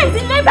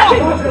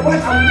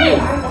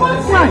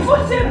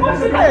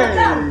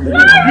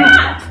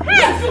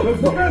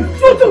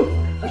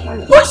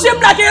 Push him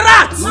like a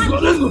rat!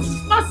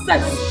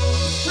 Nonsense!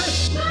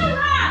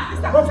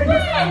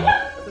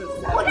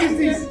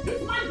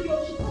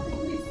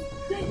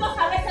 just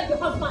arrested your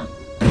husband.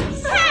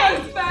 Hey!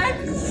 Husband!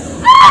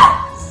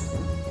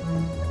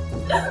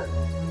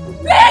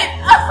 Babe!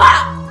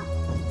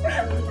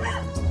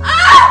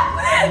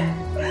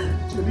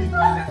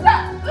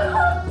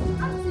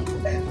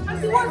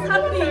 Auntie, what's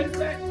happening?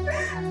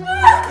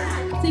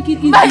 Take it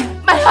easy.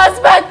 My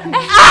husband!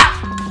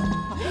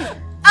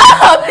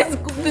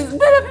 Please,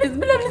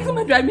 please, come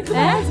and drive me to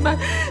my husband.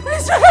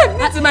 Please drive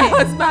me to my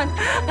husband.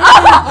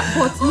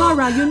 But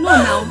Nora, you know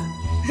now,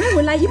 where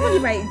will I, even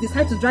if I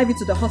decide to drive you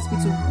to the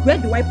hospital, where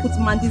do I put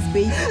Mandy's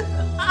baby?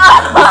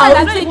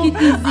 Take it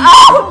easy. You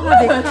don't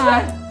have a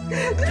car.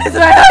 This is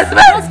my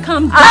husband. Just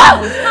calm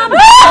down. Calm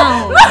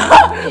down.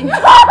 My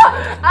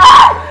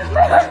husband.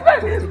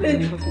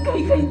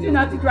 Can you do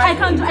not to drive? I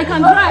can drive. I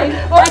can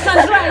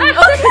drive.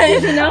 Okay. Take it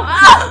easy now.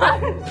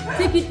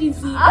 Take it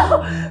easy. My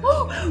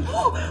husband.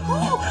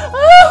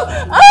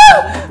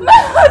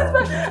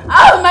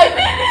 My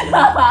baby.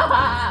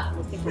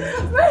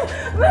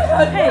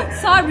 Hey,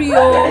 sorry,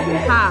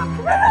 ha.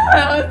 My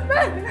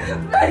husband.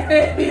 My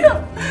baby.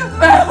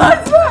 My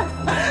husband.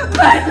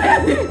 My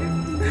baby.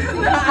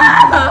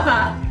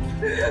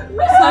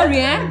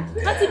 Sorry,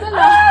 Auntie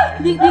Bella,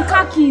 the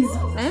car keys,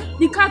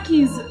 The car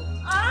keys.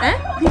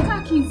 The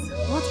car keys.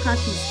 What car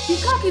keys? The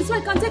car keys, so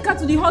I can take her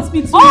to the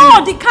hospital.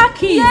 Oh, the car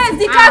keys. Yes,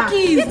 the car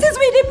keys. It is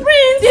with the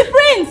prince. The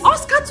prince.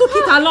 Oscar took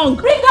it along.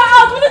 Bring her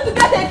out. We need to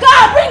get a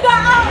car. Bring her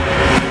out.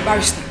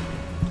 Barrister,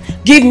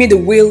 give me the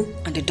will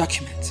and the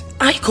document.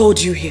 I called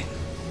you here.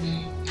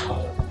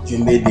 You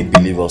made me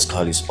believe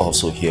Oscar is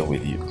also here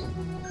with you.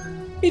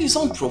 It is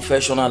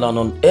unprofessional and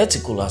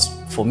unethical as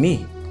for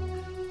me,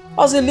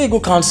 as a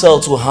legal counsel,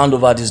 to hand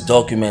over this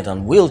document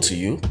and will to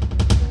you.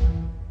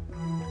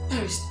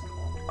 Barrister,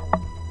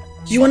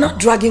 you are not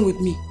dragging with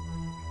me.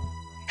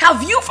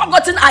 Have you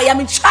forgotten I am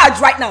in charge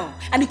right now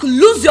and you could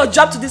lose your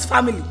job to this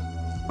family?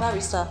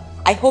 Barrister,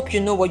 I hope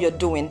you know what you're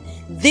doing.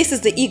 This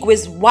is the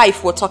Igwe's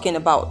wife we're talking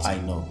about. I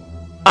know.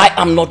 I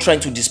am not trying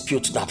to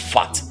dispute that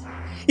fact.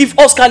 If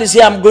Oscar is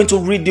here, I'm going to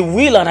read the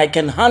will and I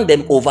can hand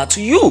them over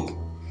to you.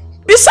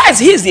 Besides,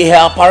 he is the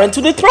heir apparent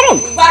to the throne.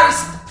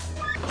 Barrister.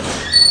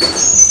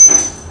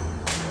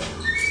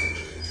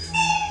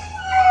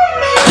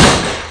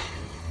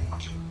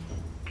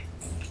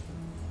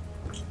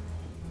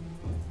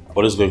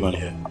 What is going on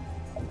here?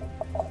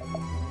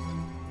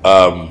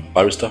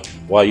 Barrister,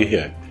 why are you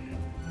here?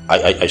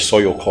 I saw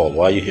your call.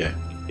 Why are you here?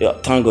 Yeah,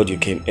 thank God you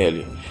came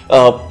early.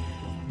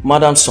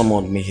 Madam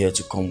summoned me here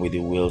to come with the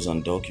wills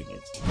and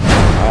documents.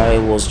 I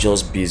was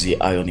just busy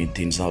ironing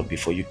things out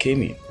before you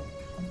came in.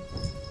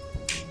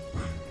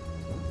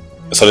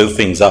 I sorted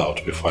things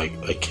out before I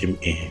came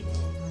in.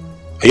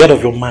 Are you out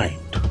of your mind?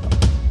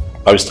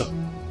 Barrister,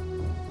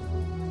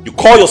 you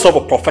call yourself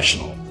a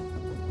professional.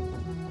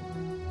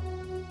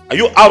 Are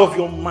you out of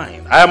your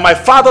mind? I am my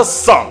father's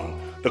son,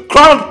 the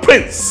crown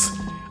prince,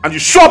 and you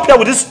show up here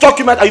with this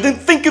document and you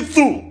didn't think it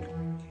through.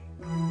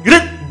 You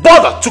didn't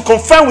bother to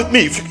confirm with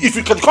me if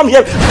you can come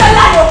here. It's a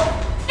lie!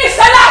 It's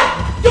a lie!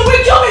 You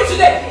will kill me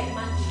today!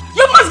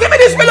 You must give me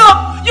this will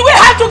up! You will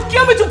have to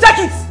kill me to take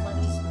it!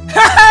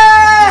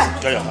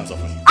 Get your hands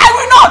off me. I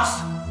will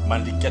not!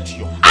 Mandy, get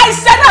your... I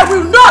said I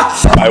will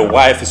not! My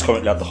wife is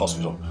currently at the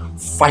hospital,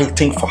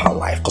 fighting for her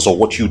life because of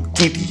what you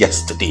did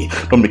yesterday.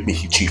 Don't make me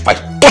hit you. If I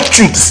touch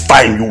you this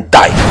time, you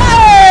die.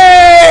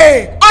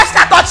 Hey!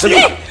 Oscar touched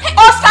me!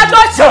 Oscar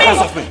touched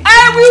me!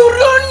 I will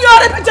ruin your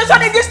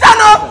reputation in this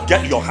town!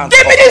 Get your hands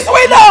Give off me this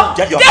will!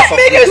 Get your Give hands off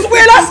me this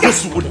will, Oscar!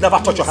 This would never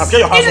touch your hands. Get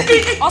your hands off me.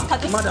 Oscar,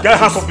 just... Get your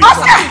hands off me.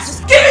 Oscar!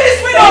 Give me this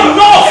will!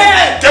 No!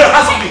 Get your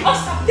hands off me.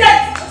 Oscar,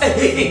 get!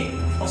 Hey!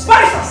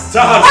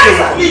 Barrister!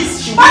 Barrister,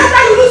 please!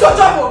 Barrister, you lose your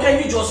job! Can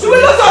you just... You will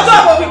lose your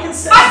job! We can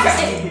say...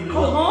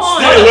 Come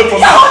on! Stay away from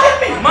me! You're holding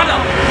me! Madam!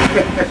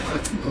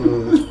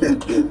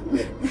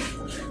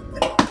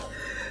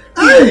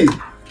 Hey!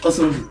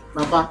 Awesome,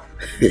 Papa.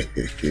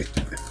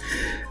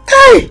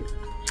 Hey!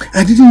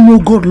 I didn't know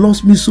God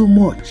loves me so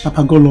much.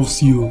 Papa, God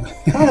loves you.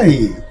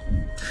 Hey!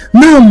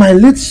 Now my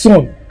late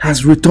son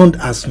has returned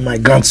as my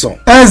grandson.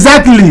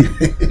 Exactly!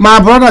 My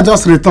brother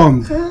just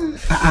returned.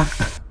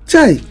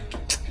 Chai!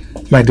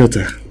 My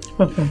daughter.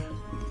 Papa.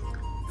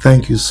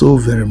 Thank you so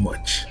very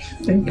much.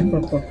 Thank you,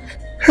 Papa.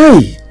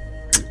 Hey!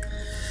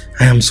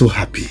 I am so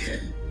happy.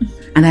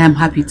 And I am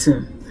happy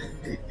too.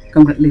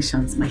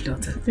 Congratulations, my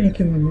daughter. Thank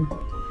you, Mama.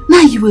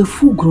 Now you are a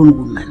full-grown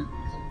woman.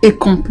 A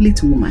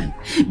complete woman.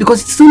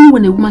 Because it's only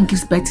when a woman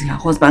gives birth in her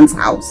husband's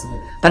house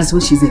that is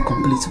when she's a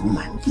complete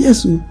woman.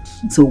 Yes, sir.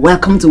 So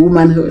welcome to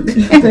womanhood.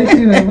 Thank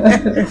you, Mama.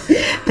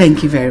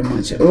 Thank you very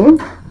much. Oh.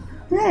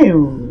 Hey.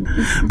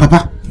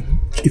 Papa,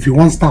 if you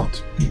want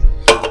stout,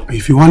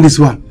 if you want this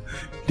one,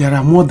 there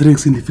are more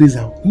drinks in the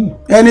freezer.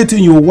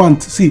 Anything you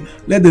want, see,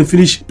 let them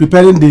finish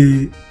preparing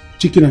the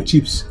chicken and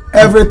chips.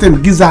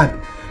 Everything, gizzard.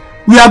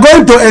 We are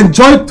going to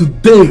enjoy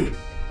today.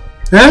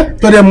 To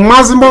the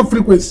maximum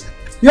frequency.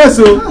 Yes,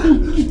 sir.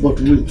 But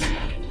wait.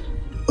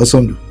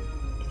 Osondu,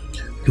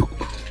 look,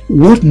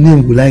 what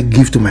name will I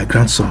give to my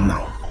grandson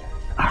now?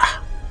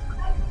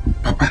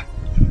 Papa,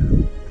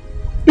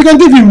 you can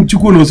give him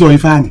Chukwuno so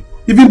Ifani,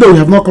 even though we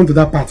have not come to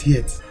that part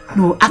yet.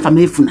 No,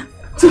 Afamefuna.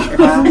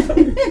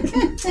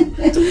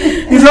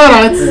 It's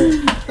alright.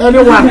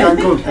 Anyone can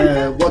go.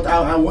 But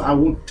I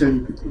won't tell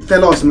you.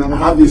 Tell us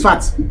now. In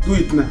fact, do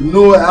it now.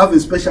 No, I have a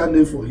special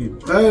name for him.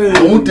 Hey.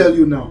 I won't tell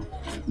you now.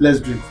 Let's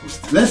drink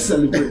first. Let's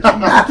celebrate. Drink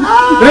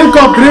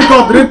up.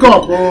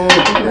 Oh,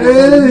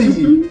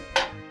 hey.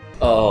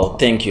 Oh,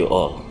 thank you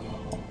all.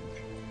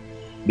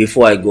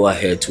 Before I go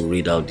ahead to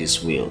read out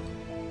this will,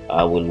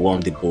 I will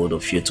want the both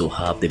of you to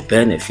have the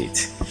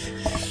benefit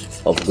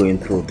of going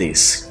through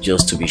this,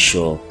 just to be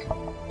sure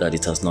that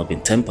it has not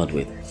been tampered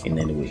with in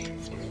any way.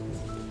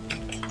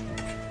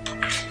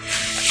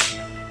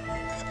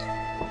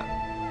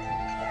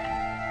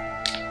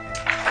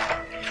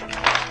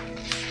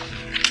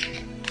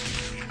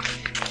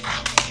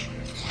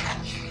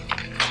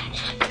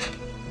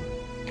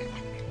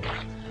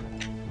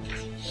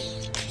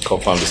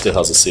 Confirm it still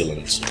has a seal on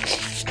it.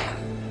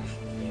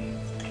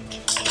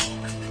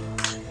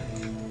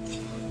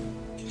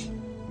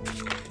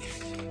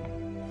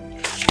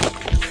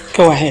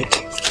 Go ahead.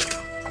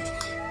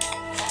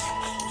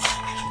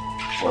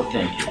 Well,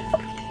 thank you.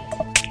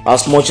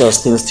 As much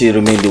as things still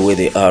remain the way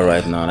they are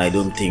right now, I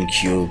don't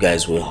think you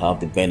guys will have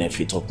the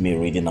benefit of me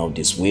reading out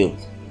this will.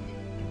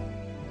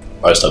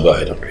 Barrister, go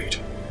ahead and read.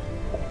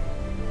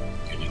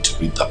 You need to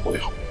read that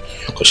will,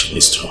 because she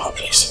needs to know her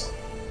place.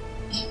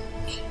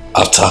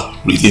 After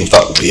reading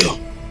that will,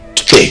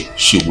 today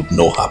she would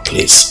know her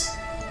place.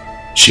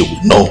 She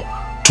would know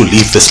to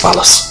leave this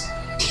palace.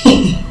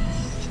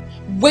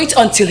 Wait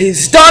until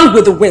he's done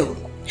with the will.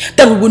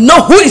 Then we will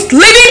know who is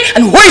leaving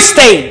and who is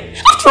staying.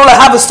 After all, I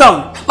have a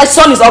son. My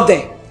son is up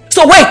there.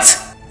 So wait.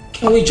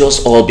 Can we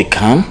just all be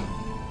calm?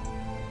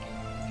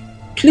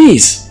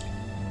 Please.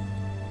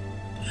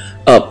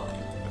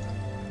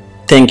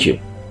 Thank you.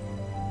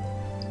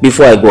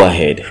 Before I go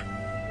ahead,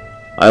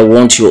 I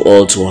want you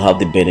all to have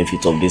the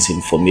benefit of this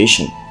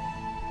information,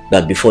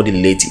 that before the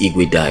late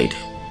Igwe died,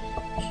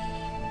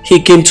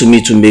 he came to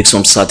me to make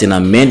some certain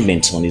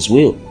amendments on his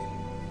will.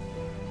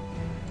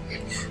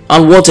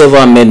 And whatever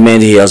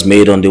amendment he has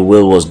made on the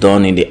will was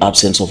done in the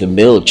absence of a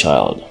male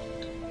child.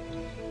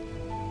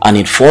 And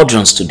in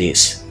furtherance to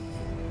this,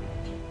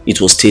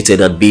 it was stated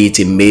that be it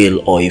a male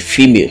or a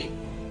female,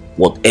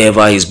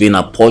 whatever is being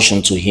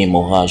apportioned to him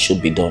or her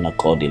should be done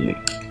accordingly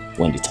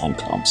when the time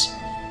comes.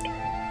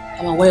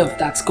 I'm aware of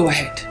that. Go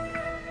ahead.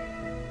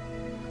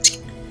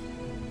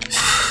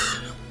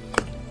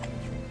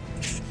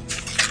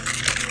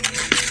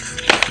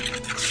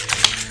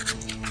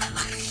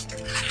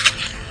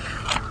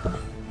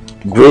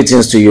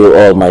 Greetings to you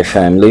all, my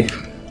family,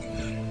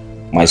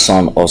 my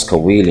son Oscar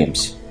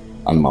Williams,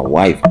 and my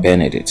wife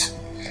Benedict,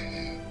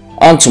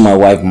 and to my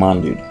wife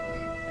Mandu,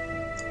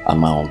 and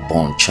my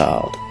unborn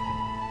child.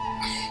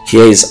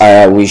 Here is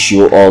I wish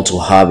you all to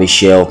have a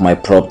share of my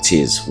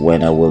properties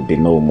when I will be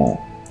no more.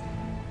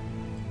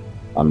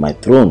 On my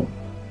throne,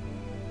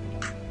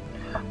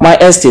 my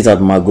estate at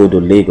Magodo,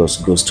 Lagos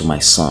goes to my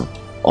son,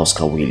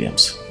 Oscar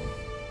Williams.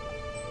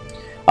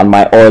 And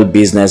my oil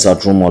business at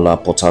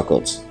Rumola, Port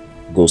Harcourt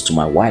goes to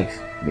my wife,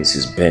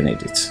 Mrs.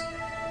 Benedict.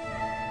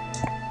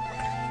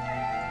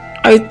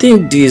 I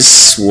think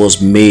this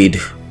was made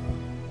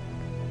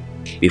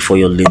before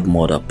your late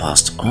mother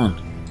passed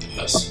on.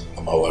 Yes,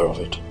 I'm aware of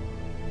it.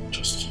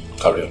 Just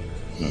carry on.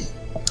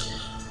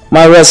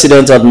 My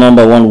residence at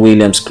number 1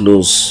 Williams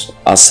Close,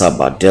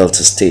 Asaba,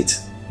 Delta State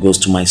goes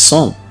to my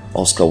son,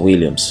 Oscar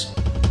Williams.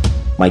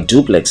 My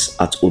duplex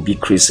at Obi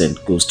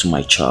Crescent goes to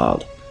my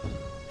child,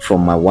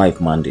 from my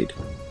wife Mandate,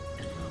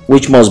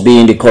 which must be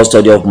in the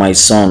custody of my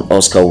son,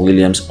 Oscar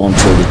Williams,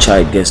 until the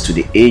child gets to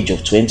the age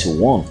of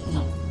 21,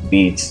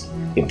 be it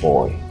a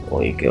boy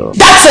or a girl.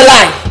 That's a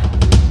lie!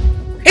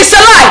 It's a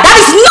lie! That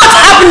is not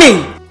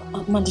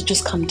happening! Mandy,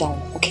 just calm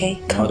down, okay?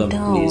 Calm Madam,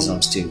 down. please,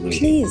 I'm still waiting.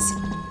 Please.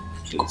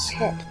 Go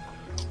ahead.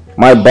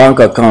 My bank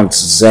account,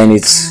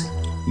 Zenith,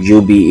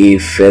 UBA,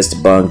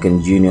 First Bank,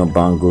 and Union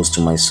Bank goes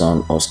to my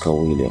son, Oscar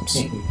Williams.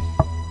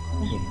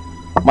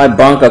 My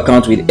bank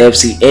account with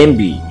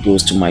FCMB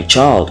goes to my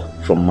child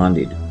from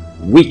Mandate,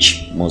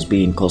 which must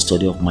be in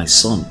custody of my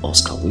son,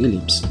 Oscar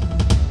Williams.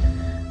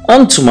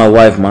 And to my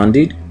wife,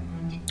 Mandate,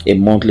 a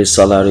monthly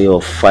salary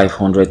of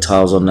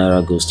 500,000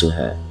 naira goes to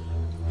her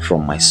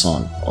from my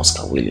son,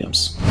 Oscar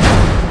Williams.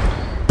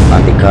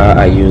 And the car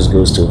I use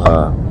goes to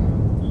her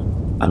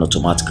and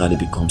automatically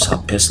becomes her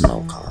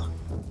personal car.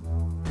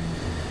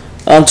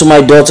 And to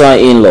my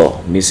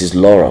daughter-in-law, Mrs.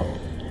 Laura,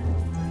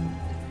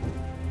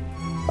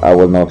 I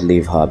will not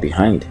leave her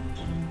behind.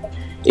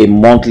 A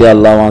monthly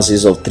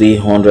allowances of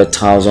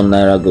 300,000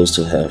 naira goes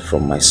to her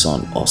from my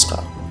son,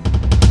 Oscar.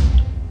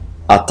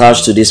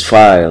 Attached to this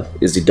file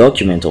is the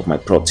document of my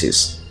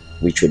properties,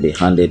 which will be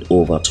handed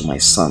over to my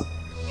son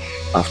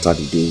after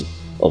the day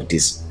of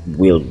this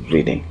will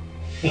reading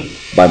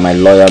by my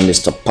lawyer,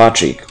 Mr.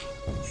 Patrick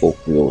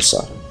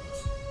Okwiosa,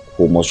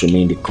 who must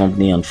remain the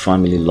company and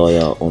family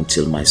lawyer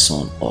until my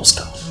son,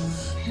 Oscar,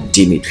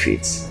 deem it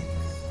fit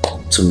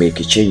to make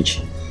a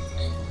change.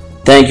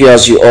 Thank you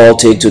as you all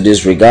take to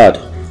this regard.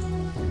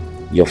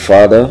 Your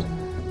father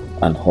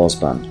and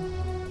husband,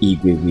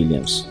 Igwe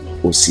Williams,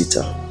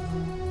 Osita,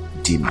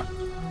 dim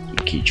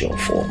Ikijo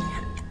form.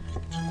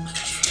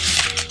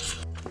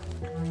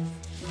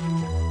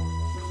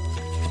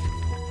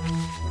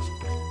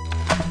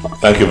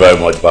 Thank you very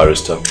much,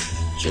 Barrister.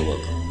 You're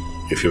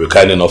welcome. If you were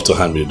kind enough to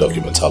hand me the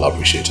documents, I'll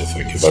appreciate it.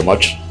 Thank you very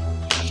much.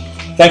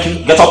 Thank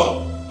you. Get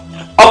up.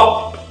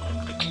 Up.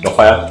 Your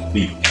fire.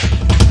 Leave.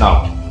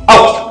 Now.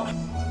 Out.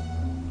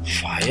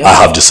 Fire? I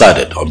have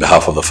decided on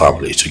behalf of the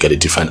family to get a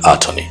different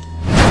attorney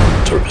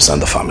to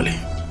represent the family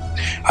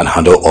and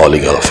handle all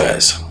legal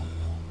affairs.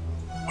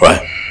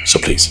 Alright? So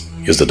please,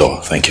 use the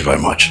door. Thank you very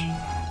much.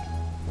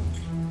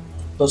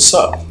 But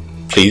sir.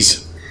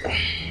 Please.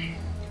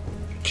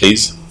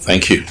 Please.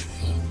 Thank you.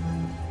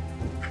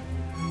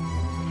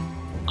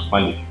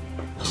 Mandy.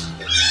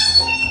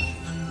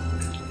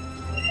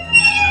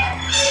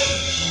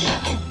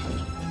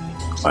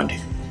 Mandy.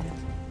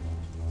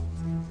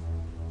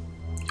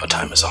 Your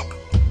time is up.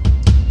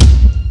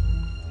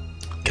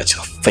 Get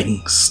your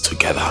things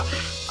together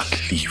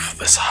and leave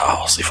this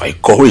house. If I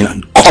go in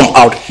and come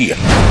out here,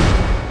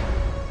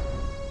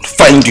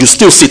 find you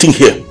still sitting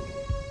here,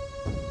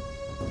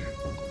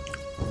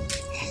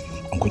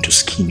 I'm going to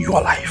skin you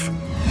alive.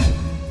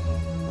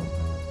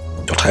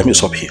 Your time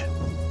is up here.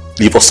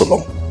 Leave us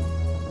alone.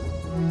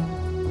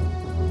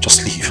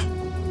 Just leave.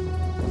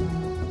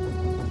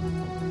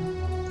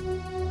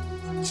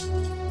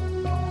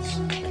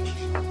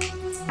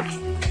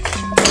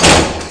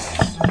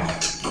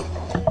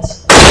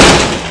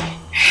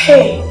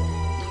 Hey.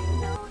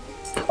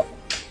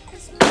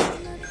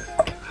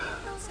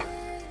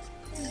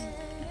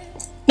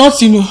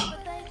 Nothing.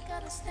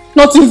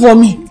 Nothing for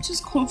me. I'm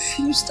just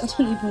confused. I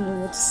don't even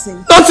know what to say.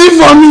 Nothing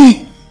for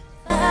me.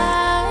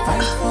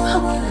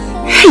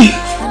 Hey.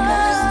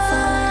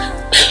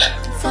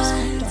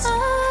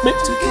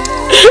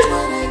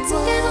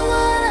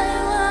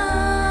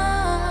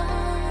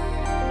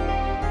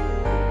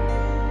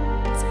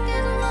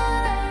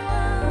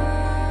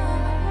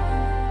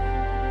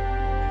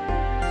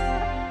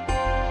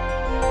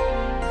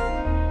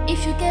 If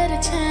you get a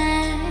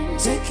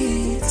chance, take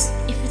it.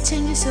 If it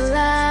changes your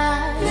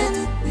life, let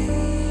it be.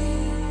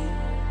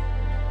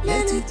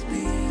 Let it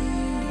be.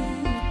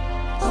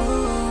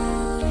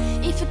 Oh,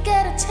 if you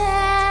get a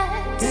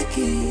chance, take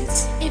it.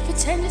 If it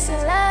changes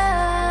your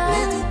life,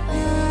 let it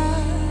be.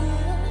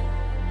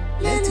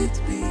 Let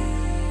it be.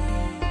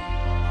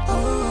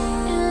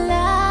 Oh, in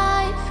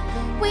life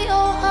we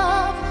all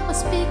have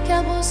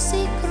unspeakable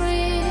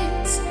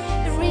secrets,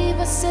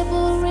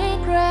 irreversible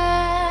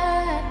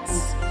regrets.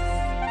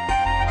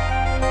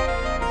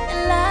 In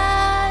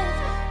life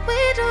we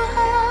do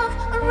have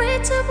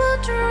unreachable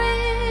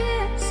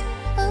dreams.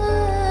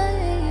 Oh,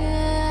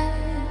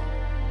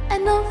 yeah.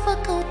 And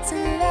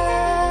unforgotten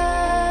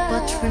love.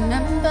 But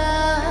remember,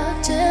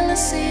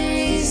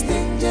 jealousy is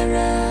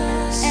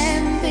dangerous.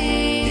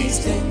 Envy is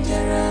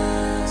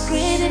dangerous.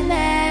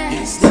 Greediness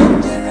is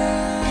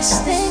dangerous. It's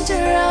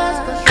dangerous.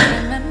 But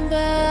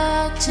remember,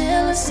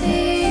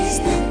 jealousy is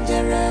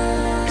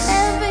dangerous.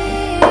 Envy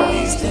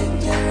is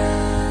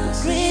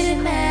dangerous.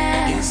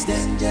 Greediness is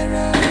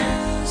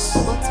dangerous.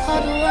 But how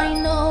do I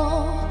know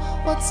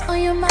what's on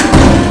your mind?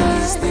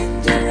 It's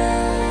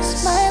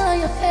dangerous. Smile on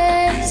your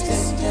face.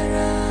 It's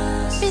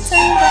dangerous. Bitter in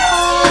the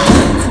heart.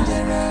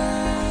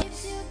 If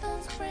you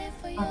don't pray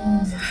for your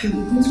So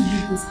you're going to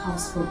leave this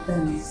house for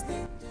them?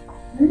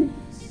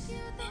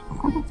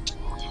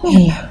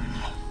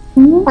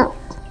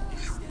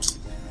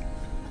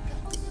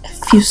 I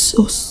feel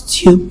so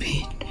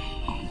stupid.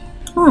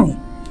 Why?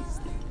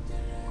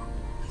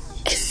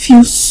 I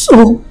feel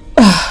so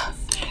bad.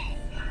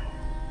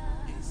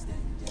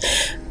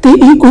 The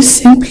Igwe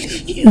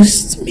simply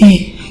used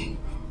me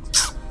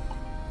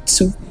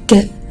to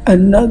get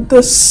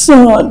another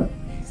son.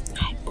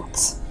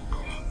 But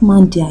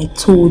Mandy, I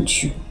told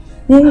you.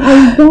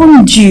 I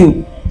warned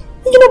you.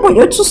 You know, but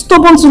you're too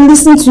stubborn to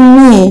listen to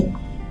me.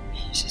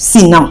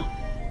 See now.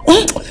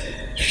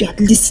 If you had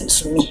listened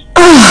to me.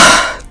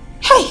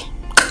 Hey.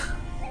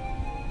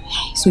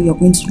 So you're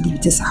going to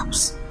leave this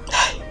house.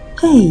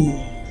 Hey.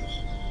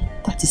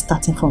 That is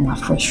starting from a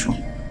fresh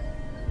one.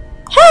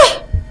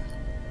 Hey.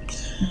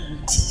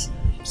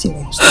 See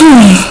where you're starting.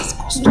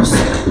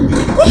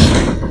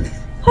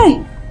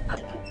 Hey.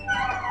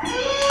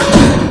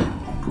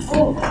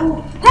 Oh.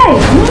 Hey,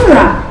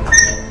 Nora.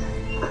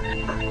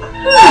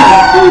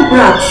 Oh,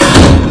 brats.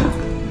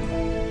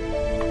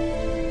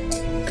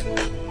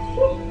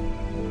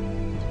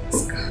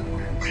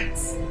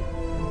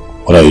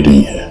 What are you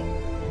doing here?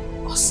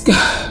 Oscar.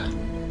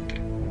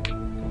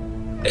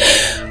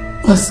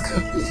 Oscar,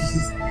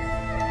 please.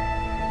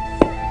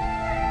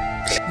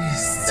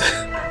 Please.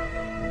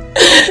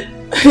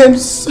 I am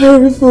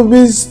sorry for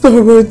being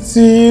stubborn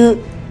to you.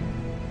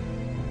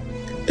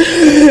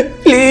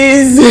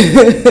 Please.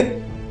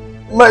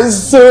 My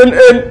son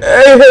and I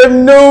have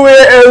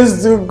nowhere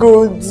else to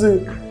go to.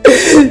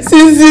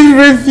 Since he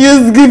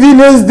refused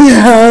giving us the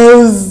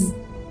house.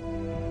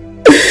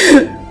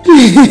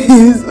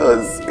 Please,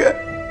 Oscar.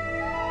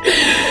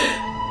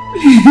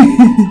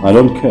 I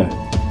don't care.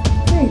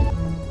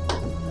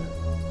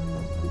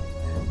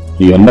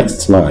 In your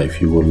next life,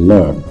 you will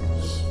learn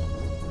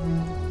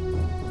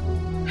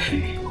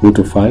who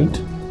to fight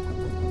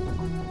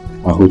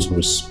and who to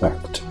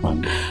respect,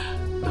 Mandy.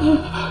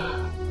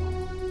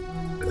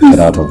 Get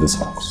out of this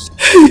house.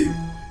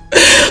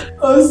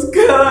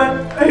 Oscar,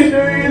 I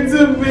know you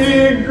to be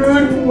a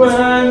good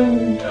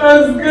man.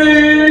 Oscar,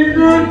 you're a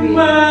good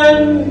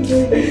man.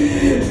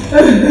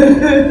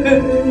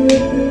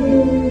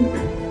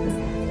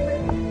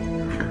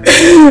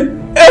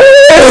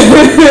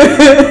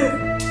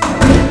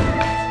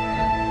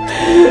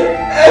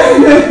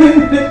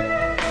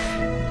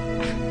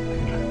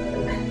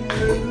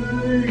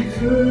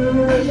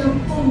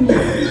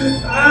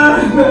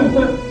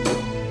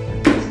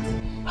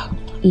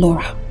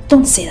 Laura,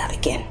 don't say that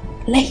again.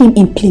 Let him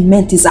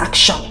implement his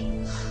action.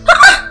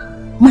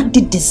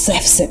 Mandy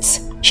deserves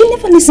it. She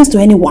never listens to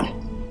anyone.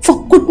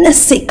 For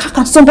goodness sake, how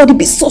can somebody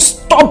be so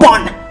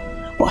stubborn?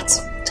 But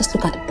just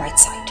look at the bright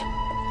side.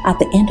 At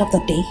the end of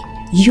the day,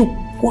 you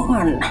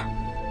won.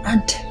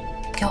 And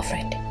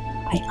girlfriend,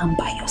 I am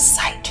by your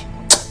side.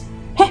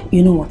 Hey,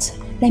 you know what?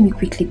 Let me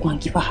quickly go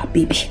and give her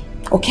baby.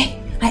 Okay?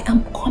 I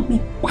am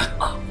coming back.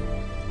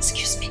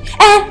 Excuse me.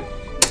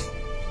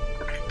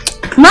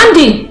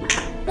 Mandy!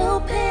 No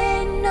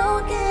pain, no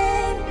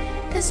gain.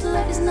 This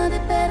love is not a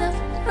bed of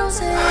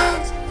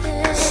roses.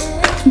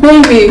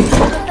 Baby.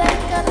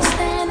 Gotta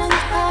stand and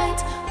fight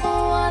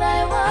for what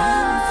I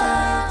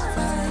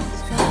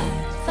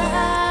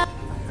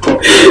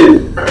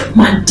want.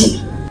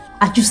 Mandy,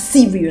 are you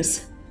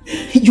serious?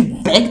 You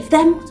begged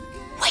them?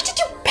 Why did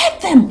you beg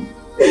them?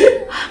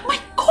 My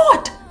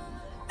God!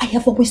 I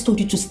have always told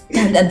you to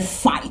stand and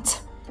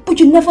fight, but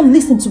you never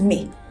listen to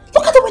me.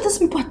 Look at the way these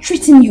people are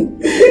treating you.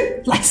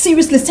 Like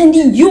seriously,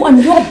 sending you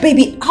and your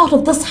baby out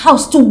of this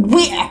house to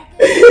where?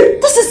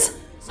 This is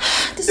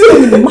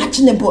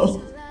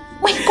unimaginable.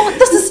 My God,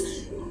 this is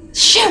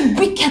sheer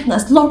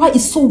wickedness. Laura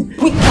is so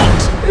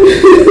wicked.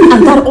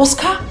 And that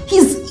Oscar,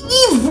 he's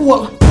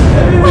evil.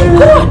 My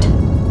God,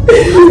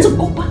 you have to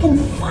go back and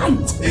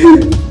fight.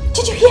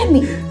 Did you hear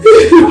me?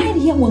 Crying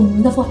here will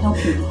never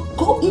help you.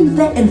 Go in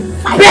there and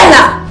fight.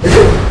 Bella!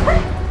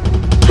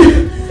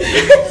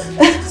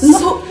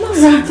 So,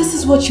 Laura, this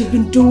is what you've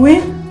been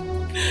doing?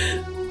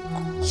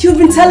 You've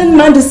been telling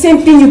man the same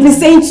thing you've been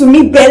saying to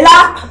me,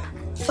 Bella?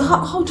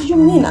 How do you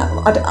mean?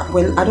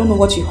 Well, I don't know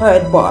what you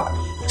heard, but...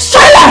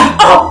 Shut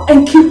up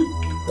and keep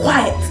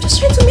quiet. Just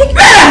trying to make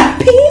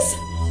peace.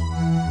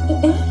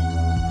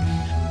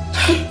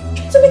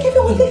 Trying to make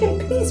everyone live in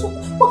peace.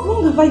 What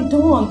wrong have I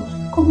done?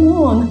 Come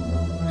on.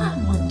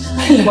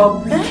 You are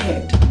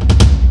wicked.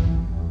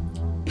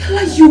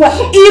 Bella, you are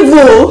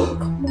evil.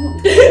 Come on.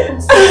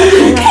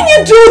 Can you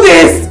do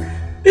this?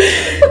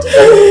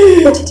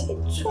 What did he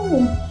do?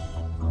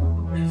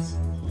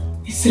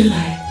 It's a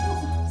lie.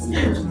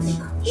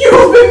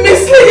 You've been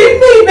misleading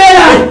me,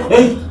 Bella.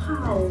 Hey,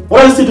 what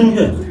are you still doing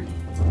here?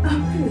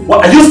 What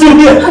are you still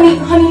here? Honey,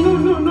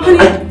 no. Honey.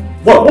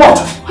 What?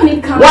 Honey,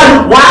 calm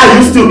Why are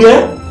you still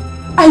here?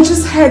 I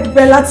just heard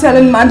Bella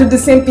telling Mandy the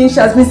same thing she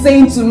has been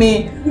saying to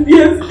me.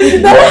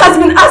 Yes. Bella has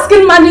been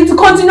asking Mandy to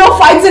continue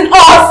fighting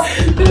us.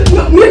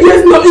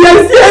 Yes.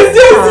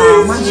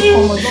 Mandy,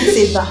 come on, don't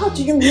say that. How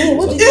do you mean?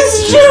 What did you It's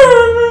say? true.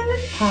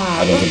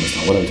 I don't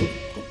understand. What are you doing?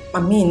 I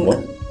mean,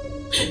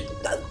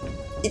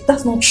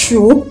 that's not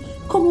true.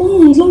 Come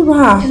on,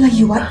 Laura. Bella,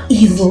 you are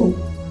evil.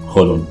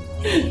 Hold on.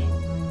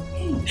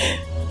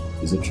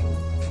 Is it true?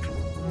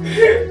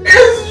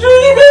 It's true,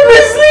 you've been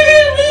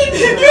misleading me.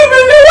 You've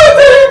been never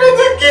telling me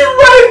to keep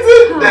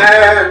fighting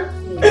them.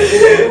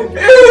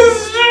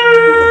 It's true.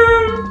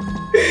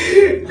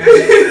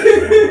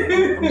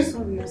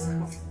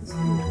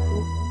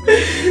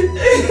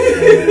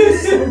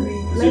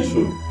 Is it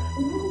true?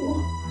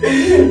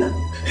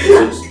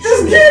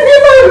 Just give me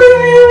my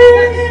baby.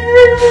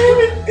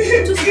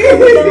 Just calm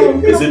down.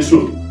 Is it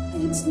true?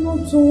 It's not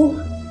true.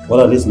 What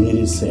are these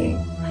ladies saying?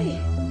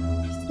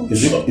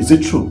 Is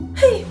it true?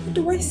 Hey, what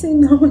do I say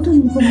now? I don't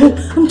even know.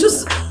 I'm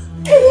just...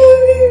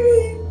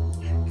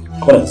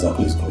 What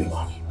exactly is going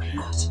on?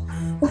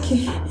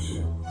 Okay.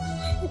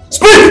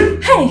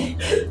 Speak! Hey!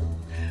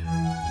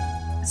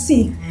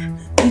 See,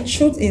 the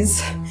truth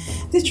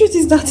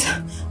is that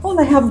all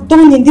I have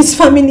done in this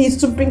family is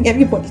to bring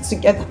everybody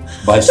together.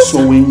 By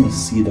sowing the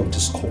seed of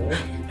discord?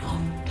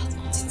 I'm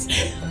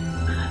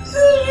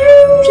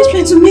just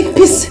trying to make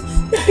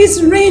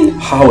peace reign.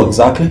 How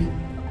exactly?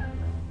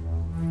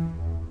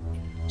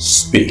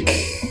 Speak.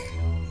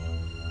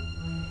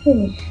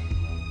 Hey.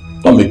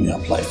 Don't make me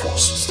apply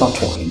force. Start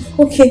talking.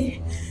 Okay.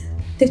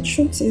 The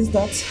truth is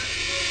that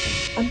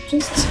I'm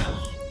just...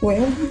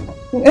 Well,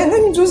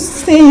 let me just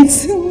say it.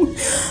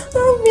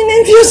 I've been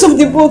envious of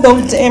the both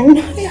of them.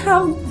 I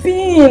have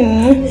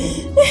been.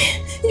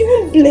 You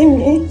won't blame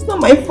me. It's not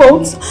my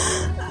fault.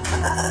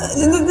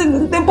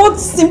 They both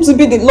seem to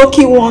be the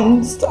lucky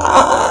ones.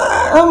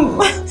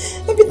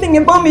 Everything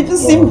about me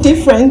just seemed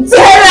different.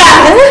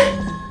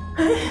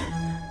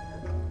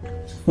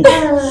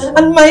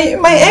 And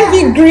my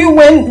envy grew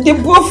when they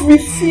both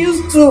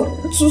refused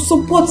to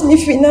support me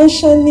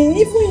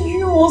financially. Even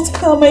you,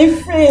 Oscar, my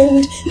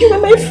friend. You are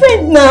my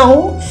friend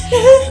now.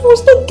 I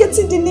was not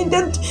getting the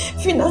needed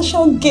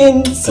financial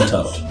gains. Get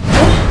out.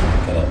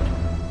 Get out.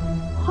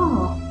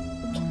 Oh.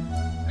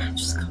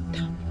 Just calm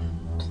down.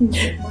 Please.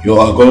 You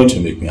are going to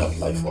make me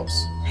apply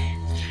force.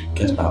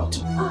 Get out.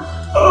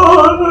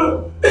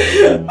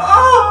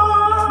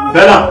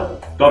 Bella,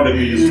 don't make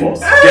me use force.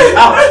 Get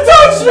out. Don't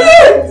touch me!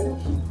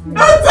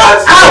 Don't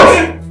touch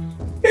me!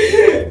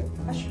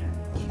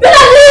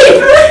 Bella,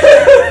 leave!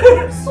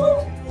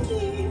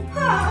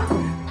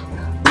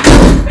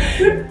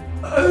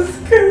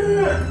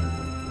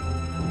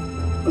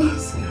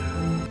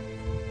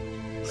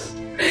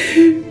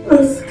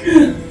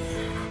 Oscar.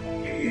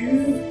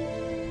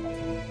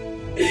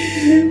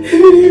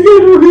 You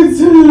don't get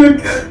to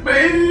look at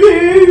my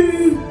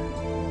face.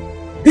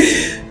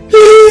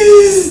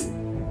 Please.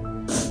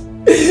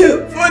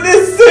 For the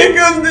sake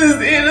of this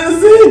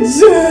innocent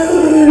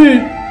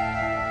child.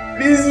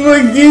 Please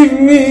forgive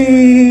me.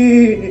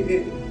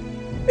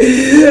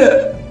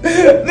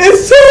 This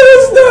child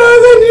is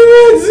not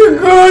anywhere to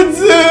go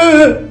to.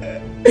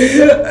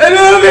 I don't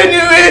have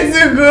anywhere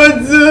to go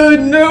to.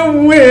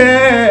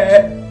 Nowhere.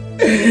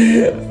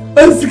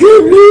 Oscar,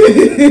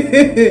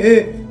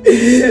 please.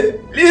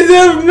 Please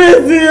have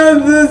mercy on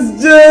this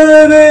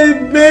child. I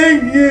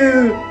beg you.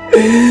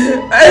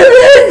 I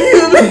beg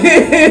you,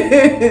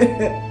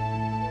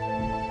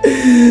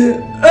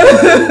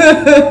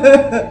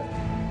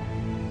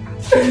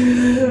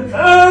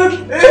 oh,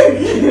 thank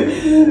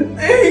you.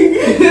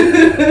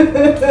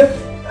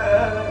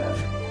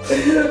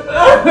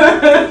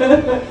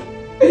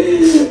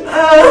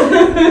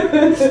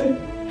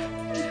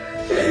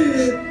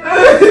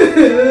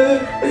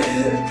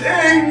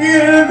 Thank you.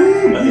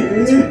 Thank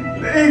you.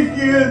 Thank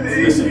you.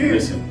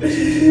 Listen.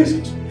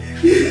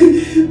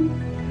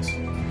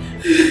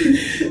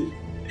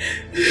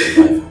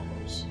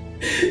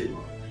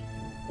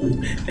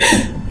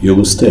 You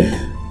will stay.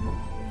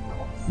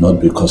 Not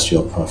because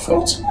you're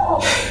perfect,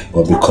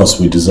 but because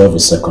we deserve a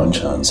second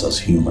chance as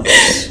humans.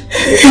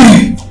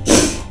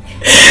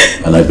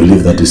 And I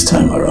believe that this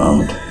time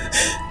around,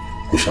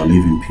 we shall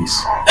live in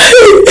peace.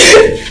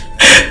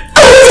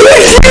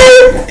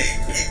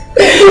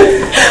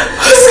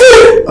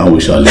 And we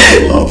shall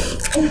live in love.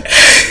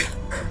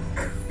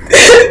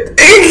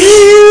 Thank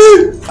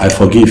you. I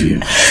forgive you.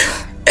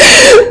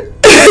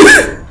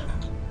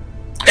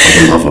 For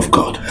the love of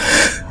God.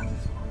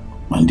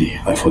 Mandy,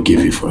 I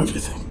forgive you for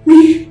everything.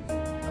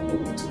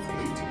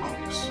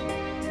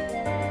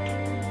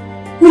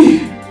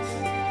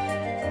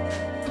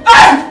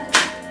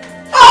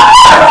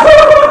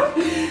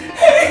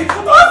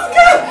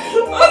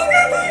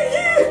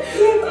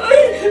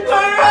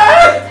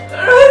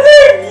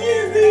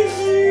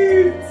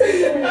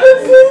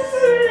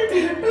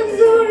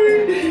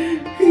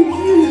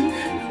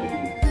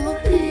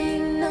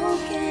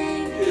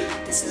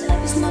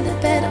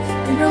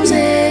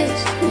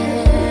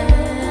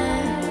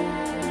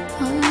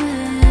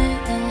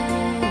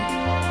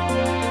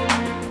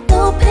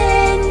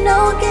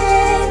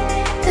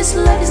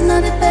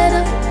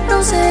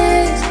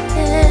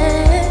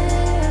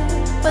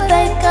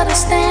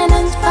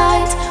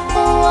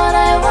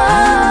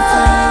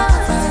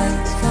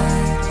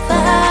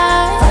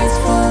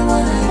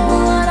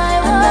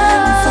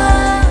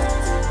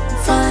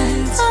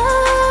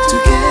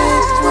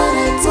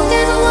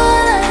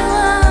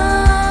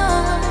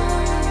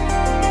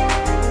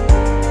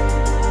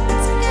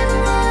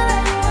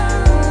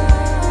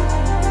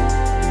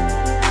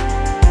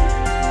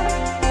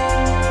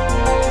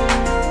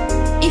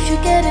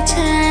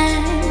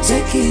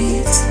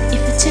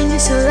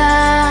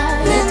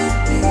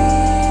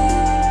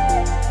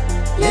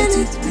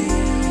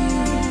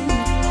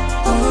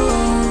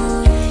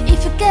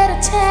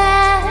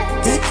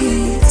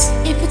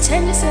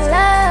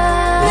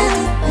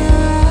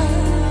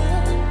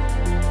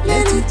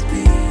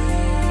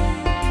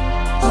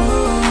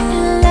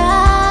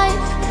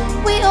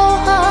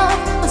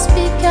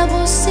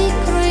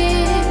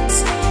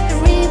 Secrets,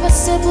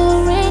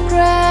 irreversible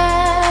regrets.